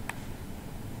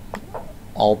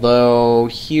 Although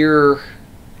here,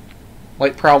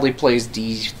 white probably plays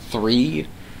d3,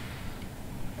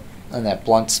 and that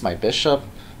blunts my bishop,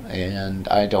 and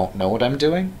I don't know what I'm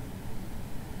doing.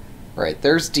 Right,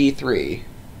 there's d3.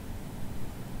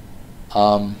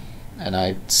 And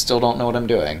I still don't know what I'm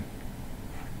doing.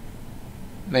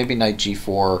 Maybe knight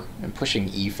g4 and pushing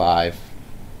e5,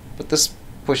 but this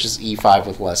pushes e5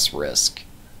 with less risk.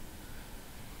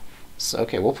 So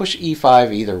okay, we'll push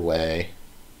e5 either way,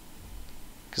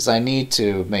 because I need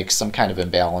to make some kind of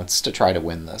imbalance to try to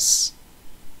win this.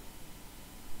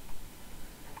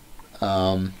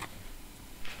 But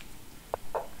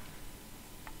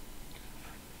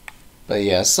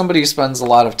yeah, somebody who spends a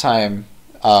lot of time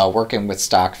working with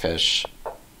Stockfish,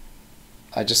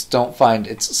 I just don't find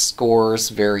its scores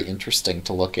very interesting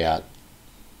to look at.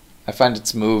 I find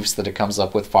its moves that it comes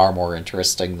up with far more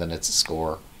interesting than its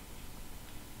score.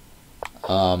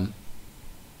 So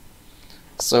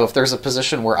if there's a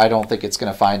position where I don't think it's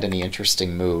going to find any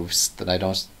interesting moves, then I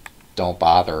don't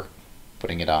bother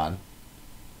putting it on.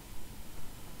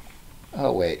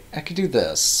 Oh wait, I could do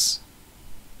this.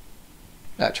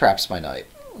 That traps my knight.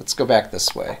 Let's go back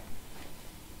this way.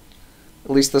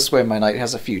 At least this way my knight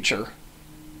has a future.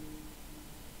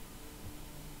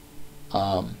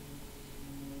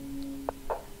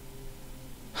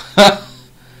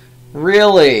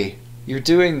 Really? You're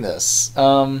doing this?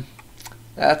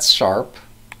 That's sharp.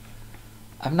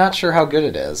 I'm not sure how good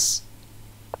it is.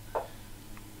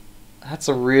 That's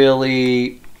a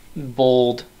really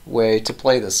bold way to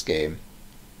play this game.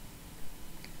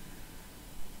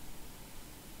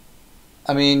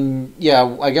 I mean,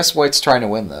 yeah, I guess white's trying to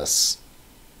win this.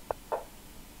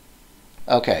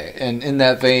 Okay, and in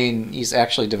that vein, he's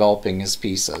actually developing his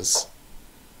pieces.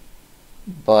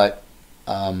 But,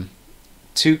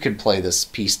 two can play this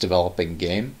piece-developing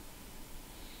game.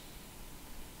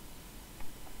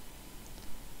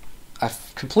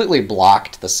 I've completely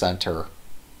blocked the center,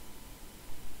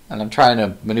 and I'm trying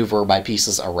to maneuver my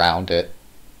pieces around it.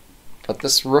 But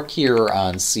this rook here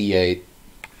on c8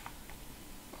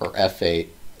 or f8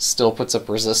 still puts up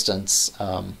resistance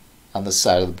on this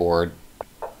side of the board.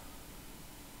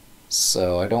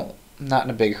 So I'm not in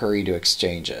a big hurry to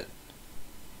exchange it.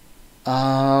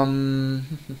 I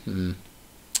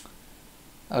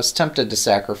was tempted to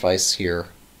sacrifice here,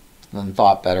 then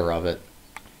thought better of it.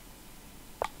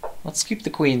 Let's keep the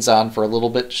queens on for a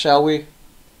little bit, shall we?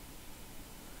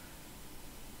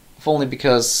 If only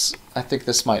because I think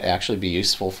this might actually be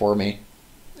useful for me,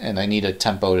 and I need a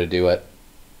tempo to do it.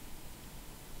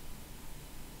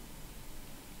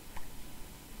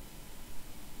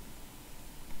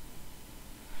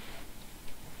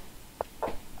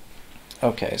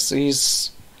 Okay, so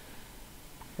he's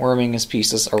worming his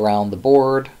pieces around the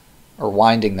board, or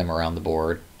winding them around the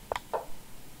board.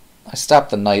 I stopped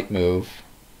the knight move,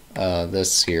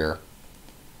 this here,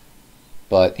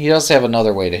 but he does have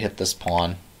another way to hit this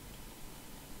pawn,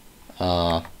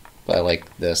 by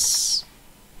like this.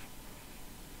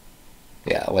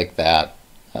 Yeah, like that.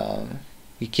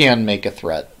 He can make a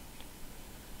threat.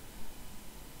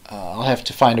 I'll have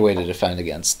to find a way to defend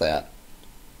against that.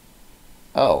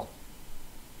 Oh.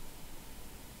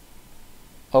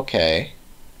 Okay.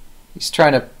 He's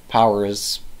trying to power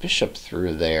his bishop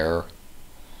through there.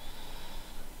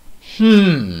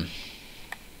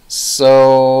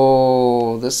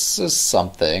 So this is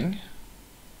something.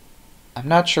 I'm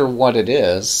not sure what it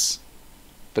is,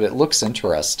 but it looks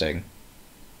interesting.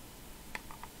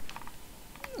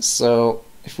 So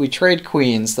if we trade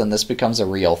queens, then this becomes a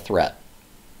real threat.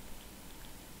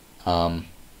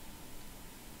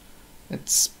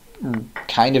 It's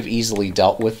kind of easily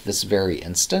dealt with this very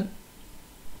instant.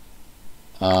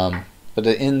 But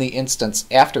in the instance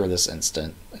after this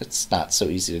instant, it's not so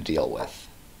easy to deal with.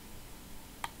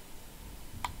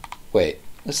 Wait,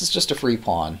 this is just a free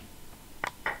pawn.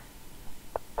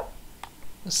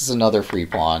 This is another free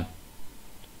pawn.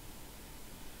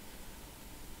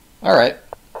 Alright.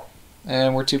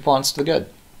 And we're 2 pawns to the good.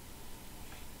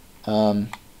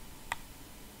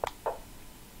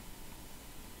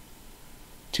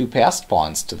 2 passed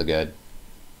pawns to the good.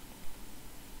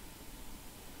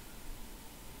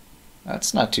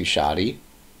 That's not too shoddy.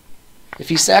 If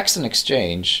he sacks an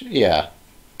exchange, yeah.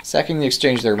 Sacking the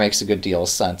exchange there makes a good deal of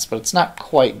sense, but it's not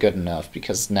quite good enough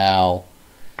because now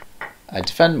I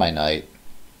defend my knight.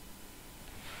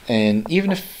 And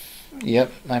even if,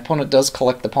 yep, my opponent does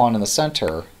collect the pawn in the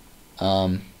center.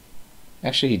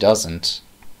 Actually, he doesn't.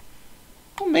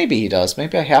 Well, maybe he does.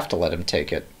 Maybe I have to let him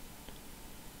take it.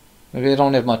 Maybe I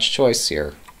don't have much choice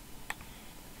here.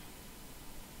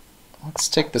 Let's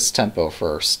take this tempo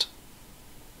first.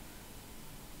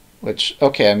 Which,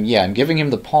 okay, I'm giving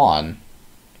him the pawn.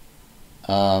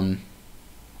 Oh,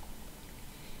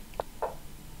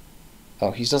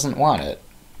 he doesn't want it.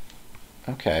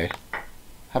 Okay.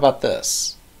 How about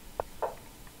this?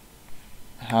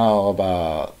 How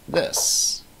about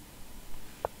this?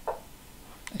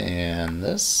 And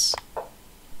this?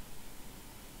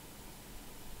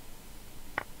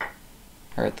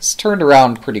 Alright, this turned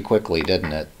around pretty quickly,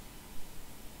 didn't it?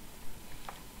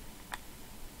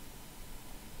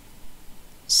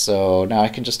 So now I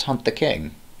can just hunt the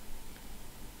king.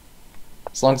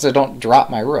 As long as I don't drop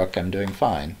my rook, I'm doing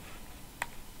fine.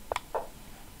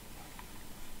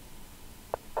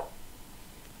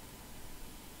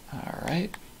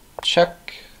 Alright,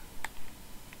 check.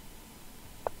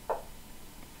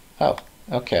 Oh,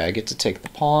 okay, I get to take the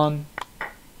pawn.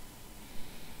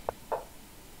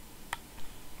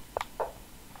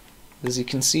 Does he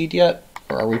concede yet?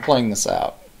 Or are we playing this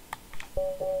out?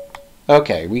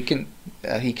 Okay, we can.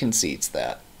 He concedes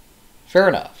that. Fair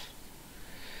enough.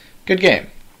 Good game.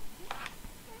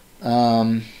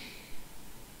 Let's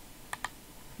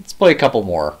play a couple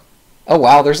more. Oh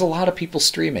wow, there's a lot of people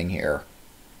streaming here.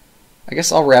 I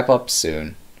guess I'll wrap up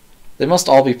soon. They must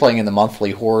all be playing in the monthly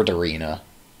Horde Arena.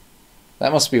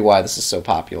 That must be why this is so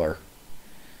popular.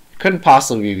 It couldn't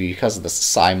possibly be because of the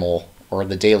Simul or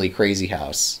the Daily Crazy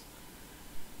House.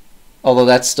 Although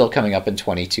that's still coming up in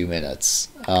 22 minutes.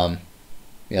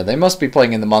 Yeah, they must be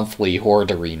playing in the monthly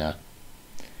Horde Arena.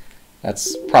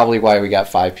 That's probably why we got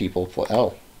 5 people play.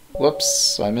 Oh,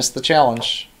 whoops, I missed the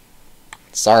challenge.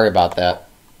 Sorry about that.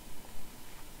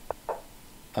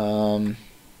 So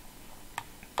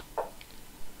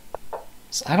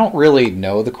I don't really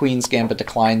know the Queen's Gambit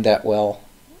Declined that well.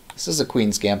 This is a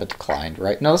Queen's Gambit Declined,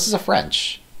 right? No, this is a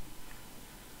French.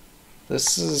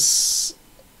 This is...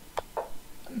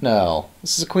 No,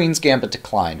 this is a Queen's Gambit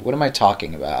Declined. What am I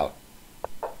talking about?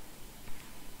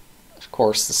 Of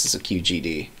course, this is a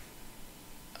QGD.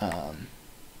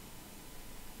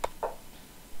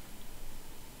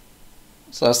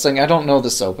 So I was saying, I don't know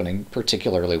this opening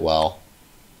particularly well.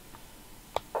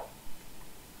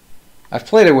 I've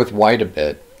played it with white a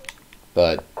bit,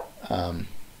 but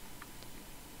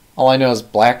all I know is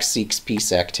black seeks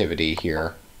peace activity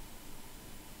here.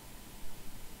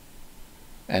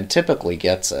 And typically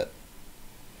gets it.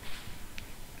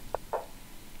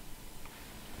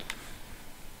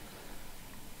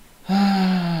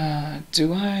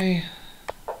 Do I...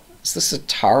 Is this a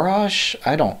Tarrasch?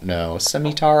 I don't know.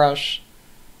 Semi-Tarrasch?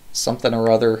 Something or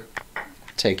other.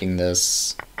 Taking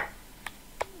this.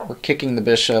 We're kicking the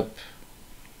bishop.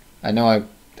 I know I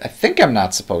think I'm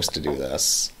not supposed to do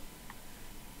this.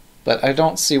 But I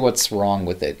don't see what's wrong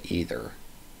with it either.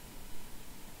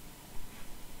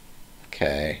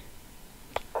 Okay.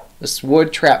 This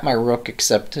would trap my rook,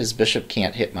 except his bishop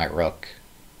can't hit my rook.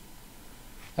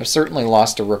 I've certainly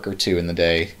lost a rook or two in the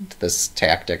day to this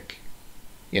tactic.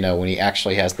 You know, when he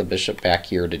actually has the bishop back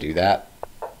here to do that.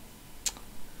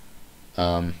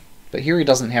 But here he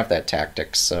doesn't have that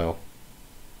tactic, so...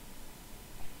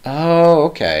 Oh,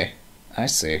 okay. I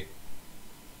see.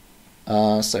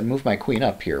 So I move my queen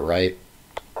up here, right?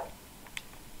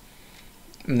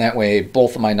 And that way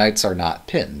both of my knights are not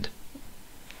pinned.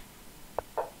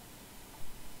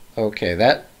 Okay,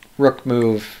 that rook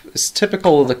move is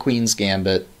typical of the Queen's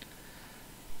Gambit.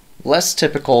 Less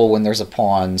typical when there's a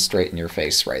pawn straight in your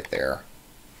face right there.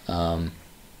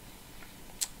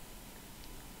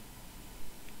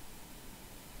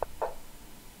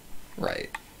 Right.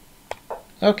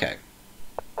 Okay.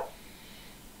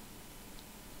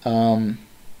 Whoa!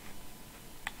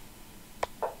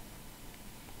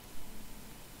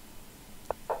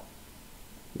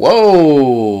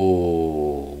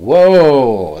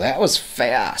 Whoa! That was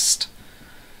fast.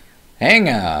 Hang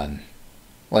on.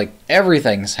 Like,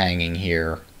 everything's hanging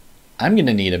here. I'm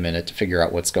gonna need a minute to figure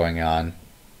out what's going on.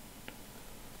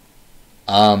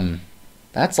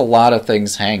 That's a lot of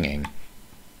things hanging.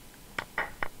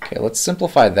 Okay, let's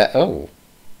simplify that. Oh,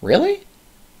 really?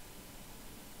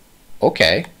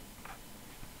 Okay.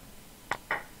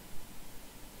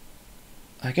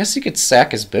 I guess he could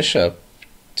sack his bishop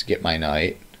to get my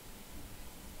knight.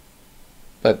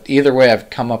 But either way, I've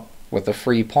come up with a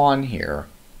free pawn here.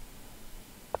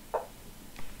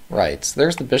 Right, so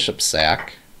there's the bishop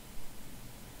sack.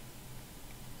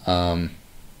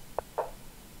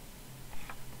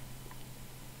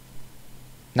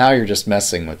 Now you're just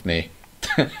messing with me.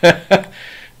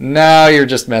 Now you're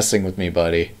just messing with me,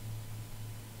 buddy.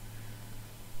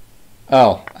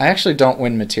 Oh, I actually don't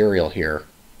win material here.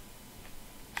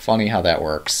 Funny how that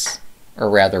works. Or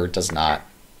rather, it does not.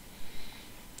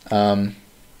 But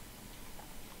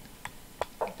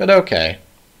okay.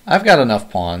 I've got enough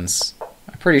pawns.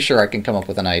 I'm pretty sure I can come up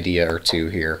with an idea or two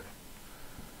here.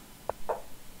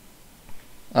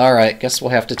 Alright, guess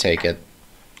we'll have to take it.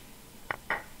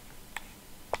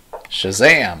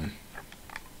 Shazam!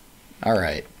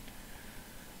 Alright.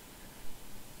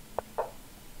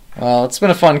 Well, it's been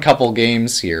a fun couple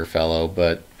games here, fellow,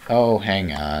 but... oh,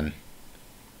 hang on.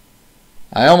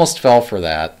 I almost fell for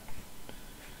that.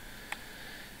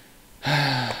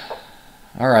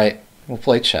 Alright, we'll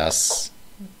play chess.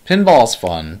 Pinball's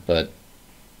fun, but...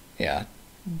 yeah.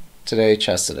 Today,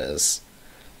 chess it is.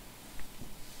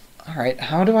 Alright,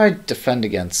 how do I defend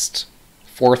against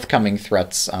forthcoming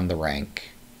threats on the rank?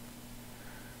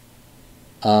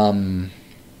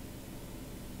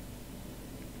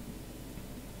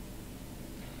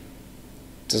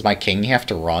 Does my king have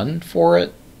to run for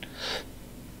it?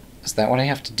 Is that what I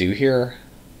have to do here?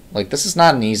 Like, this is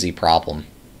not an easy problem.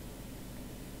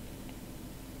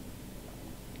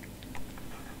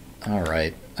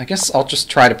 Alright, I guess I'll just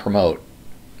try to promote.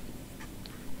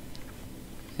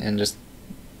 And just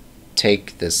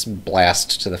take this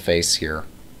blast to the face here.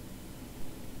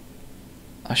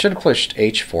 I should have pushed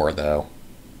h4, though.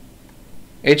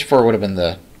 h4 would have been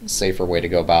the safer way to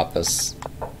go about this.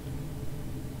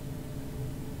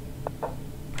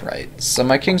 Right, so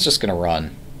my king's just going to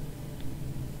run.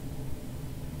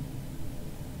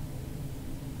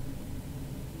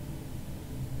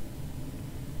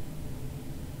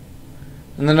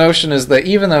 And the notion is that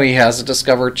even though he has a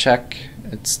discovered check,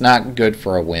 it's not good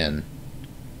for a win.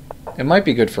 It might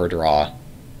be good for a draw.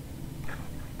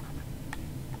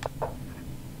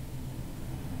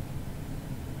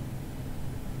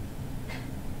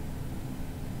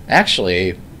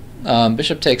 Actually,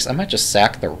 bishop takes... I might just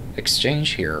sack the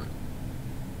exchange here.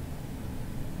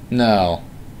 No.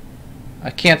 I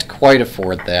can't quite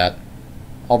afford that.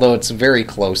 Although it's very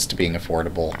close to being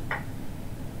affordable.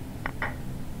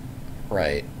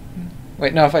 Right.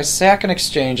 Wait, no, if I sack an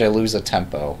exchange, I lose a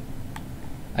tempo.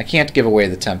 I can't give away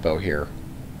the tempo here.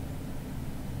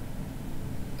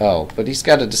 Oh, but he's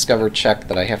got a discovered check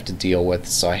that I have to deal with,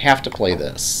 so I have to play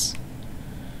this.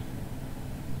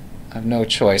 I have no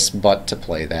choice but to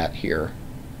play that here.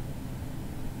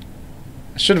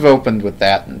 I should have opened with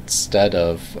that instead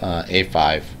of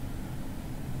a5.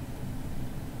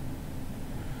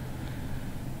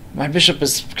 My bishop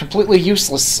is completely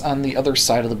useless on the other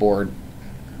side of the board.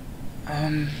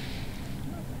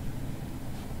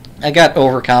 I got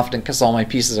overconfident because all my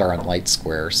pieces are on light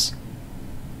squares.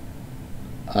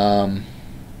 I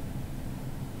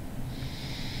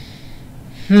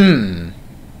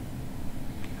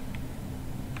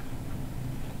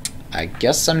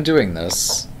guess I'm doing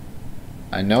this.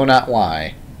 I know not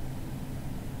why.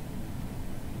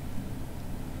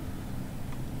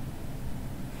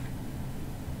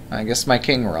 I guess my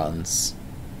king runs.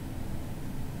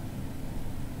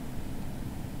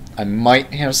 I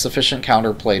might have sufficient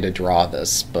counterplay to draw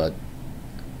this, but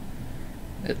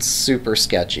it's super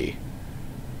sketchy.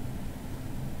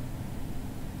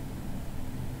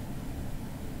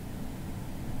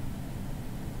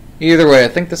 Either way, I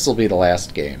think this will be the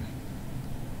last game.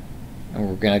 And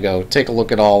we're going to go take a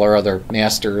look at all our other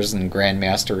masters and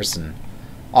grandmasters and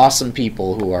awesome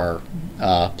people who are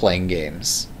playing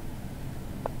games.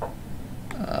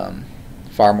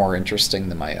 Far more interesting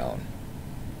than my own.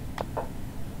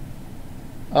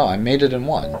 Oh, I made it in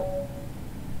one.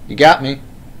 You got me.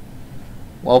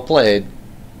 Well played.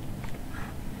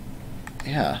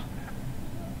 Yeah.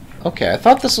 Okay, I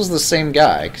thought this was the same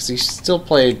guy, because he still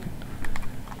played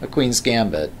a Queen's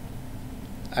Gambit.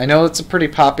 I know it's a pretty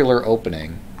popular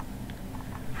opening.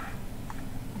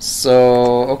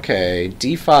 So, okay,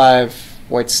 d5,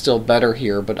 white's still better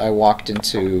here, but I walked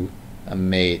into a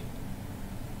mate.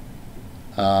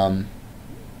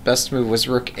 Best move was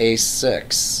rook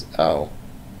a6. Oh.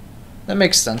 That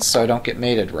makes sense, so I don't get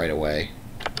mated right away.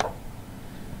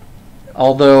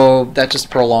 Although, that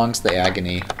just prolongs the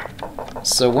agony.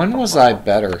 So when was I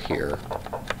better here?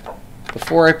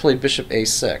 Before I played bishop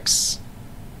a6.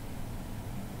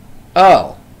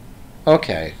 Oh.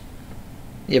 Okay.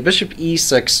 Yeah, bishop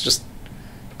e6 just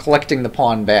collecting the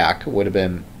pawn back would have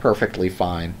been perfectly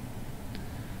fine.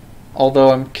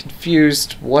 Although I'm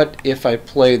confused, what if I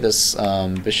play this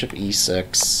bishop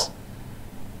e6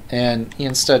 and he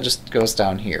instead just goes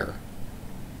down here?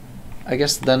 I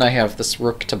guess then I have this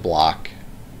rook to block.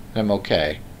 I'm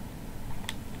okay.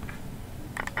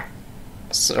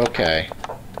 So, okay.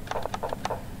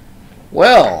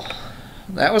 Well,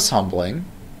 that was humbling.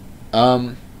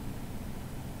 I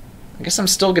guess I'm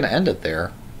still going to end it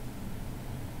there.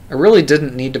 I really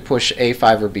didn't need to push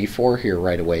a5 or b4 here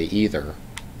right away either.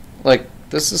 Like,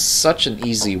 this is such an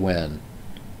easy win.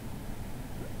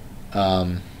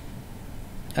 I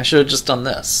should have just done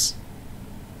this.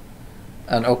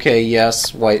 And okay,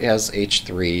 yes, white has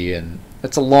h3, and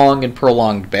it's a long and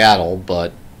prolonged battle,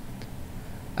 but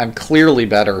I'm clearly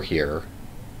better here.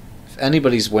 If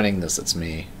anybody's winning this, it's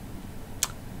me.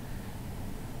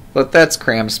 But that's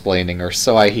cram-splaining, or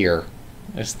so I hear.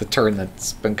 It's the turn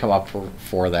that's been come up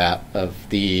for that, of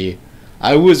the,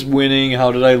 I was winning,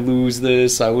 how did I lose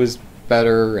this, I was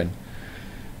better, and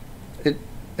it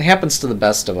happens to the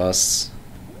best of us.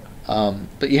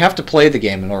 But you have to play the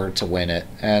game in order to win it,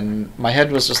 and my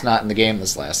head was just not in the game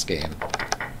this last game.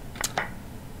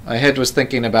 My head was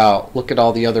thinking about, look at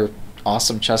all the other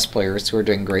awesome chess players who are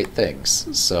doing great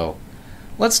things, so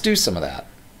let's do some of that.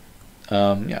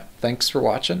 Yeah, thanks for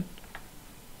watching.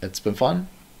 It's been fun,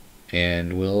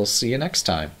 and we'll see you next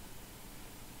time.